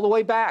brought him all the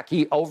way back.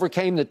 He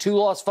overcame the 2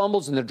 lost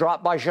fumbles and the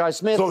drop by Shi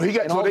Smith. So they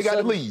got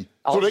the lead.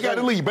 So they got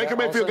the lead. Baker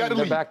Mayfield got the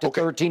lead. They're back to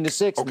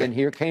 13-6. And then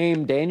here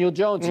came Daniel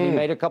Jones. And he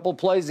made a couple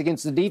plays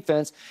against the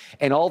defense.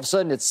 And all of a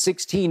sudden, it's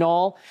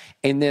 16-all.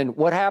 And then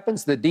what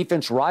happens? The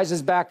defense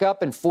rises back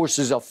up and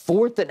forces a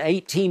 4th and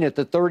 18 at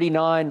the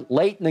 39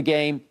 late in the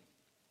game.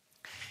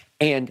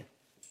 And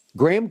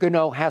Graham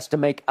Gano has to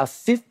make a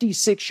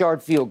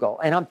 56-yard field goal.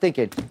 And I'm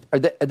thinking, are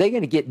they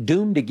going to get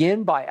doomed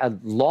again by a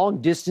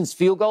long-distance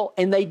field goal?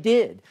 And they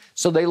did.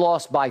 So they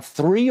lost by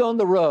 3 on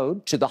the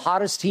road to the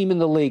hottest team in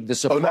the league, the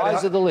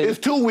surprise of the league. It's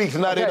 2 weeks,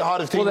 not the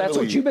hottest team in the league. Well, that's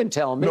what you've been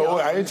telling me. No,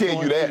 I didn't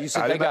tell you that. You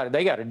said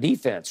they got a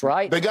defense,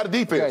 right? They got a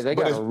defense. Okay, they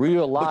got a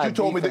real live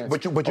defense.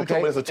 But you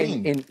told me as a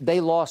team. And they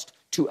lost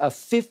to a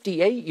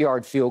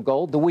 58-yard field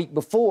goal the week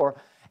before,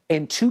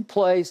 and 2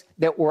 plays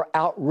that were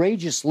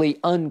outrageously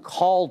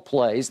uncalled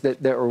plays,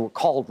 that were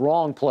called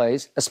wrong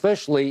plays,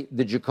 especially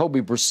the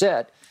Jacoby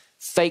Brissett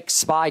fake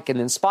spike and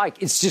then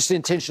spike. It's just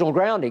intentional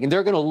grounding, and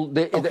they're going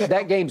to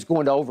that game's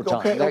going to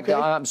overtime.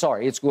 I'm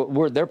sorry,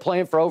 they're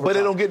playing for overtime. But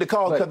they don't get the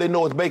call because they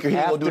know it's Baker. He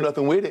ain't going to do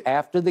nothing with it.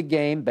 After the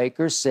game,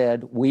 Baker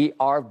said, "We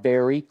are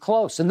very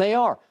close," and they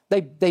are.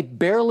 They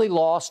barely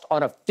lost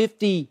on a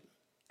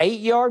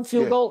 58-yard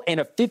field goal and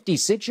a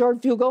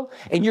 56-yard field goal,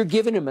 and you're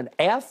giving him an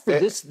F for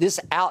this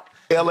out.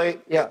 LA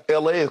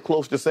is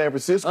close to San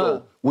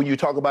Francisco when you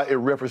talk about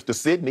in reference to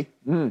Sydney.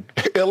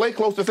 LA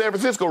close to San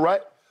Francisco, right?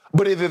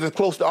 But is it as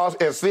close to us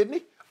as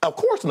Sydney? Of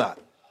course not.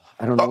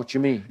 I don't know what you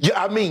mean.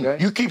 Yeah, I mean,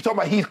 you keep talking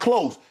about he's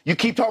close. You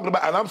keep talking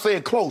about, and I'm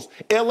saying close.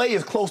 L.A.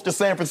 is close to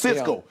San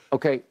Francisco. Yeah.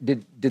 Okay,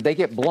 did they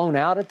get blown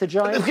out at the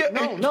Giants?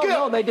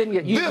 No, they didn't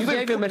get. You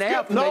gave him an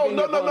F.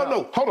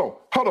 No. Hold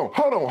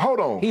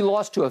on. He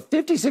lost to a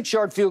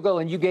 56-yard field goal,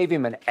 and you gave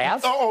him an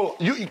F?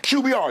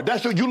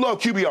 QBR. You love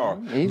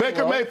QBR.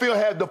 Baker Mayfield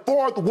had the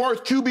 4th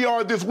worst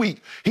QBR this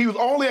week. He was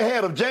only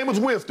ahead of Jameis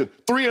Winston,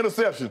 3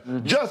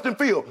 interceptions. Justin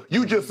Fields,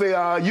 you just say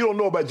you don't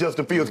know about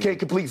Justin Fields, can't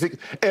complete 6.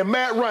 And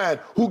Matt Ryan,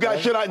 who got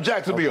shut out in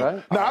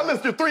Jacksonville. Now, I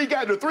listed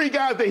the 3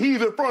 guys that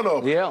he's in front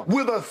of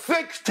with a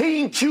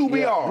 16 QBR.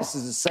 Yeah, this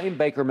is the same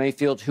Baker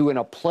Mayfield who, in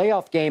a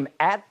playoff game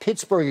at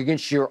Pittsburgh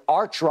against your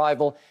arch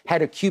rival,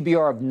 had a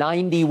QBR of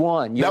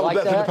 91. That's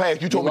in the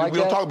past. You told me we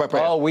don't talk about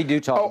past. Oh, we do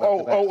talk about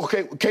the past.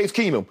 Okay. Case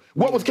Keenum.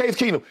 What was Case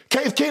Keenum?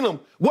 Case Keenum,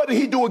 what did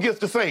he do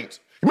against the Saints?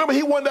 Remember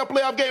he won that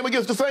playoff game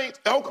against the Saints?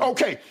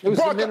 Okay. It was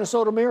the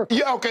Minnesota Miracle.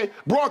 Yeah, okay.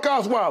 Brock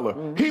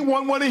Osweiler. He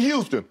won one in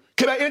Houston.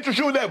 Can I interest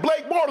you in that?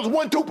 Blake Bortles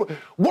won 2.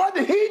 What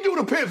did he do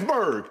to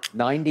Pittsburgh?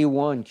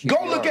 91 QBR.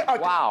 Go look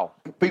at... Wow.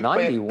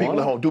 91. People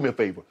at home, do me a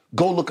favor.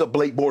 Go look up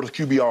Blake Bortles'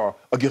 QBR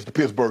against the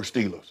Pittsburgh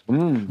Steelers.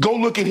 Go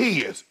look at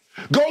his.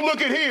 Go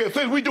look at his,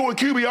 since we're doing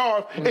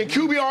QBR, and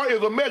QBR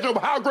is a measure of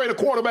how great a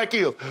quarterback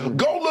is.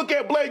 Go look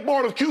at Blake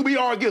Bortles'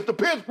 QBR against the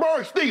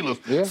Pittsburgh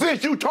Steelers.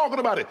 Since you talking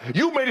about it,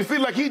 you made it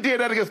seem like he did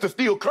that against the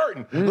Steel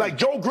Curtain, like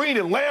Joe Green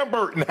and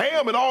Lambert and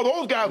Ham and all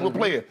those guys were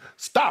playing.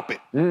 Stop it.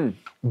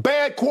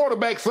 Bad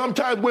quarterbacks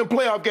sometimes win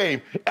playoff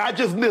games. I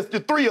just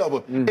listed 3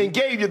 of them and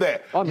gave you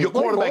that. Your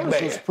quarterback Blake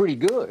Bortles was pretty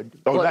good.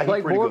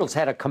 Blake Bortles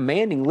had a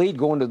commanding lead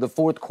going to the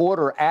 4th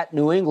quarter at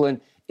New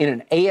England in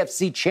an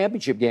AFC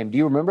championship game. Do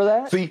you remember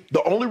that? See,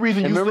 the only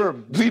reason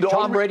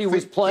Tom Brady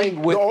was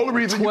playing with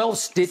 12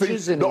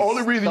 stitches in his The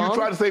only reason you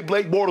try to say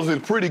Blake Bortles is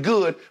pretty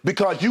good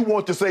because you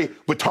want to say,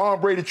 but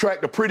Tom Brady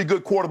tracked a pretty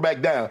good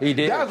quarterback down. He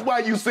did. That's why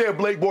you said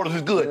Blake Bortles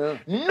is good.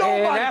 And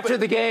after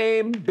the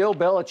game, Bill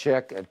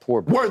Belichick,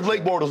 Where's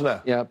Blake Bortles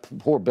now? Yeah,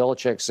 poor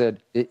Belichick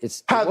said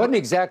it wasn't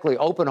exactly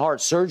open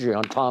heart surgery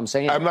on Tom's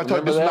hand. I'm not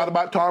talking. This is not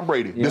about Tom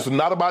Brady. This is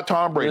not about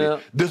Tom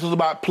Brady. This is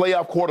about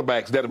playoff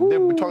quarterbacks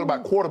we're talking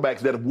about quarterbacks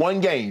that have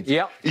won games.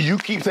 You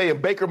keep saying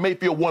Baker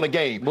Mayfield won a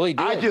game. Well, he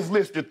did. I just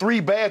listed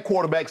 3 bad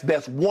quarterbacks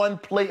that's won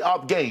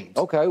playoff games.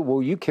 Okay,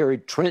 well, you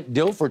carried Trent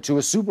Dilfer to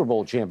a Super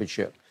Bowl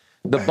championship.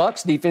 The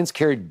Bucs defense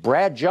carried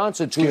Brad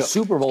Johnson to a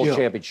Super Bowl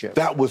championship.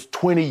 That was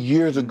 20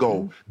 years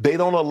ago. They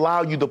don't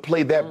allow you to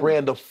play that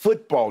brand of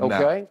football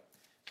now. Okay.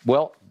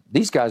 Well,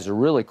 these guys are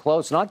really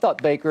close. And I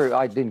thought Baker,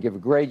 I didn't give a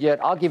grade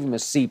yet. I'll give him a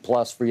C+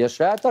 for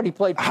yesterday. I thought he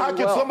played pretty well. How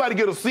can somebody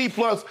get a C+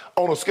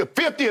 on a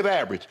 50th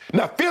average?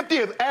 Now,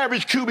 50th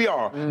average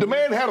QBR. The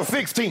man had a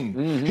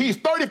 16. He's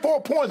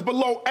 34 points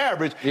below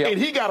average, and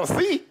he got a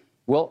C.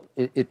 Well,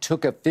 it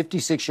took a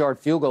 56-yard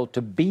field goal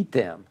to beat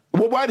them.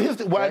 Well,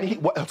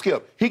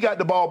 Skip, he got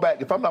the ball back,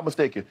 if I'm not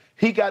mistaken.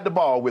 He got the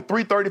ball with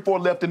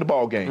 3:34 left in the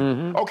ball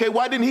game. Okay,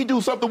 why didn't he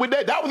do something with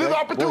that? That was his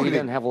opportunity. Well, he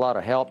didn't have a lot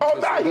of help. Oh,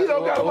 no, he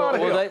don't got a lot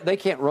of help. They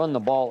can't run the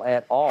ball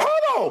at all.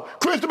 Hold on.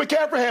 Christian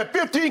McCaffrey had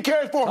 15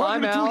 carries for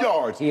 102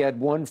 yards. He had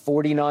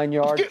 149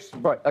 yards.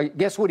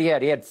 Guess what he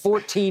had? He had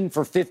 14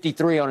 for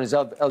 53 on his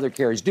other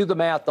carries. Do the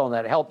math on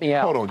that. Help me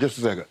out. Hold on just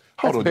a second.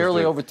 That's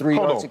barely over 3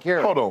 yards a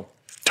carry. Hold on.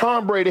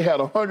 Tom Brady had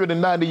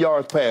 190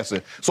 yards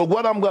passing. So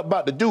what I'm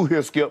about to do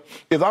here, Skip,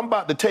 is I'm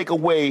about to take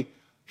away.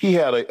 He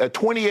had a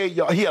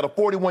 28-yard. He had a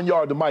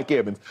 41-yard to Mike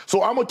Evans.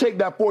 So I'm gonna take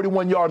that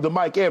 41 yards to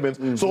Mike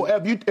Evans. So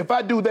if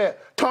I do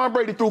that, Tom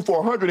Brady threw for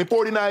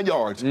 149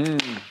 yards.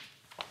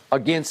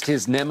 against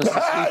his nemesis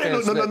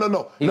defense.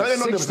 No. He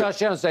was 6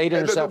 touchdowns to 8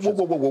 interceptions.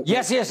 Whoa.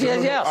 Yes. I'm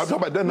talking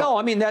about that. No,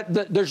 I mean,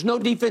 there's no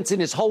defense in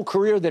his whole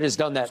career that has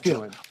done that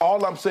to him.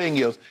 All I'm saying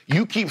is,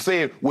 you keep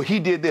saying, well, he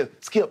did this.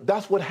 Skip,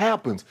 that's what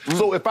happens.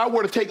 So if I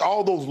were to take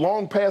all those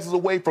long passes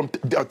away from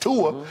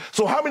Tua,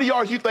 so how many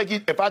yards you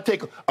think if I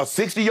take a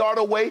 60-yard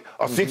away,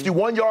 a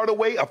 61-yard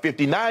away, a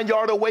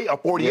 59-yard away, a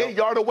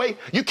 48-yard away,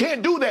 you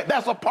can't do that.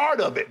 That's a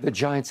part of it. The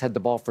Giants had the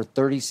ball for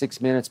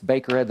 36 minutes.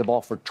 Baker had the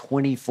ball for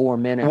 24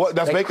 minminutes.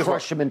 They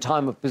crushed him in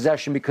time of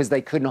possession because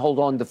they couldn't hold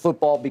on to the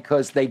football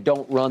because they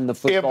don't run the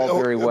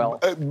football very well.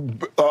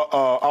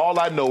 All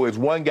I know is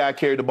one guy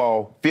carried the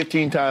ball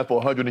 15 times for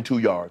 102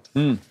 yards.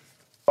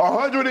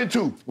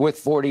 102. With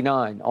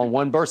 49 on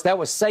one burst. That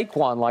was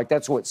Saquon.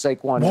 That's what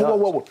Saquon does.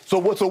 Whoa. So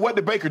what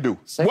did Baker do?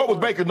 Saquon. What was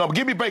Baker's number?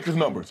 Give me Baker's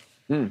numbers.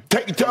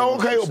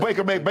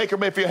 Baker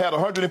Mayfield had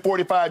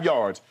 145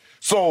 yards.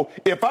 So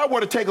if I were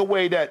to take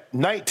away that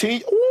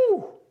 19,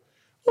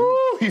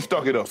 he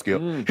stuck it up,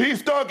 Skip. He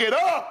stuck it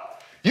up.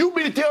 You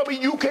mean to tell me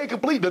you can't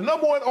complete the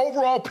number 1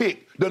 overall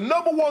pick, the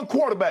number 1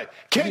 quarterback,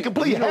 can't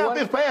complete half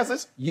his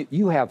passes?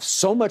 You have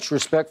so much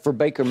respect for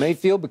Baker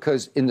Mayfield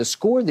because in the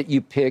score that you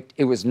picked,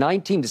 it was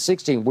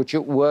 19-16, which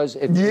it was.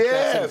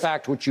 That's in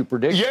fact what you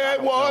predicted. Yeah,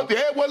 it was.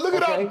 Look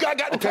it up. I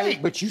got the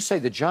tape. But you say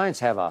the Giants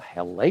have a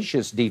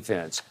hellacious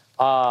defense.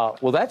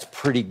 Well, that's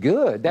pretty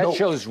good. That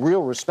shows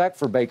real respect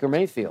for Baker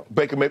Mayfield.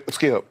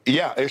 Skip.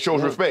 Yeah, it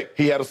shows respect.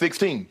 He had a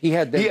 16. He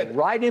had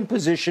right in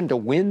position to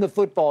win the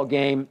football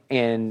game,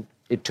 and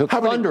it took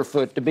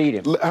Thunderfoot to beat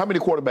him. How many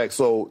quarterbacks?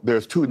 So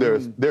there's 2.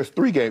 There's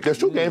 3 games. There's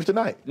 2 games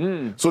tonight.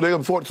 So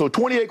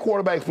 28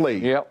 quarterbacks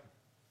played.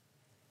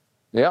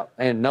 Yep.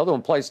 And another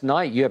one plays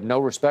tonight. You have no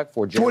respect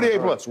for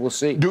 28 plus. We'll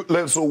see.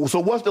 So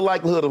what's the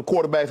likelihood of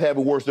quarterbacks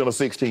having worse than a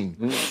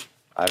 16?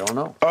 I don't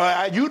know.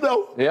 You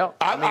know. Yeah.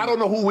 I don't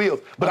know who will,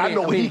 but I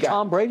know he got.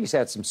 Tom Brady's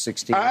had some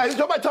 16. He's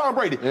talking about Tom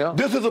Brady. Yeah.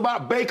 This is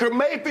about Baker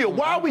Mayfield.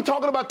 Why are we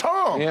talking about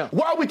Tom? Yeah.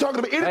 Why are we talking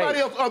about anybody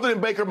else other than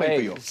Baker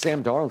Mayfield?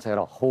 Sam Darnold's had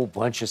a whole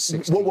bunch of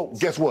 16. Well,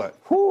 guess what?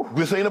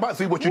 This ain't about,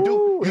 see what you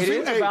do. It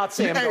is about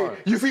Sam Darnold.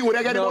 You see what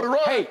I got him on the run?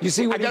 Hey, you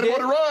see what I got him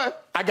on the run.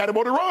 I got him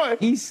on the run.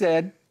 He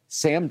said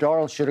Sam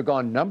Darnold should have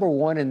gone number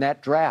 1 in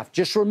that draft.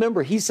 Just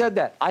remember, he said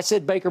that. I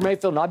said Baker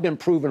Mayfield, and I've been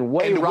proven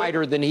way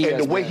righter than he is.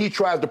 And the way he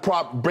tries to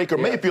prop Baker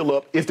Mayfield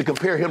up is to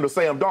compare him to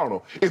Sam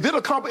Darnold. Is it a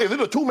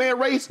 2-man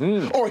race?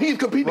 Or he's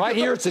competing? Right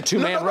here, it's a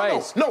 2-man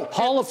race. No.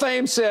 Hall of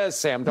Fame says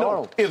Sam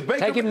Darnold.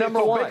 Take him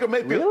number 1. Baker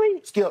Mayfield,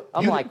 really? Skip,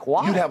 I'm like,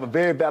 why? You'd have a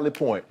very valid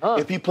point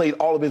if he played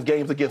all of his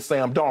games against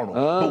Sam Darnold.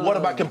 But what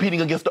about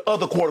competing against the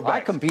other quarterbacks?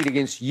 I compete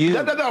against you.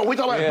 No. We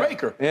talking about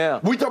Baker.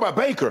 Yeah. We talking about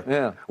Baker.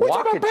 Yeah. We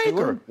talking about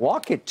Baker.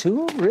 Walk it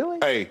to him, really?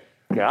 Hey.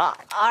 God.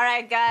 All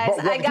right, guys,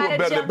 I got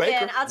to jump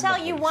in. I'll tell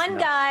you one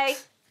guy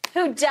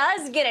who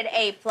does get an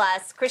A+,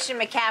 Christian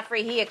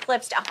McCaffrey. He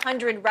eclipsed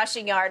 100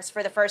 rushing yards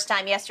for the first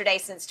time yesterday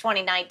since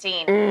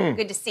 2019.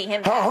 Good to see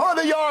him back.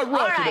 100-yard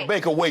rush, and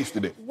Baker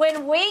wasted it.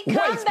 When we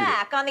come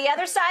back on the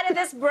other side of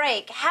this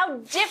break, how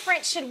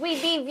different should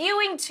we be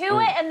viewing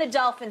Tua and the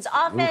Dolphins'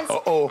 offense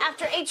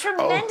after a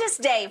tremendous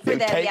day for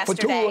them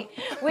yesterday?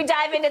 We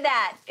dive into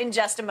that in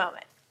just a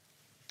moment.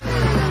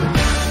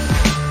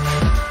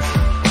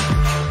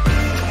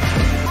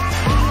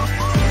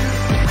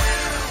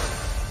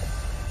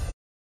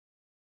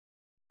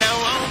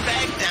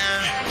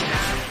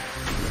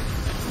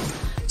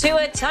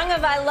 Tua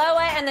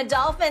Tagovailoa and the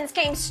Dolphins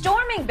came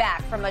storming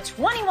back from a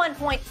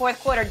 21-point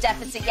fourth-quarter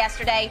deficit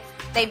yesterday.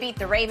 They beat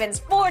the Ravens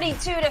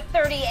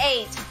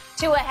 42-38.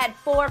 Tua had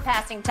 4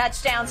 passing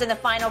touchdowns in the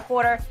final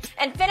quarter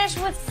and finished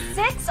with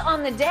 6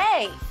 on the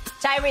day.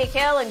 Tyreek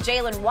Hill and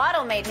Jalen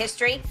Waddle made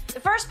history, the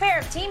first pair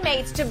of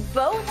teammates to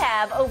both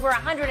have over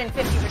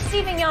 150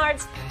 receiving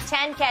yards,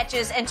 10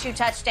 catches, and 2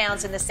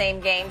 touchdowns in the same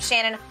game.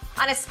 Shannon,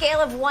 on a scale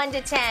of 1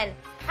 to 10,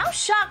 how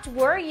shocked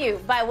were you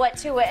by what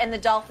Tua and the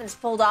Dolphins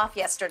pulled off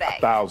yesterday?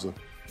 1,000.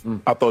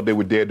 I thought they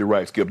were dead to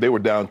rights, Skip. They were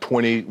down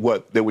 20.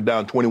 They were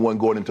down 21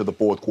 going into the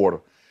fourth quarter.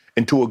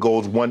 And Tua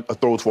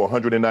throws for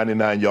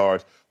 199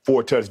 yards,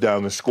 4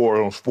 touchdowns, and scored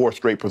on 4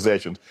 straight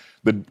possessions.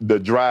 The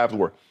drives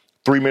were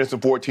 3 minutes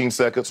and 14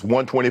 seconds,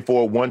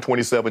 124,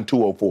 127,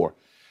 204.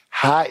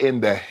 How in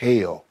the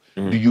hell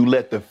do you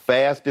let the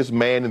fastest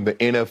man in the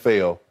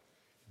NFL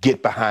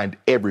get behind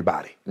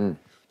everybody?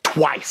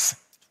 Twice.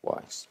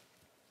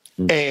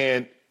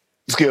 And,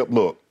 Skip,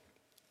 look,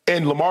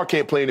 and Lamar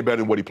can't play any better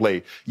than what he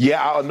played.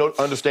 Yeah, I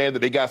understand that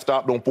they got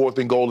stopped on 4th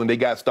and goal and they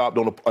got stopped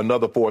on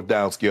another 4th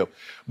down, Skip.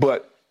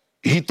 But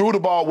he threw the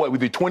ball, was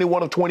he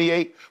 21 of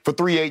 28 for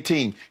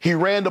 318? He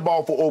ran the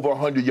ball for over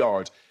 100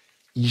 yards.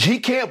 He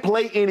can't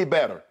play any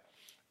better.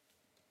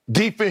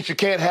 Defense, you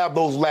can't have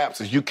those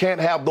lapses. You can't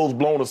have those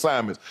blown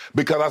assignments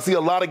because I see a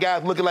lot of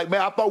guys looking like,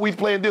 man, I thought we was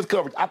playing this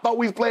coverage. I thought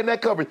we was playing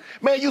that coverage.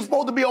 Man, you're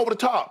supposed to be over the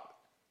top.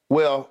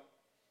 Well,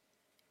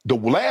 the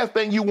last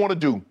thing you want to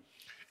do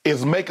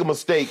is make a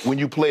mistake when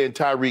you play in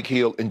Tyreek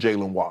Hill and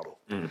Jalen Waddle.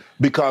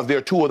 because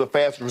they're two of the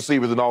fastest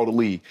receivers in all the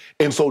league.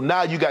 And so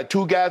now you got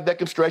two guys that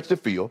can stretch the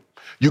field.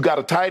 You got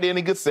a tight end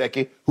in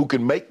Gesicki who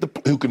can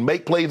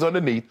make plays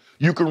underneath.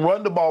 You can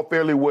run the ball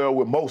fairly well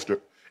with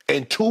Mostert.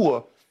 And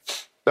Tua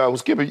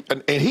was giving,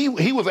 and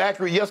he was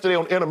accurate yesterday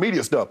on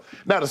intermediate stuff.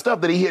 Now the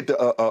stuff that he hit to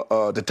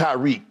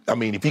Tyreek, I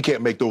mean, if he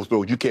can't make those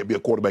throws, you can't be a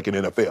quarterback in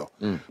the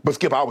NFL. But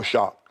Skip, I was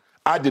shocked.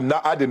 I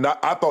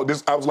thought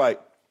this. I was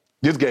like,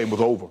 this game was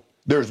over.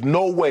 There's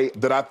no way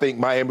that I think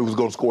Miami was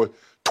going to score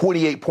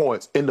 28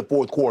 points in the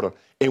fourth quarter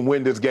and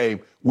win this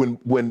game when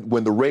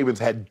the Ravens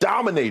had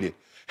dominated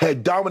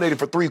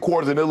for 3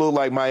 quarters, and it looked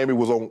like Miami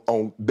was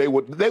on they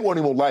weren't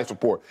even on life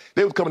support.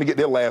 They was coming to get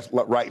their last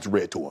rights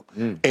read to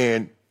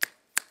them.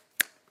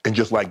 And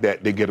just like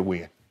that, they get a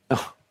win.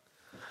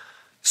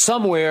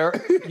 Somewhere,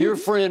 your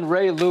friend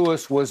Ray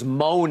Lewis was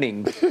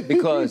moaning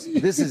because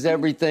this is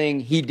everything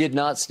he did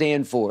not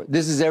stand for.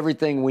 This is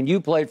everything when you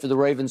played for the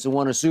Ravens and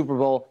won a Super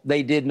Bowl,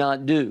 they did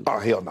not do. Oh,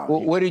 hell no.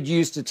 What did you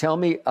used to tell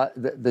me?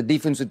 The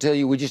defense would tell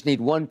you, we just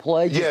need one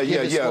play.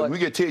 Yeah. We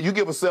get 10. You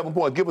give us 7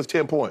 points, give us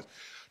 10 points.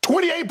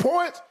 28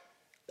 points?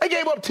 They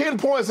gave up 10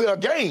 points in a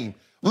game,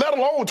 let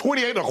alone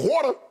 28 and a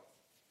quarter.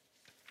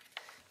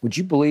 Would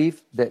you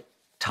believe that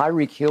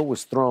Tyreek Hill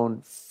was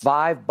thrown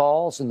 5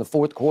 balls in the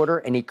fourth quarter,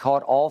 and he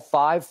caught all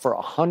 5 for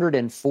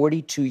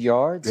 142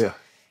 yards? Yeah.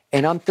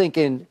 And I'm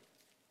thinking,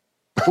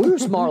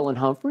 where's Marlon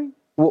Humphrey?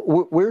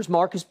 Where's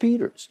Marcus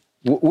Peters?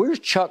 Where's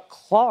Chuck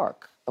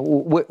Clark?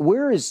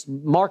 Where is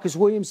Marcus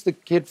Williams, the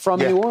kid from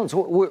New Orleans?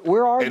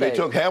 Where are they? And they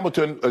took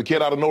Hamilton, a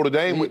kid out of Notre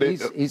Dame.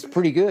 He's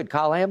pretty good.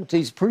 Kyle Hamilton,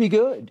 he's pretty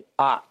good.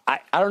 I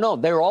don't know.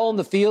 They were all in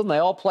the field, and they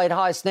all played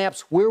high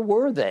snaps. Where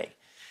were they?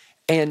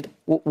 And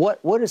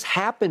what has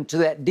happened to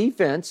that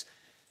defense?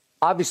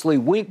 Obviously,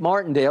 Wink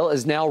Martindale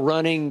is now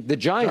running the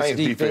Giants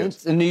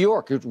defense in New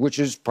York, which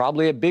is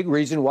probably a big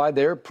reason why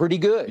they're pretty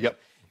good. Yep.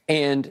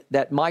 And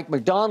that Mike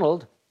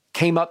McDonald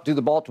came up through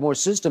the Baltimore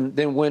system,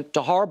 then went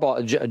to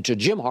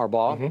Jim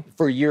Harbaugh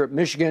for a year at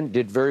Michigan,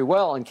 did very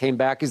well, and came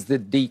back as the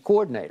D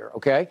coordinator,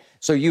 okay?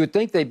 So you would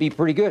think they'd be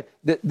pretty good.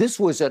 This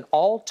was an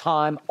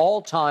all-time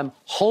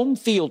home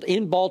field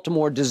in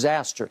Baltimore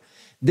disaster.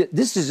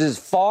 This is as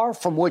far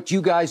from what you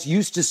guys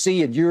used to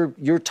see in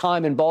your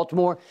time in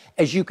Baltimore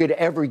as you could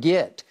ever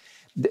get.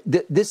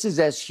 This is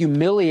as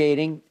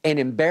humiliating and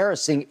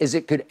embarrassing as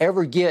it could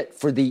ever get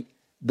for the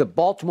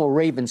Baltimore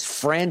Ravens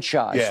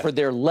franchise, for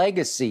their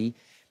legacy.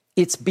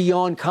 It's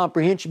beyond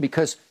comprehension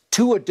because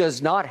Tua does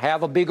not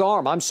have a big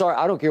arm. I'm sorry,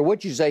 I don't care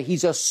what you say.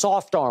 He's a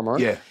soft armer.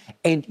 Yeah.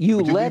 And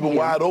you let him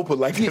wide open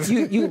like this.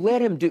 You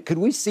let him do. Could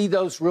we see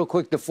those real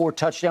quick? The 4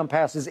 touchdown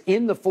passes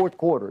in the fourth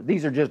quarter.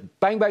 These are just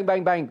bang, bang,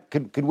 bang, bang.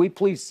 Could we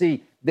please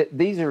see that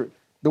these are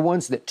the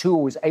ones that Tua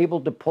was able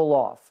to pull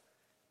off?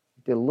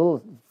 Did a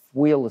little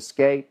wheel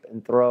escape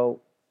and throw,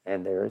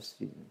 and there's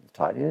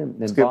tight end,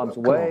 and then bombs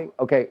away.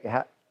 Okay,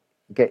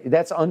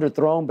 that's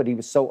underthrown, but he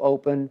was so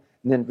open.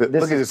 And then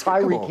this is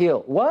Tyreek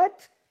Hill.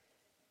 What?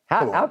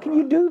 How can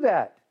you do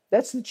that?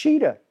 That's the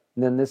cheetah.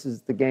 And then this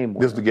is the game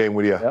winner. This is the game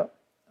winner, Yep.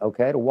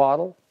 Okay, to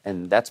Waddle,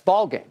 and that's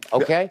ball game.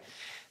 Okay? Yep.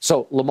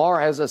 So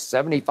Lamar has a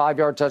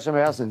 75-yard touchdown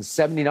pass and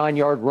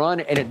 79-yard run,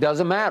 and it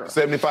doesn't matter.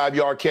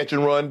 75-yard catch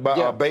and run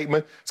by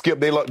Bateman. Skip,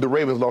 the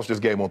Ravens lost this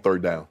game on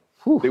third down.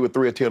 Whew. They were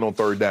 3 of 10 on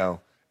third down.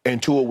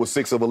 And Tua was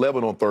 6 of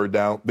 11 on third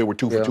down. They were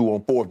 2 for 2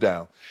 on fourth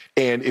down.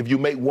 And if you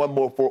make one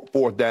more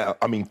third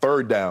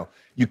down,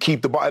 you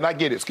keep the ball. And I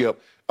get it, Skip.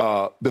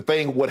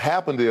 What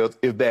happened is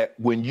that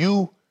when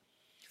you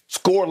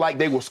score like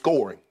they were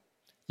scoring,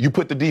 you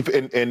put the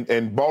defense,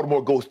 and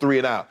Baltimore goes 3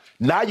 and out.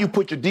 Now you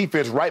put your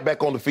defense right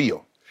back on the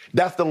field.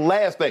 That's the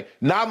last thing.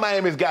 Now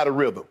Miami's got a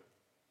rhythm.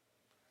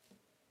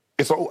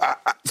 And so,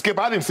 Skip,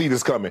 I didn't see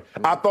this coming.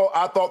 I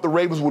thought the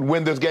Ravens would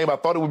win this game. I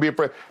thought it would be a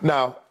fair.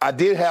 Now, I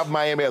did have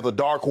Miami as a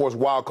dark horse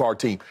wild card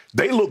team.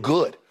 They look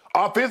good.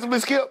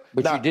 Offensively, Skip.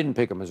 But you didn't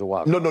pick them as a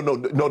wild card.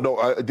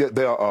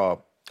 No.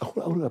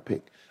 Who did I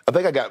pick? I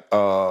think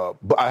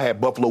I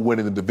had Buffalo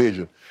winning the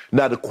division.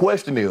 Now, the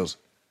question is,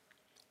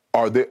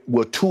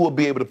 will Tua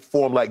be able to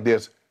perform like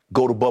this,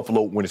 go to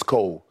Buffalo when it's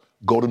cold,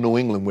 go to New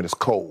England when it's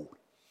cold?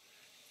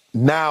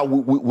 Now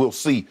we'll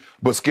see.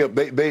 But Skip,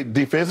 they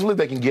defensively,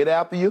 they can get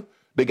after you.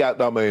 They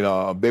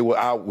were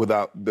out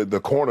without the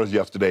corners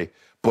yesterday.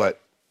 But,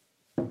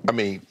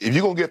 if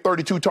you're going to get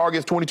 32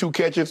 targets, 22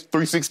 catches,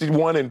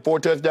 361 and 4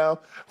 touchdowns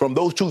from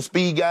those 2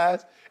 speed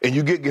guys, and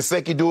you get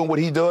Gesicki doing what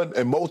he done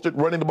and Mostert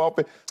running the ball,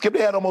 Skip, they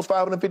had almost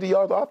 550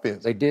 yards of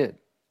offense. They did.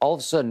 All of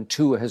a sudden,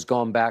 Tua has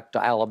gone back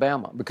to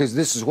Alabama because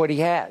this is what he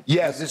had.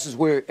 Yes. This is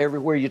where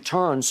everywhere you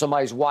turn,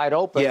 somebody's wide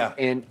open,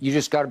 and you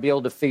just got to be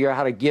able to figure out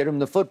how to get him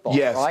the football,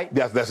 right?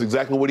 Yes, that's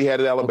exactly what he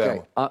had at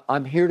Alabama. Okay.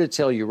 I'm here to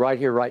tell you right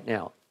here, right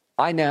now,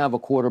 I now have a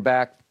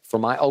quarterback for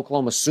my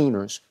Oklahoma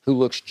Sooners who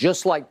looks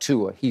just like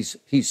Tua. He's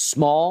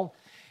small,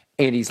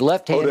 and he's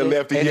left-handed. Oh,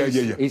 lefty,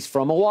 yeah. He's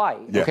from Hawaii.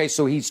 Yeah. Okay,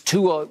 so he's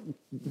Tua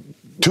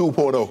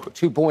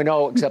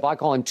 2.0, except I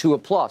call him Tua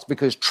Plus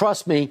because,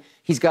 trust me,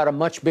 he's got a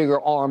much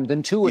bigger arm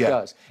than Tua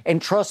does.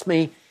 And trust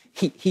me,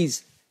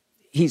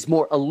 he's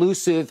more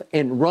elusive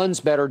and runs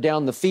better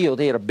down the field.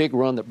 He had a big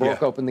run that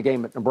broke open the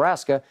game at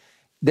Nebraska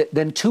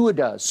than Tua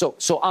does.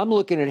 So I'm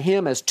looking at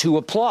him as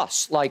Tua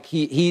plus. Like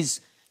he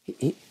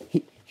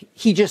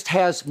just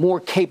has more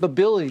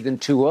capability than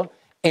Tua,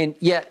 and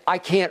yet I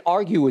can't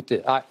argue with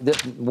it.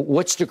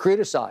 What's to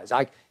criticize?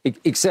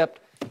 Except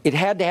it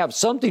had to have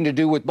something to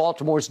do with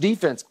Baltimore's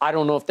defense. I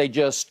don't know if they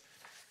just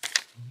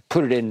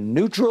put it in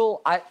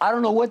neutral. I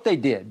don't know what they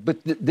did,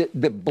 but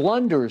the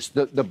blunders,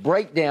 the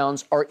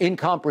breakdowns are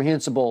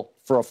incomprehensible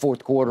for a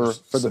fourth quarter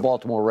for the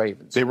Baltimore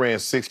Ravens. They ran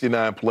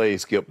 69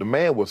 plays, Skip. The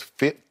man was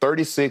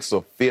 36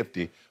 of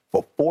 50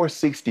 for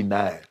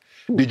 469.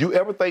 Did you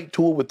ever think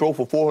Tua would throw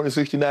for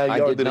 469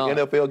 yards in an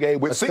NFL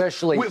game?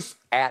 Especially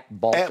at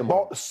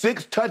Baltimore.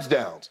 6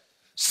 touchdowns.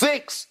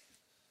 6.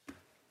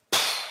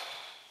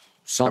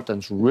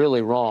 Something's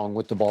really wrong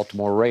with the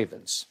Baltimore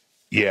Ravens.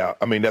 Yeah,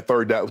 I mean, that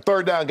third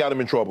down got him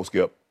in trouble,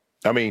 Skip.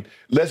 I mean,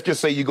 let's just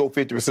say you go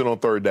 50% on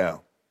third down.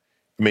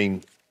 I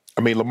mean,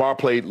 Lamar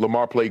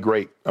played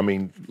great. I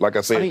mean, like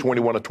I said,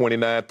 21 of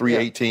 29,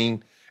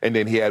 318, and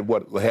then he had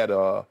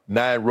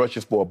 9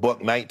 rushes for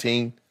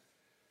 $119.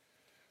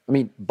 I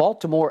mean,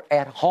 Baltimore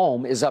at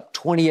home is up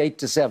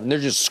 28-7. They're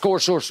just score.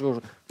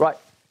 Right.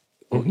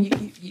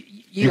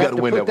 You got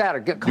to win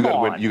that. Come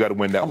on. You got to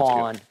win that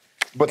one, Skip.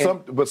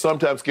 But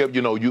sometimes, Skip,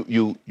 you know,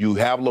 you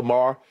have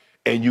Lamar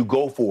and you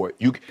go for it.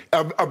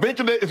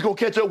 Eventually it's going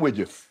to catch up with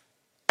you.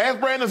 Ask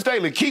Brandon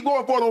Staley, keep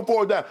going for it on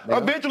fourth down. Yeah.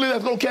 Eventually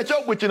that's going to catch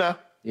up with you now.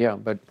 Yeah,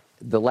 but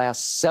the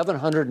last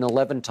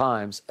 711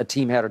 times a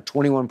team had a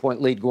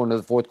 21-point lead going to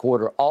the fourth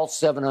quarter, all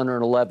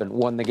 711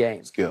 won the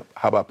game. Skip,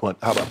 how about punt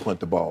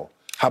the ball?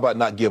 How about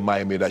not give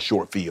Miami that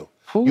short field?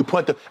 You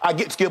punt I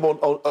get Skip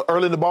on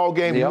early in the ball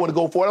game. You want to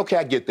go for it? Okay,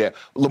 I get that.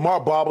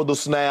 Lamar bobbled the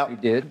snap. He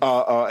did.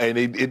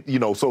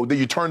 And so then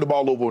you turn the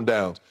ball over on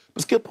downs.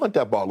 But Skip, punt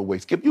that ball away.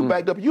 Skip, you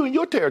backed up. You in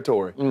your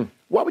territory.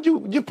 Why would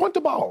you punt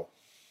the ball?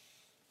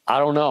 I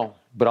don't know,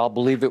 but I'll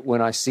believe it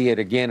when I see it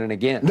again and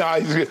again. Nah,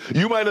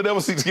 you might have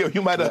never seen Skip.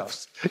 You might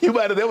have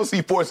never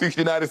seen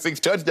 469 and 6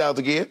 touchdowns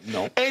again.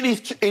 No. And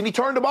he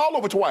turned the ball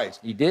over twice.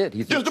 He did.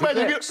 He just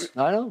imagine.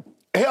 I know.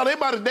 Hell, they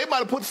might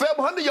have put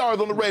 700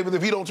 yards on the Ravens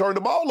if he don't turn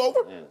the ball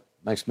over. Yeah.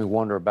 Makes me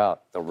wonder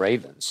about the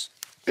Ravens.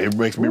 It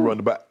makes me wonder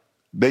about.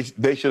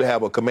 They should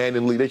have a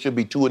commanding lead. They should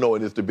be 2-0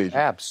 in this division.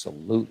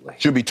 Absolutely.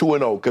 Should be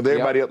 2-0 because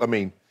everybody else. I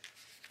mean,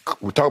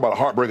 we're talking about a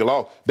heartbreaking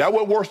loss. That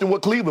was worse than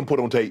what Cleveland put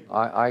on tape.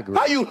 I agree.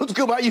 How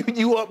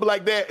you up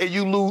like that and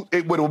you lose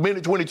with a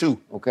minute 22?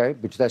 Okay,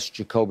 but that's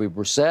Jacoby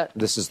Brissett.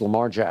 This is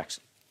Lamar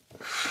Jackson.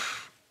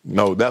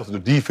 No, that was the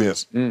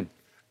defense.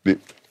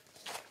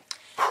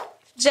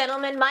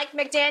 Gentlemen, Mike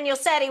McDaniel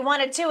said he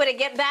wanted Tua to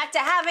get back to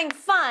having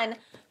fun.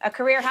 A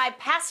career-high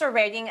passer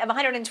rating of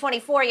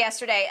 124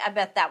 yesterday. I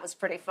bet that was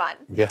pretty fun.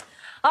 Yeah.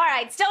 All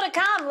right, still to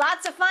come.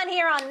 Lots of fun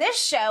here on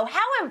this show.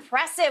 How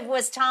impressive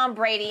was Tom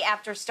Brady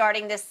after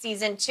starting this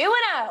season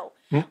 2-0?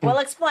 We'll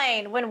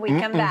explain when we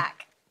come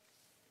back.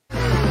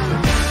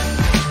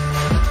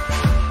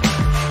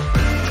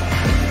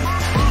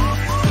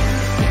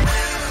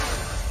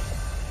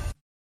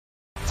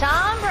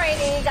 Tom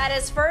Brady got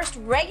his first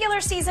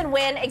regular season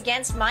win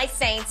against my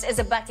Saints as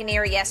a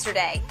Buccaneer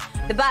yesterday.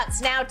 The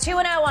Bucs now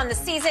 2-0 on the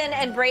season,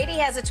 and Brady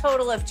has a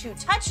total of 2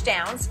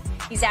 touchdowns.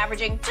 He's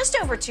averaging just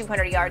over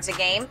 200 yards a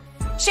game.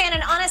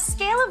 Shannon, on a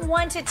scale of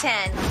 1 to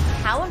 10,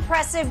 how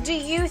impressive do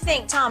you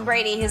think Tom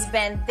Brady has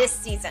been this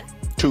season?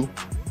 2.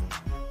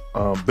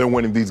 They're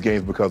winning these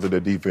games because of their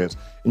defense.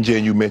 And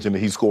Jen, you mentioned that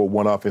he scored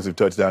 1 offensive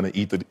touchdown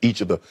in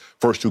each of the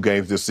first 2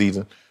 games this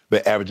season.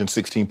 They're averaging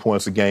 16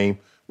 points a game,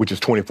 which is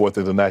 24th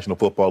in the National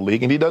Football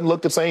League. And he doesn't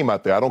look the same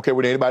out there. I don't care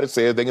what anybody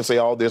says. They can say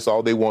all this,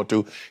 all they want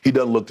to. He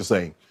doesn't look the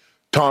same.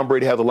 Tom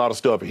Brady has a lot of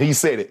stuff. He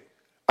said it.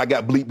 I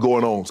got bleep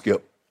going on,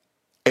 Skip.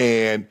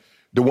 And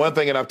the one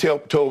thing that I've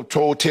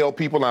tell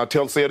people, and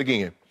I'll say it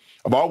again,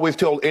 I've always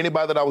told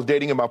anybody that I was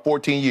dating in my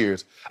 14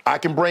 years, I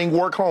can bring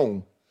work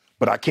home,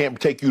 but I can't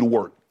take you to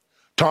work.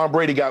 Tom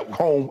Brady got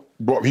home,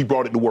 he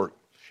brought it to work.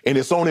 And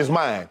it's on his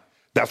mind.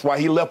 That's why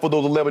he left for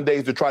those 11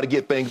 days to try to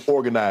get things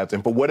organized.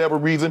 And for whatever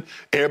reason,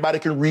 everybody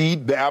can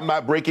read that I'm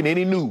not breaking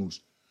any news.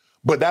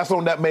 But that's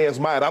on that man's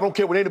mind. I don't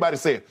care what anybody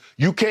says.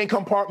 You can't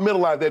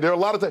compartmentalize that. There are a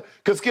lot of things.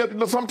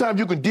 Because sometimes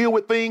you can deal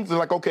with things and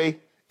like, okay,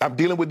 I'm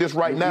dealing with this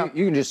right now.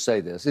 You can just say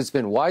this. It's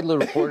been widely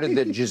reported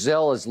that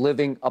Giselle is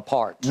living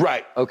apart.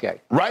 Right.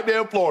 Okay. Right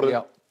there in Florida.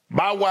 Yep.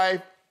 My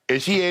wife,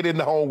 and she ain't in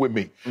the home with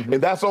me. And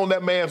that's on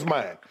that man's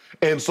mind.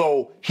 And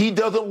so he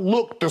doesn't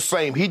look the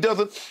same. He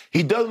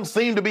doesn't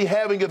seem to be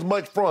having as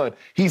much fun.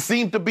 He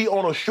seems to be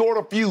on a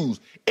shorter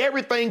fuse.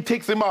 Everything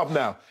ticks him off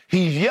now.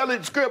 He's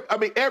yelling script. I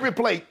mean, every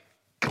play.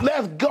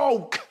 Let's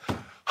go.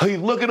 He's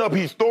looking up.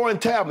 He's throwing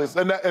tablets.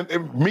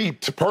 And me,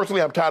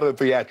 personally, I'm tired of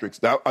the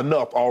theatrics. Now,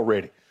 enough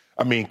already.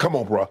 I mean, come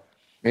on, bro.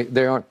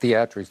 They aren't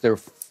theatrics. They're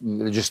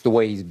just the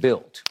way he's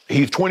built.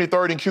 He's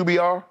 23rd in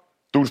QBR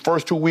through his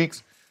first 2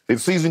 weeks.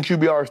 His season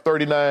QBR is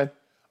 39.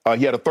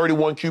 He had a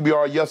 31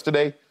 QBR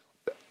yesterday,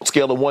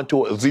 scale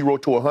of 0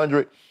 to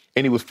 100,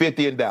 and he was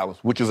 50 in Dallas,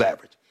 which is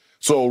average.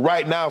 So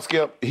right now,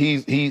 Skip,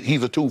 he's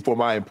a 2 for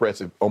my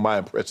impressive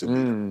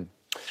meter.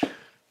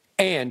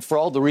 And for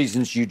all the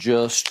reasons you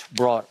just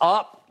brought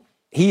up,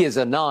 he is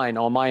a 9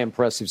 on my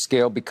impressive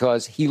scale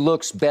because he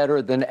looks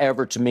better than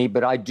ever to me,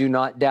 but I do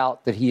not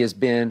doubt that he has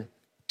been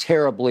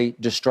terribly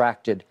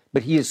distracted.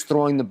 But he is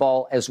throwing the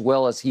ball as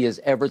well as he has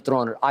ever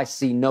thrown it. I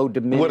see no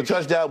diminishing.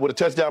 With a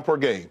touchdown per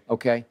game.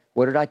 Okay.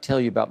 What did I tell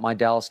you about my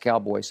Dallas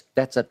Cowboys?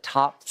 That's a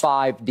top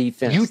 5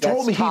 defense. You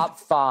told me top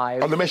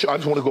 5. Let me make sure. I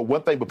just want to go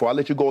one thing before I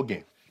let you go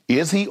again.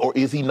 Is he or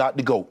is he not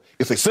the GOAT?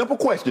 It's a simple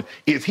question.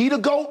 Is he the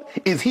GOAT?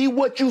 Is he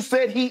what you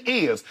said he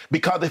is?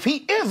 Because if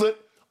he isn't,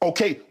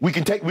 okay, we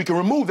can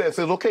remove that and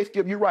say, okay,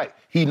 Skip, you're right.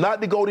 He's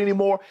not the GOAT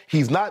anymore.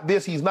 He's not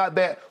this. He's not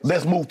that.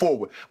 Let's move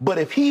forward. But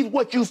if he's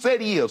what you said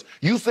he is,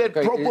 you said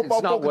okay, Pro Football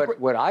It's not Focus.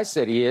 what I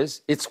said he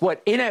is. It's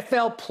what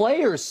NFL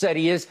players said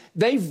he is.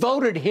 They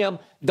voted him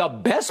the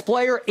best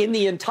player in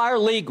the entire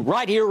league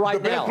right here,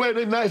 right now.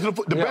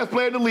 The best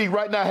player in the league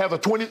right now has a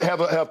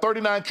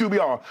 39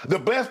 QBR. The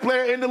best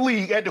player in the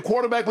league at the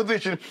quarterback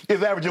position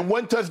is averaging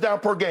 1 touchdown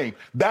per game.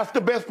 That's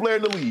the best player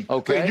in the league.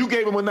 Okay. And you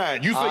gave him a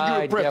 9. You said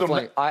you impressed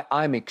him.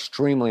 I'm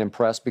extremely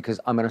impressed because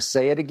I'm going to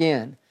say it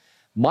again.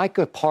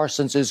 Micah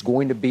Parsons is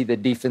going to be the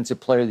defensive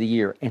player of the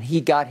year, and he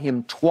got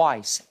him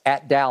twice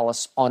at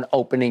Dallas on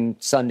opening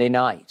Sunday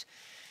night.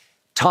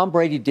 Tom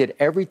Brady did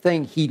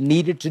everything he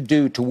needed to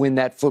do to win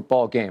that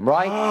football game,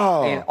 right?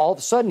 Oh. And all of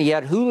a sudden he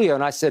had Julio,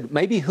 and I said,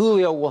 maybe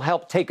Julio will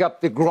help take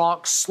up the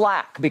Gronk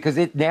slack because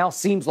it now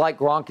seems like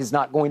Gronk is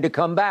not going to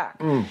come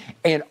back.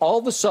 And all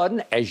of a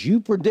sudden, as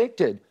you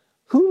predicted,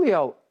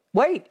 Julio,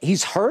 wait,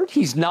 he's hurt?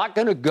 He's not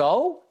going to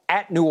go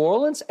at New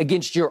Orleans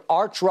against your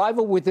arch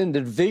rival within the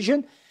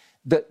division?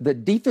 The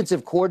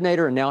defensive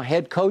coordinator and now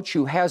head coach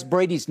who has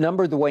Brady's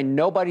number the way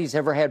nobody's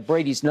ever had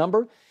Brady's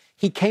number,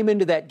 he came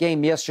into that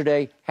game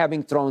yesterday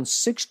having thrown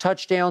 6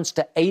 touchdowns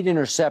to 8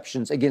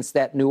 interceptions against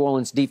that New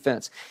Orleans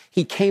defense.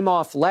 He came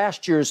off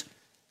last year's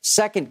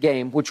second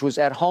game, which was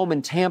at home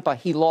in Tampa.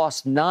 He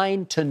lost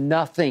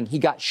 9-0. He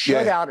got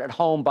shut out at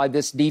home by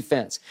this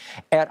defense.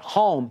 At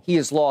home, he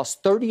has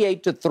lost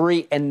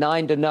 38-3 and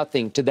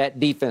 9-0 to that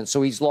defense.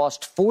 So he's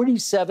lost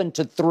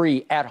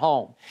 47-3 at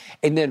home.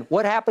 And then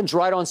what happens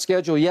right on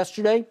schedule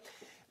yesterday?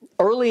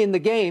 Early in the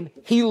game,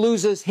 he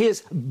loses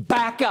his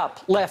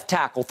backup left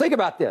tackle. Think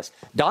about this.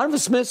 Donovan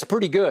Smith's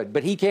pretty good,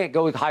 but he can't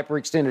go with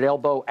hyperextended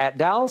elbow at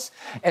Dallas.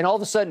 And all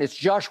of a sudden, it's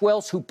Josh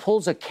Wells who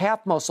pulls a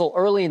calf muscle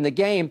early in the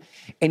game,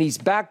 and he's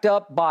backed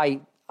up by,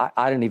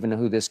 I don't even know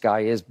who this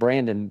guy is,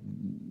 Brandon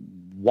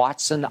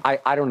Watson.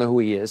 I don't know who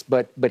he is,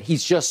 but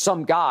he's just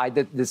some guy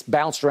that's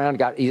bounced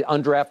around, he's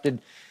undrafted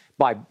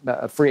by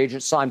a free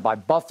agent signed by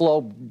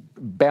Buffalo,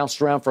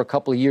 bounced around for a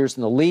couple of years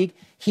in the league.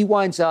 He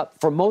winds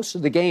up for most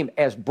of the game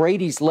as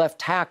Brady's left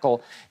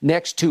tackle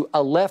next to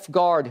a left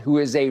guard who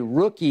is a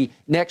rookie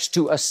next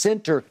to a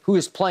center who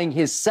is playing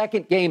his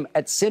second game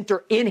at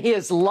center in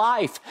his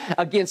life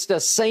against a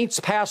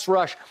Saints pass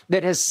rush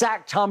that has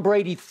sacked Tom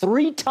Brady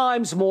 3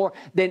 times more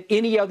than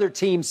any other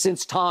team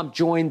since Tom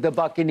joined the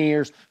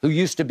Buccaneers, who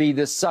used to be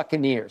the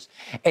Succaneers.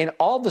 And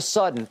all of a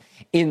sudden,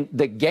 in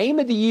the game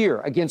of the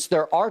year against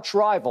their arch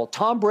rival,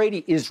 Tom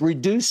Brady is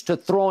reduced to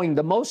throwing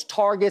the most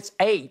targets,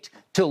 8,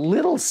 to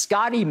little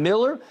Scotty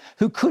Miller,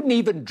 who couldn't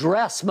even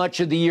dress much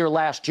of the year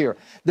last year.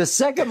 The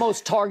second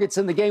most targets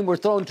in the game were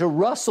thrown to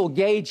Russell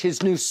Gage,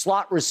 his new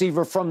slot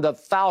receiver from the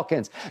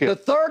Falcons. Yeah. The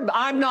third,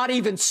 I'm not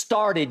even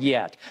started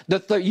yet.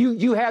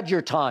 You had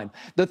your time.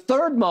 The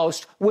third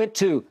most went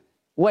to,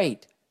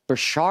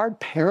 Brashard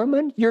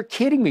Perriman? You're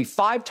kidding me.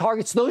 5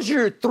 targets. Those are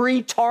your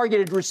 3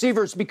 targeted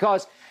receivers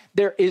because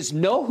there is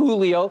no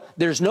Julio.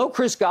 There's no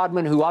Chris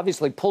Godwin, who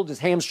obviously pulled his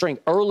hamstring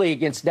early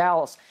against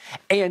Dallas.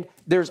 And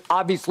there's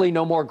obviously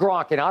no more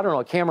Gronk. And I don't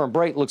know, Cameron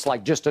Brate looks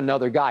like just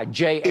another guy.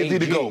 J-A-G. Is he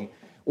the GOAT?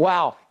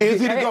 Wow.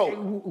 Is he the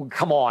GOAT?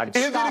 Come on. Is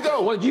he the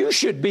GOAT? Well, you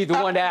should be the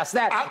one to ask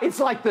that. It's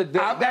like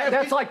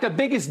that's like the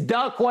biggest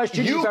duh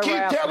question you've ever asked. You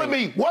keep telling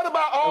me, what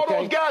about all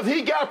those guys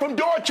he got from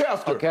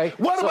Dorchester? Okay.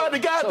 What about the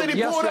guys that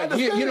he pulled out the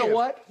You know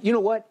what? You know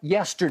what?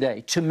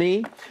 Yesterday, to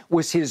me,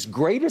 was his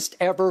greatest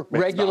ever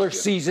regular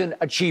season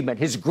achievement.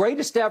 His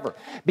greatest ever.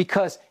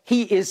 Because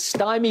he is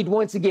stymied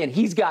once again.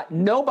 He's got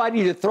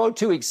nobody to throw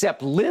to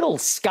except little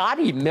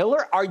Scotty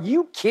Miller. Are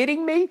you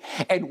kidding me?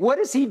 And what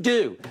does he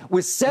do?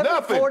 With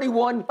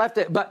 7:41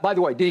 left. But by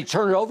the way, did he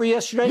turn it over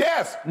yesterday?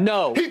 Yes.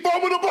 No. He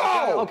fumbled the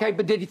ball. Okay,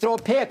 but did he throw a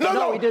pick?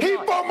 No, he did he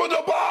not. fumbled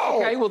the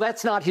ball. Okay, well,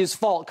 that's not his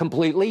fault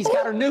completely. He's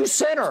got a new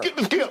center. He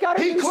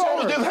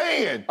closed his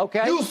hand.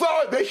 Okay. You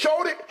saw it. They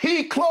showed it.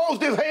 He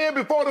closed his hand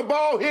before the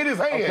ball hit his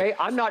hand. Okay,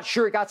 I'm not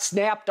sure it got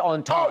snapped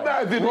on time.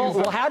 Oh, no,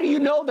 well, how do you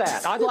know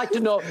that? I'd like to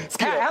know.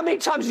 How many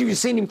times have you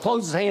seen him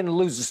close his hand and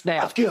lose a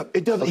snap? Skip,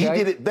 it doesn't. Okay?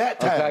 He did it that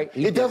time.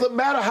 Okay, it doesn't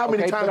matter how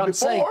many times but I'm before.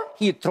 saying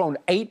he had thrown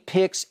 8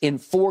 picks in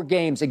 4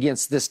 games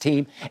against this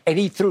team, and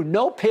he threw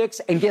no picks.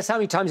 And guess how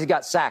many times he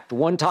got sacked?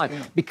 1 time,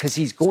 because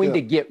he's going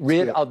to get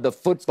rid of the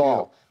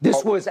football.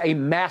 This was a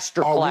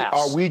master class.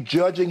 Are we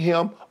judging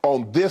him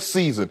on this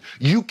season?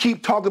 You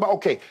keep talking about,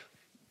 okay,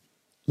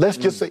 let's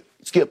just say,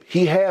 Skip,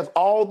 he has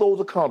all those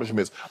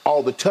accomplishments,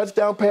 all the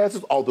touchdown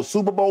passes, all the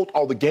Super Bowls,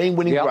 all the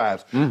game-winning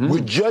drives. We're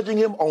judging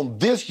him on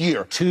this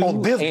year,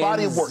 on this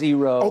body of work.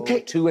 2-0.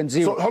 Okay.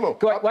 2-0. So,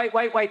 hold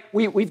on.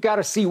 Wait. We've got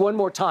to see one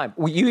more time.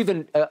 You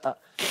even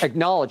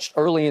acknowledged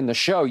early in the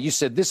show, you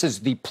said this is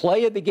the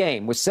play of the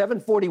game. With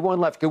 7:41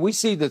 left, could we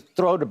see the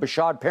throw to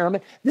Bashad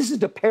Perriman? This is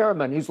to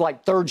Perriman, who's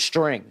like third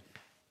string.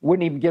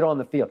 Wouldn't even get on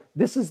the field.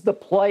 This is the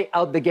play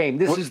of the game.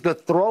 This is the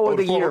throw of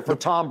the year for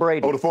Tom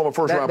Brady. The former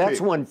first-round pick. That's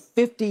one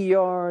 50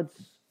 yards.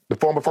 The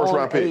former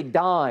first-round pick. A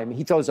dime.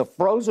 He throws a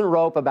frozen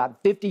rope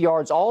about 50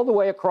 yards all the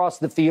way across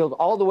the field,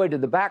 all the way to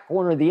the back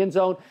corner of the end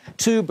zone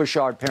to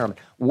Bashard Perriman.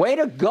 Way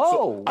to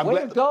go.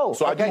 Way to go.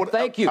 So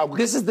thank you.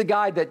 This is the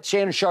guy that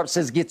Shannon Sharp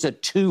says gets a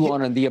 2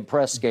 on the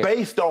impress scale.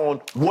 Based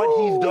on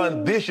what he's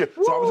done this year.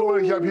 So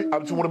I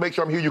just want to make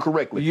sure I'm hearing you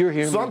correctly. You're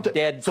hearing me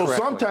dead So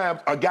correctly.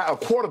 sometimes a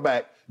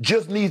quarterback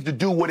just needs to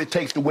do what it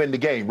takes to win the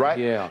game, right?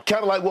 Yeah.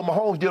 Kind of like what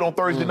Mahomes did on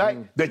Thursday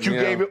night that you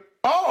gave him.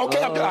 Oh,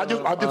 okay.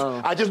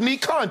 I just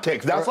need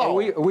context. That's all.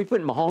 Are we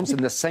putting Mahomes in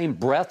the same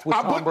breath with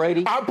Tom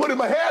Brady? I put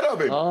him ahead of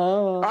him.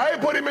 I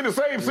ain't put him in the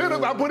same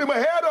sentence. I put him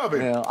ahead of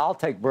him. Yeah, I'll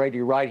take Brady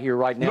right here,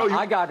 right now.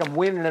 I got him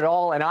winning it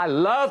all, and I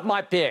love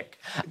my pick.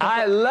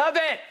 I love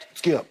it.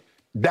 Skip.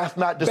 That's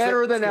not to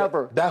better say, than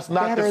ever. That's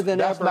not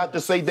not to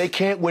say they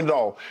can't win it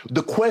all.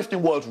 The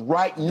question was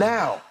right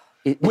now.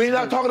 We're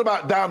not talking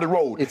about down the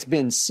road. It's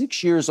been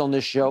 6 years on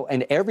this show,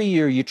 and every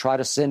year you try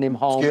to send him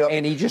home, Skip,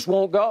 and he just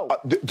won't go.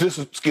 This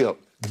is Skip.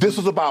 This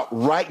is about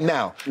right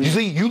now. You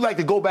see, you like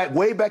to go back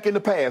way back in the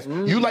past.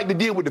 You like to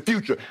deal with the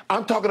future.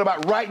 I'm talking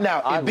about right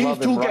now in these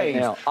two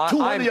games.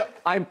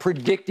 I'm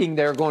predicting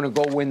they're going to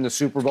go win the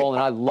Super Bowl,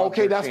 and I love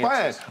Okay, that's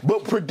chances. fine.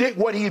 But predict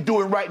what he's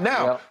doing right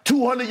now.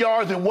 200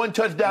 yards and 1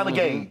 touchdown a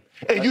game.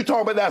 And you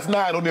talking about that's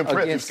 9 on the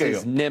impressive against scale.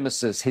 His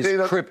nemesis, his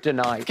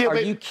kryptonite. Skip,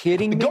 Are you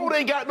kidding me? Goat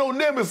ain't got no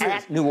nemesis.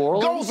 At New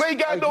Orleans? Goats ain't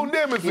got no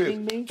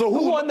nemesis. So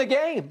who won the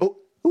game?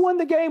 Who won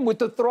the game with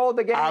the throw of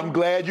the game? I'm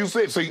glad you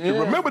said. So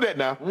remember that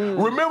now.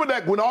 Remember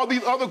that when all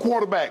these other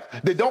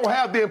quarterbacks, they don't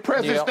have the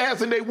impressive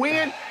stats and they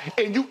win,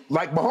 and you,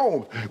 like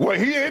Mahomes, well,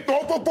 he ain't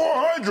throw for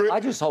 400. I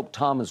just hope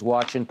Tom is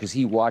watching because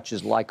he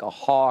watches like a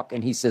hawk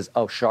and he says,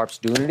 oh, Sharp's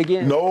doing it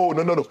again. No.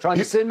 He's trying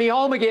to send me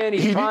home again.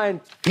 He's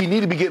trying. He need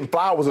to be getting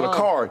flowers and a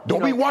card.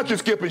 Don't be watching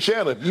Skip and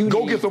Shannon.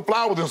 Go get some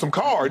flowers and some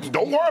cards.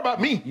 Don't worry about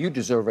me. You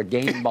deserve a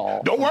game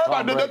ball. Don't worry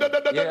about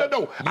it.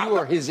 No. You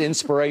are his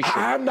inspiration.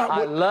 I'm not.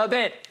 I love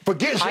it.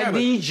 Forget Shannon. I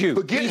need you.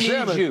 Forget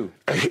Shannon. You.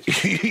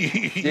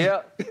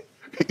 Yeah.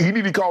 He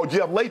need to call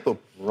Jeff Latham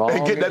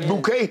and get that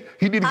bouquet.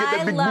 He need to get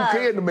that big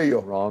bouquet in the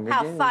mail.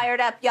 How fired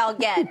up y'all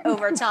get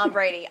over Tom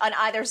Brady on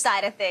either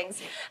side of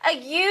things. A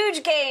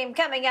huge game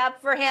coming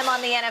up for him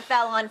on the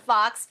NFL on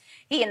Fox.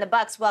 He and the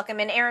Bucs welcome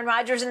in Aaron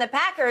Rodgers and the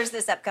Packers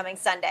this upcoming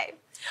Sunday.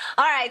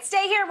 All right,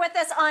 stay here with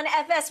us on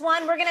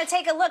FS1. We're going to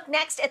take a look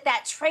next at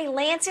that Trey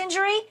Lance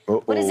injury.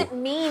 What does it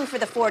mean for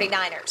the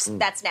 49ers?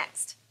 That's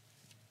next.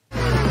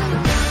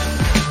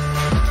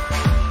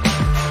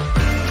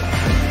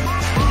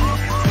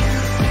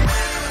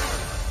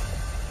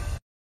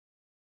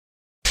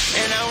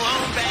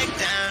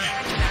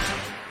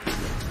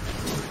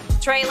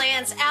 Trey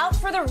Lance out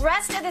for the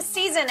rest of the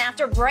season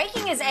after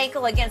breaking his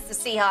ankle against the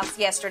Seahawks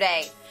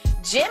yesterday.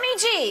 Jimmy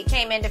G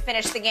came in to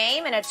finish the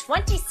game in a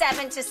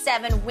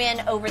 27-7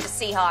 win over the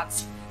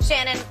Seahawks.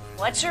 Shannon,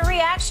 what's your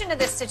reaction to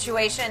this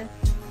situation?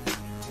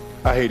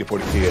 I hate it for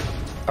the kid.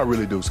 I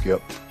really do,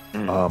 Skip.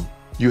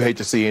 You hate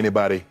to see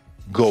anybody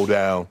go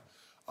down.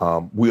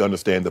 We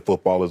understand that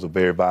football is a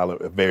very violent,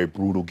 a very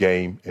brutal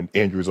game, and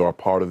injuries are a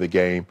part of the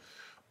game.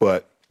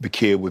 But the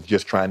kid was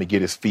just trying to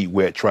get his feet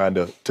wet, trying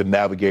to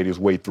navigate his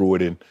way through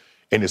it,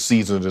 and his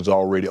season is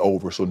already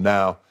over. So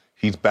now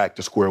he's back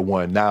to square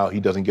one. Now he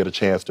doesn't get a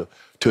chance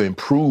to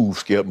improve,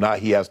 Skip. Now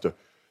he has to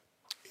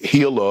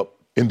heal up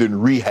and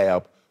then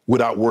rehab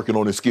without working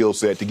on his skill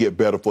set to get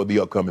better for the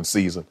upcoming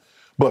season.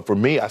 But for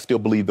me, I still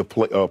believe the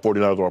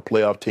 49ers are a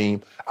playoff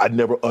team. I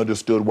never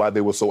understood why they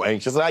were so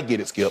anxious. I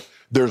get it, Skip.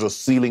 There's a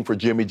ceiling for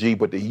Jimmy G,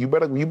 but you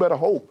better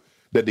hope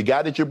that the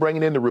guy that you're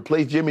bringing in to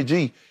replace Jimmy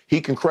G,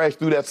 he can crash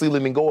through that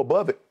ceiling and go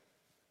above it.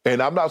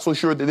 And I'm not so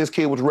sure that this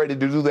kid was ready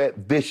to do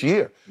that this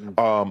year.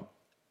 I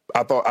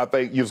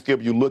think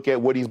you look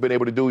at what he's been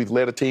able to do. He's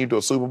led a team to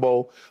a Super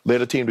Bowl,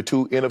 led a team to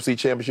 2 NFC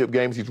championship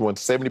games. He's won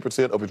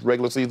 70% of his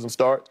regular season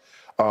starts.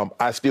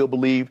 I still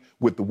believe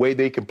with the way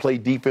they can play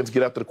defense,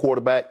 get after the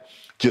quarterback,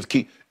 just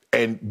keep.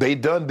 And they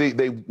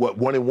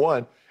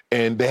 1-1,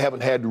 and they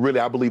haven't had really,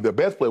 I believe, their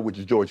best player, which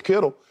is George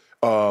Kittle,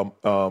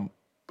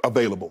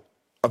 available.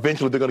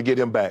 Eventually, they're going to get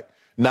him back.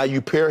 Now you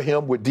pair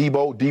him with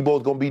Debo.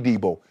 Debo's going to be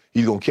Debo.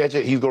 He's going to catch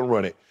it. He's going to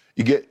run it.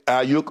 You get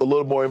Ayuk a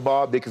little more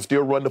involved. They can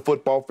still run the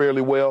football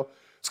fairly well.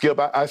 Skip,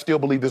 I still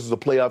believe this is a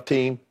playoff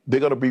team. They're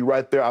going to be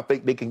right there. I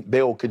think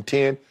they'll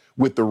contend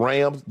with the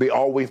Rams. They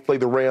always play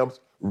the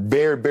Rams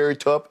very, very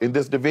tough in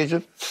this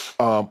division.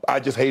 I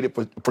just hate it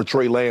for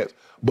Trey Lance.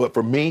 But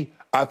for me,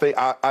 I think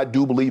I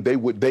do believe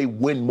they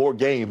win more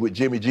games with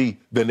Jimmy G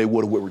than they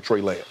would have with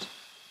Trey Lance.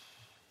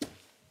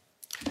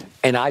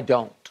 And I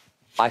don't.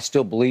 I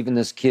still believe in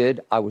this kid.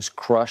 I was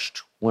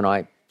crushed when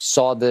I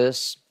saw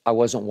this. I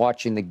wasn't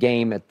watching the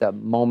game at the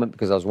moment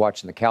because I was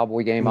watching the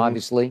Cowboy game,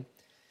 obviously.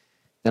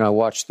 Then I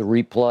watched the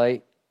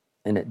replay,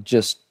 and it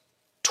just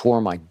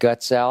tore my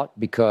guts out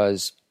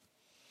because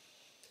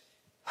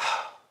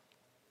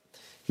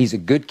he's a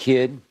good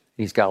kid.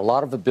 He's got a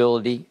lot of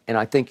ability, and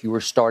I think you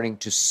were starting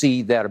to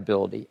see that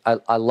ability.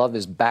 I love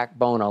his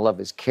backbone. I love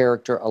his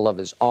character. I love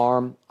his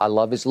arm. I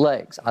love his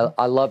legs.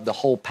 I love the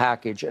whole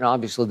package. And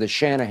obviously the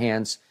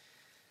Shanahans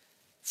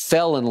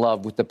fell in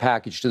love with the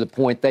package to the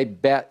point they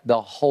bet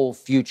the whole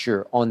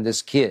future on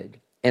this kid.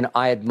 And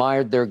I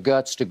admired their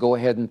guts to go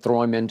ahead and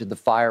throw him into the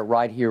fire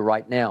right here,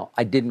 right now.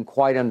 I didn't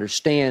quite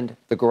understand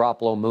the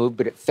Garoppolo move,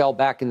 but it fell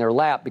back in their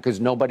lap because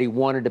nobody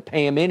wanted to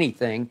pay him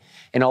anything.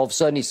 And all of a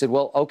sudden he said,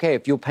 well, okay,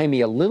 if you'll pay me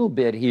a little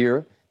bit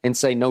here and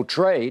say no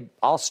trade,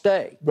 I'll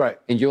stay. Right.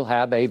 And you'll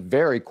have a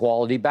very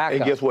quality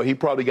backup. And guess what? He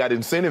probably got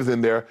incentives in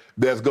there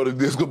that's going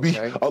to be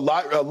a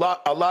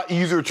lot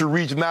easier to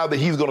reach now that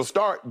he's going to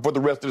start for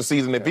the rest of the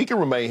season if he can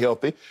remain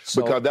healthy,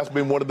 because that's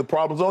been one of the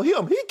problems on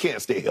him. He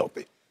can't stay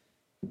healthy.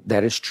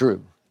 That is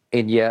true.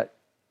 And yet,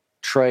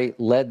 Trey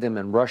led them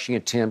in rushing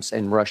attempts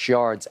and rush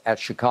yards at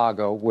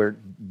Chicago, where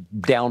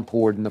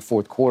downpoured in the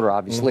fourth quarter,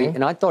 obviously.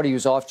 And I thought he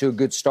was off to a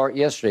good start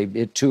yesterday. He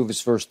had 2 of his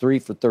first 3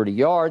 for 30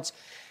 yards.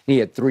 He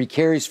had 3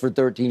 carries for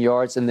 13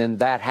 yards, and then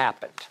that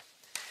happened.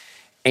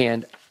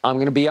 And I'm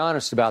going to be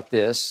honest about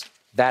this.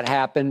 That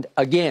happened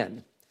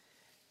again.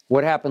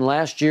 What happened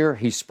last year?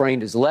 He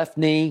sprained his left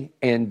knee,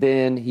 and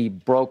then he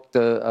broke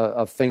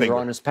a finger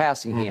on his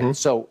passing hand.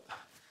 So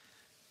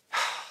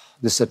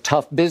this is a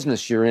tough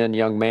business you're in,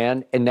 young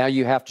man, and now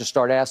you have to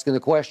start asking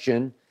the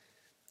question,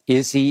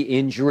 is he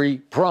injury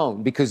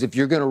prone? Because if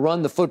you're going to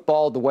run the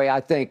football the way I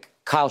think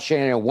Kyle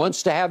Shanahan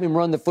wants to have him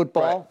run the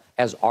football,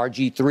 as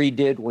RG3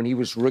 did when he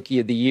was Rookie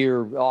of the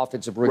Year,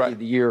 Offensive Rookie of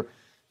the Year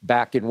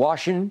back in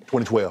Washington.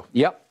 2012.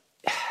 Yep.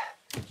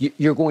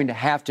 You're going to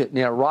have to,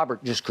 now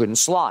Robert just couldn't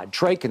slide.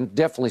 Trey can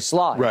definitely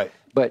slide. Right.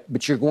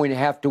 But you're going to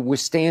have to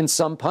withstand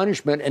some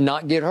punishment and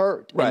not get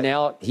hurt. Right. And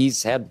now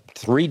he's had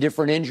 3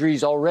 different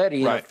injuries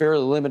already in a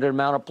fairly limited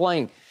amount of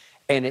playing.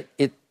 And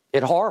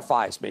it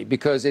horrifies me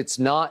because it's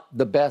not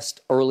the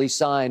best early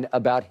sign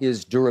about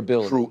his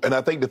durability. True. And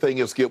I think the thing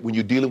is, Skip, when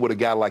you're dealing with a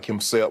guy like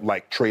himself,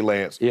 like Trey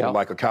Lance, or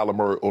like a Kyler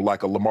Murray, or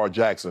like a Lamar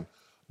Jackson,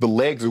 the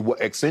legs are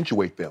what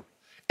accentuate them.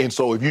 And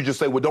so if you just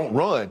say, well, don't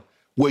run,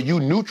 well, you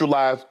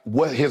neutralize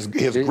what his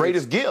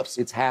greatest gifts.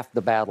 It's half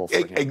the battle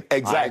for him.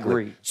 Exactly. I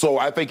agree. So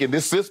I think in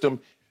this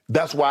system,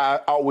 that's why I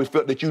always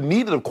felt that you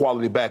needed a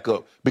quality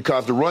backup,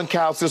 because to run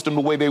Kyle's system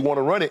the way they want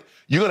to run it,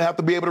 you're going to have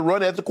to be able to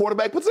run at the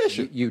quarterback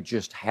position. You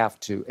just have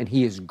to. And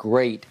he is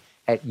great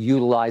at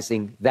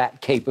utilizing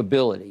that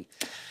capability.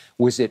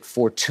 Was it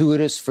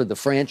fortuitous for the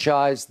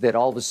franchise that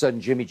all of a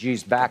sudden Jimmy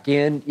G's back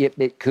in?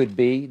 It could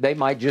be. They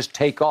might just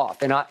take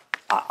off. And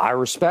I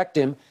respect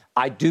him.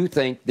 I do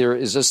think there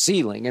is a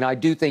ceiling, and I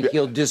do think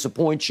he'll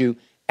disappoint you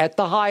at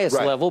the highest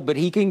level, but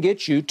he can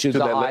get you to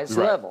the highest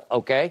level,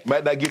 okay?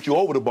 Might not get you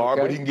over the bar,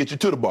 but he can get you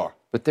to the bar.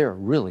 But they're a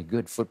really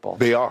good football team.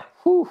 They are.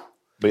 Whew.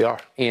 They are.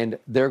 And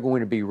they're going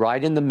to be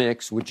right in the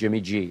mix with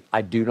Jimmy G.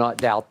 I do not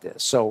doubt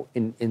this. So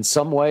in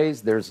some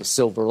ways, there's a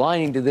silver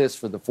lining to this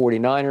for the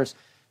 49ers.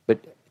 But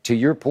to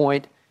your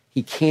point,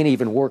 he can't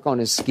even work on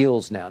his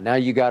skills now. Now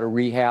you got to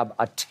rehab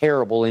a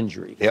terrible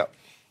injury. Yep.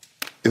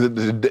 Is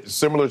it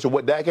similar to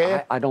what Dak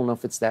had? I don't know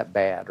if it's that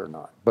bad or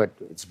not, but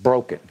it's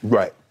broken.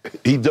 Right.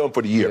 He's done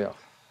for the year. Yeah,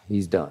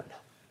 he's done.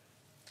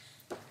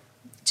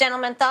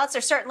 Gentlemen, thoughts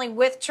are certainly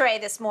with Trey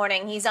this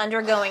morning. He's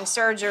undergoing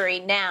surgery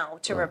now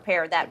to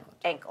repair that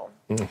ankle.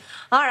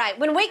 All right,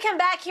 when we come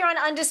back here on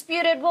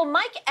Undisputed, will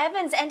Mike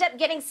Evans end up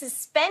getting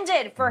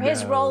suspended for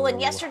his role in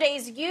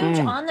yesterday's huge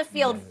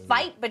on-the-field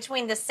fight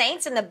between the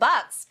Saints and the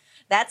Bucs?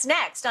 That's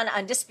next on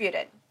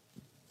Undisputed.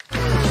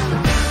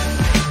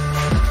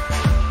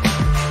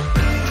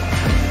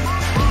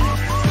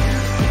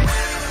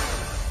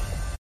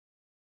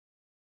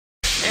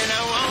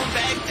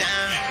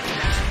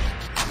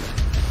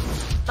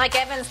 Mike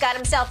Evans got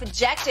himself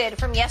ejected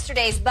from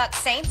yesterday's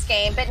Bucs-Saints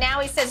game, but now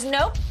he says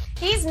nope,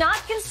 he's not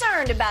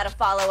concerned about a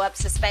follow-up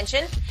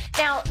suspension.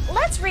 Now,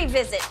 let's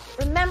revisit.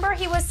 Remember,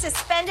 he was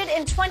suspended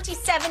in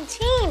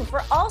 2017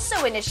 for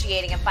also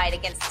initiating a fight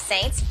against the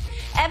Saints.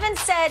 Evans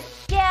said,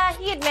 yeah,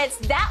 he admits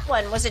that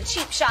one was a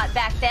cheap shot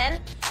back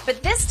then,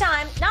 but this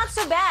time, not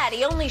so bad.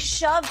 He only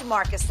shoved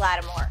Marcus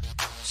Lattimore.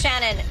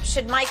 Shannon,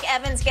 should Mike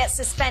Evans get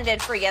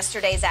suspended for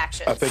yesterday's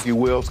actions? I think he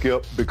will,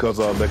 Skip, because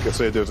like I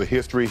said, there's a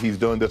history. He's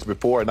done this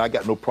before, and I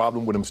got no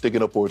problem with him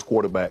sticking up for his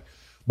quarterback.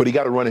 But he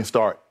got a running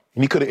start,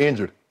 and he could have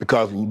injured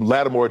because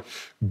Lattimore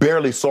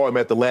barely saw him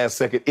at the last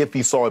second, if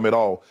he saw him at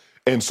all.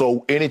 And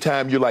so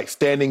anytime you're like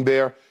standing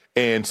there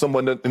and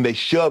they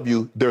shove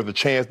you, there's a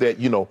chance that,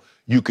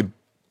 you could,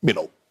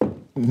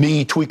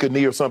 tweak a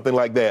knee or something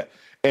like that.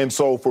 And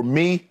so for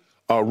me,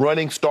 a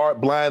running start,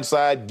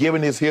 blindside,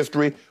 given his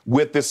history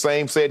with this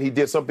same set, he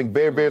did something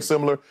very, very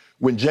similar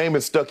when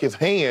Jameis stuck his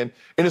hand.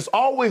 And it's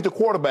always the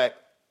quarterback.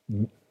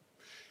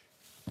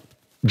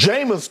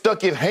 Jameis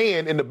stuck his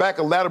hand in the back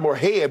of Lattimore's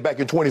head back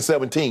in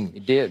 2017. He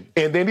did.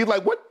 And then he's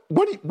like, what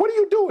are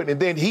you doing? And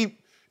then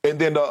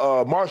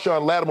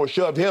Marshawn Lattimore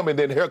shoved him, and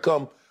then here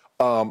come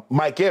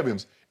Mike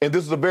Evans. And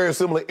this is a very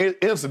similar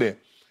incident.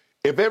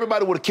 If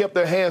everybody would have kept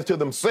their hands to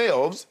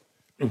themselves,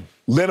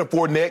 Leonard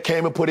Fournette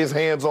came and put his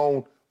hands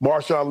on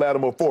Marshawn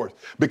Lattimore first.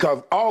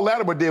 Because all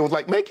Lattimore did was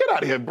like, man, get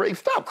out of here, Brady.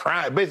 Stop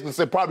crying.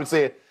 Basically probably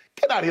said,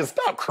 get out of here,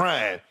 stop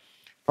crying.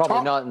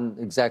 Probably not in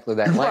exactly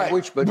that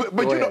language, but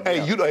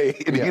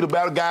he's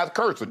about a guy's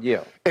cursing.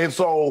 Yeah. And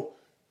so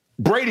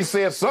Brady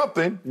said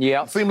something.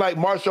 Yeah. Seemed like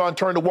Marshawn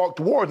turned to walk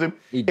towards him,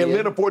 and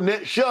Leonard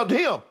Fournette shoved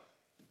him.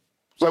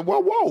 It's like,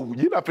 whoa,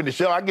 you're not finna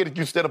shove. I get it,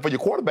 you stand up for your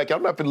quarterback.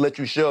 I'm not finna let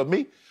you shove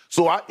me.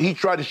 So he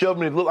tried to shove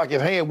me, and it looked like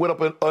his hand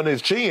went up on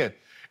his chin.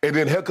 And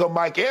then here come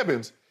Mike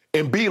Evans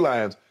and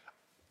beelines.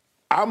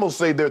 I'm going to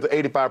say there's an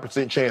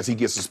 85% chance he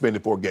gets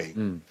suspended for a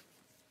game.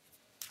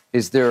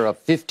 Is there a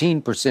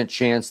 15%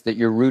 chance that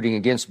you're rooting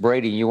against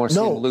Brady and you want to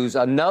see him lose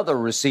another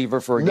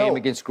receiver for a game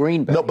against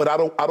Green Bay? No, but I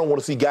don't want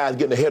to see guys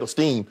getting ahead of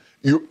steam.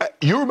 You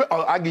remember,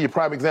 I'll give you a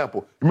prime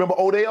example. Remember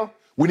Odell?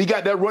 When he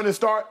got that running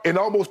start and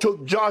almost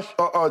took Josh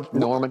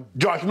Norman.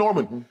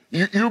 Mm-hmm.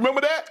 You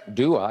remember that?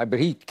 Do I? But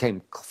he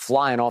came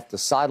flying off the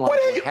sideline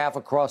halfway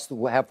across the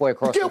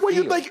field. What do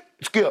you think,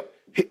 Skip?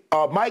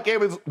 Mike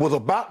Evans was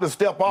about to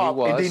step off,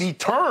 and then he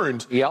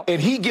turns,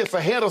 and he gets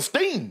ahead of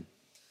steam.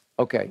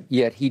 Okay,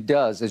 yet he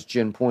does, as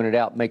Jen pointed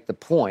out, make the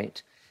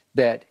point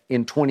that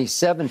in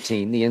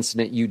 2017, the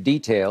incident you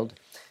detailed,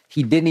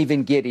 he didn't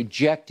even get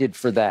ejected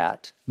for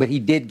that, but he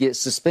did get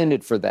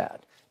suspended for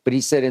that. But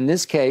he said in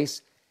this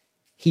case,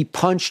 he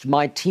punched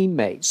my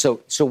teammate.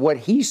 So what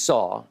he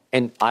saw,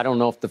 and I don't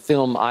know if the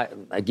film,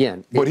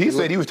 But he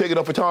said he was taking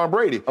up for Tom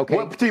Brady. Okay.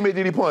 What teammate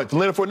did he punch?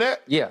 Leonard Fournette?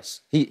 Yes.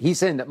 He's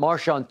saying that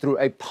Marshawn threw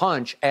a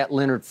punch at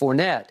Leonard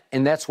Fournette,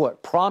 and that's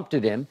what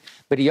prompted him.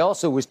 But he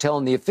also was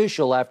telling the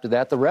official after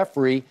that, the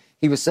referee,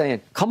 he was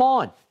saying, come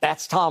on,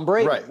 that's Tom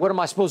Brady. Right. What am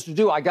I supposed to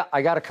do? I got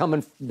to come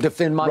and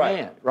defend my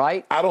man,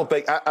 right? I don't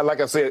think,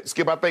 like I said,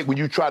 Skip, I think when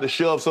you try to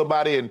shove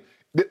somebody, and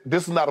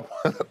this is not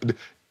a...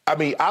 I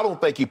don't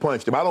think he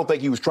punched him. I don't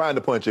think he was trying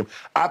to punch him.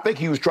 I think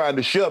he was trying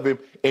to shove him,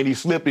 and he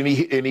slipped, and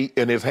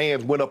his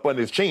hands went up under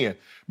his chin.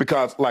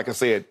 Because, like I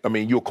said,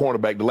 you're a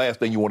cornerback. The last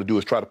thing you want to do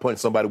is try to punch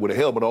somebody with a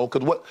helmet on.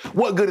 Because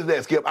what good is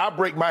that, Skip? I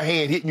break my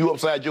hand hitting you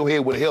upside your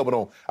head with a helmet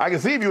on. I can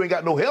see if you ain't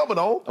got no helmet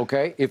on.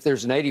 Okay. If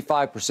there's an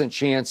 85%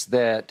 chance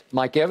that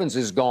Mike Evans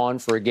is gone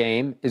for a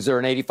game, is there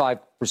an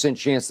 85%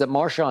 chance that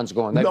Marshawn's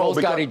gone? They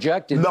both got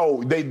ejected.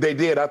 No, they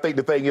did. I think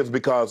the thing is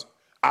because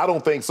I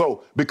don't think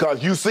so.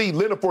 Because you see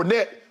Leonard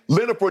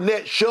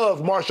Fournette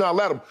shoves Marshawn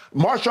Lattimore.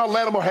 Marshawn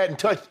Lattimore hadn't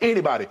touched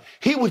anybody.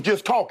 He was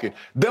just talking.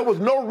 There was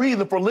no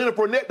reason for Leonard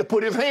Fournette to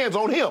put his hands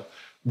on him.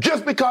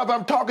 Just because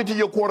I'm talking to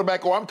your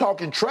quarterback or I'm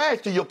talking trash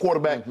to your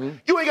quarterback,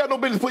 you ain't got no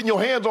business putting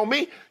your hands on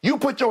me. You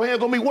put your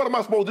hands on me, what am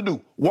I supposed to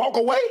do? Walk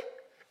away?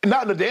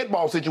 Not in a dead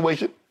ball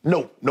situation.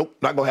 Nope,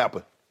 not going to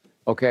happen.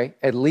 Okay,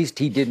 at least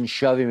he didn't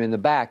shove him in the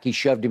back. He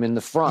shoved him in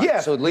the front.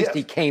 Yes, so at least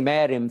he came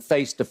at him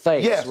face to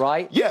face,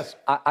 right? Yes.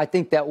 I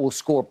think that will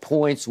score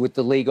points with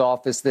the league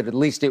office that at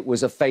least it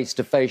was a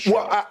face-to-face shove.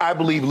 Well, I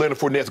believe Leonard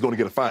Fournette's going to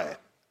get a fine.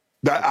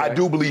 Okay. I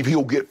do believe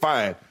he'll get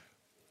fined.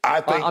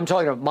 I'm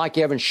talking about Mike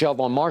Evans'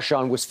 shove on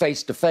Marshawn was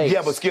face-to-face.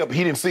 Yeah, but Skip,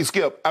 he didn't see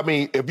Skip.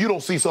 If you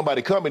don't see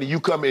somebody coming and you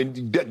come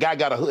and that guy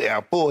got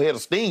a full head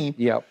of steam,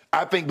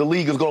 I think the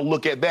league is going to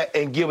look at that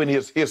and given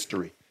his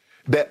history.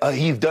 That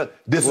he's done.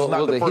 This is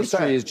not the first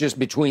time. The history is just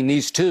between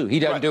these two. He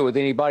doesn't do it with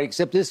anybody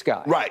except this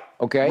guy. Right.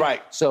 Okay.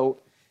 Right. So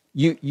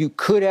you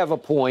could have a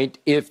point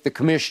if the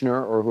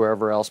commissioner or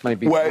whoever else may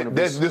be. Well,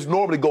 this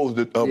normally goes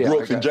to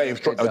Brooks and James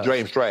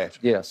Trash.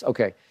 Yes.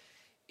 Okay.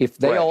 If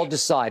they all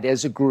decide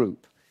as a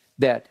group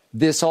that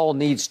this all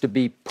needs to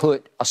be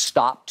put a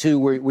stop to,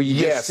 where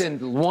you just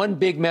send one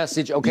big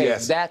message,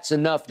 that's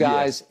enough,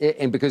 guys,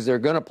 and because they're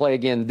going to play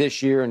again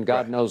this year, and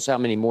God knows how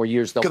many more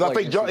years they'll play.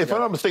 Because I think, if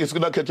I'm not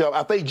mistaken,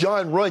 I think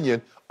John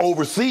Runyon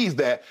oversees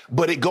that,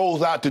 but it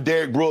goes out to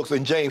Derek Brooks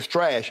and James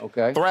Thrash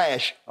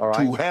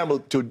to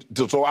handle.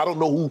 So I don't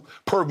know who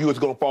purview is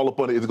going to fall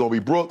upon it. Is it going to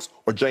be Brooks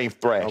or James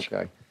Thrash?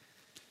 Okay.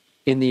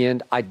 In the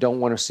end, I don't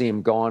want to see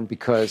him gone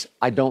because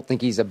I don't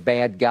think he's a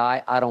bad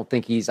guy. I don't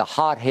think he's a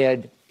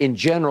hothead. In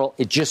general,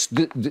 it just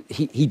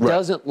he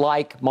doesn't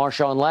like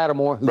Marshawn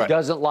Lattimore, who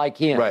doesn't like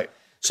him. Right.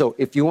 So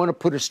if you want to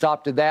put a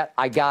stop to that,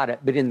 I got it.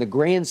 But in the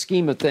grand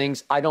scheme of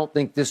things, I don't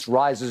think this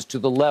rises to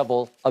the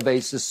level of a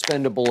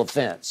suspendable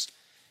offense.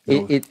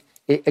 No.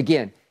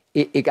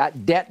 It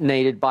got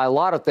detonated by a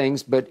lot of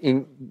things, but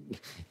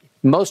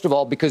most of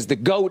all because the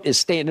GOAT is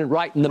standing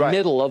right in the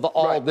middle of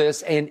all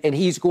this, and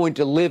he's going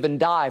to live and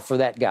die for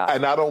that guy.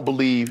 And I don't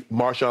believe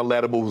Marshawn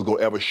Lattimore was going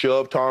to ever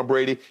shove Tom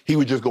Brady. He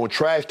was just going to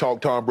trash talk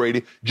Tom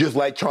Brady, just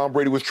like Tom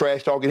Brady was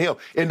trash talking him.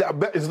 And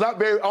it's not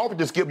very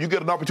often, Skip, you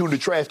get an opportunity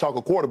to trash talk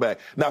a quarterback.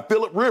 Now,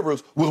 Phillip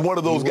Rivers was one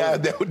of those guys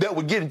that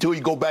would get into it,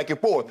 you go back and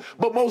forth.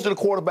 But most of the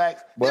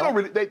quarterbacks, they don't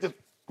really,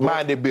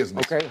 mind their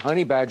business. Okay,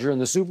 Honey Badger in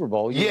the Super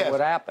Bowl. You know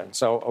what happened.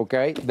 So,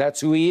 okay, that's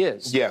who he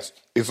is. Yes.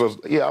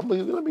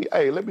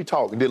 Let me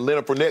talk. And then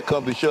Leonard Fournette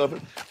comes and shoves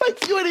it.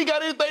 Like, you ain't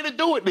got anything to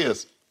do with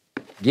this.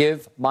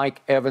 Give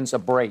Mike Evans a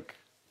break.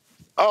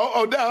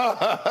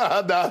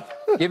 No.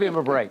 Give him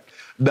a break.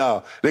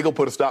 No, they're going to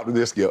put a stop to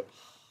this, Skip.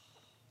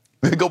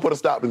 They're going to put a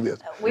stop to this.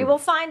 We will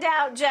find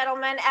out,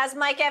 gentlemen. As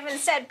Mike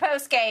Evans said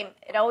post-game,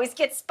 it always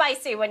gets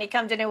spicy when you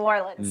come to New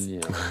Orleans.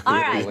 Yeah. All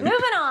right,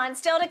 moving on.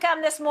 Still to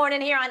come this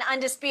morning here on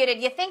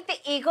Undisputed. You think the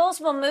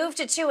Eagles will move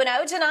to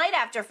 2-0 tonight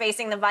after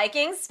facing the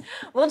Vikings?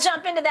 We'll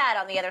jump into that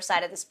on the other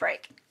side of this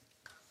break.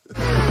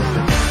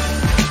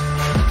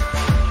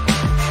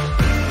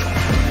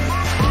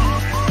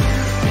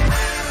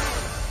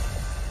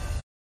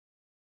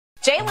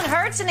 Jalen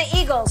Hurts and the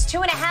Eagles,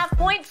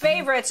 2.5-point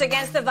favorites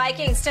against the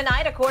Vikings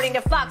tonight, according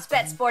to Fox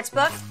Bet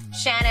Sportsbook.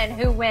 Shannon,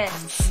 who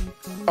wins?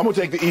 I'm going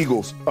to take the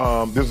Eagles.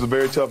 This is a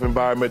very tough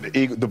environment.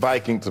 The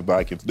Vikings.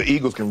 The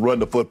Eagles can run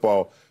the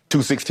football.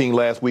 216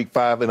 last week,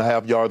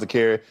 5.5 yards a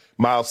carry.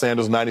 Miles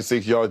Sanders,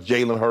 96 yards.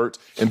 Jalen Hurts,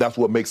 and that's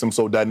what makes them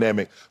so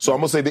dynamic. So I'm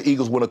going to say the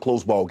Eagles win a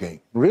close ball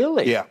game.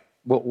 Really? Yeah.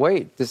 But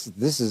wait, this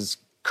is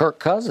Kirk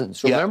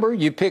Cousins. Remember,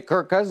 you picked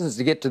Kirk Cousins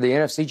to get to the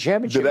NFC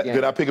Championship game.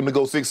 Did I pick him to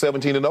go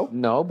 6-17-0?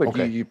 No, but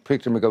you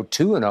picked him to go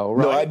 2-0,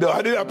 right? No,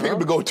 I did. I picked him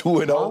to go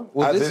 2-0.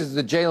 Well, this is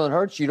the Jalen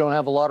Hurts you don't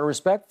have a lot of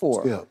respect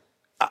for.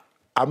 Yeah.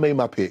 I made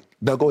my pick.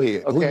 Now go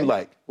ahead. Okay. Who you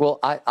like? Well,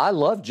 I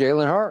love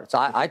Jalen Hurts.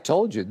 I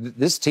told you,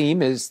 this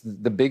team is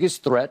the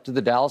biggest threat to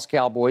the Dallas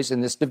Cowboys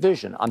in this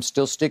division. I'm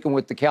still sticking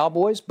with the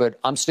Cowboys, but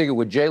I'm sticking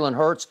with Jalen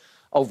Hurts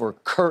over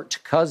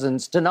Kirk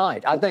Cousins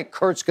tonight. I think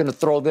Kurt's going to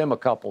throw them a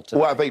couple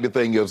tonight. Well, I think the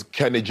thing is,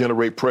 can they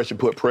generate pressure,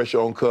 put pressure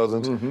on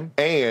Cousins? Mm-hmm.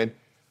 And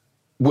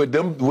with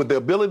the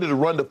ability to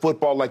run the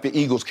football like the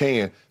Eagles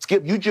can,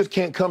 Skip, you just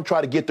can't come try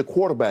to get the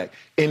quarterback.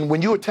 And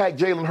when you attack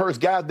Jalen Hurts,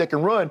 guys that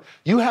can run,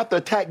 you have to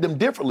attack them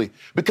differently.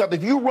 Because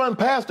if you run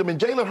past him and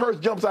Jalen Hurts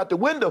jumps out the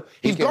window,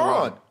 he's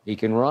gone. He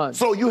can run.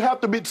 So you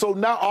have to be. So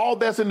now all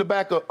that's in the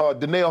back of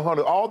Danielle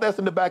Hunter, all that's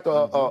in the back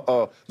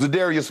of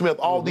Zadarius Smith,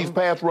 all these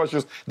pass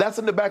rushers, that's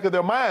in the back of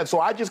their mind.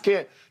 So I just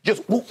can't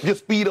just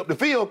speed up the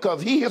field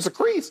because he hits a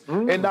crease,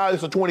 and now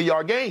it's a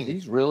 20-yard game.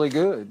 He's really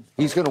good.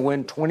 He's going to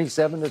win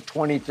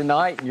 27-20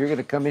 tonight, and you're going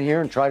to come in here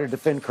and try to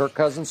defend Kirk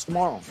Cousins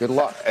tomorrow. Good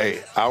luck.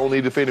 Hey, I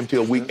only defend him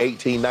till week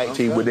 18,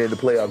 19, when they're in the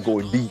playoffs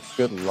going deep.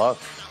 Good luck.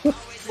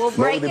 We'll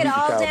break it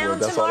all down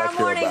tomorrow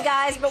morning,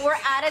 guys, but we're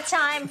out of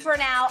time for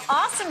now.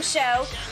 Awesome show.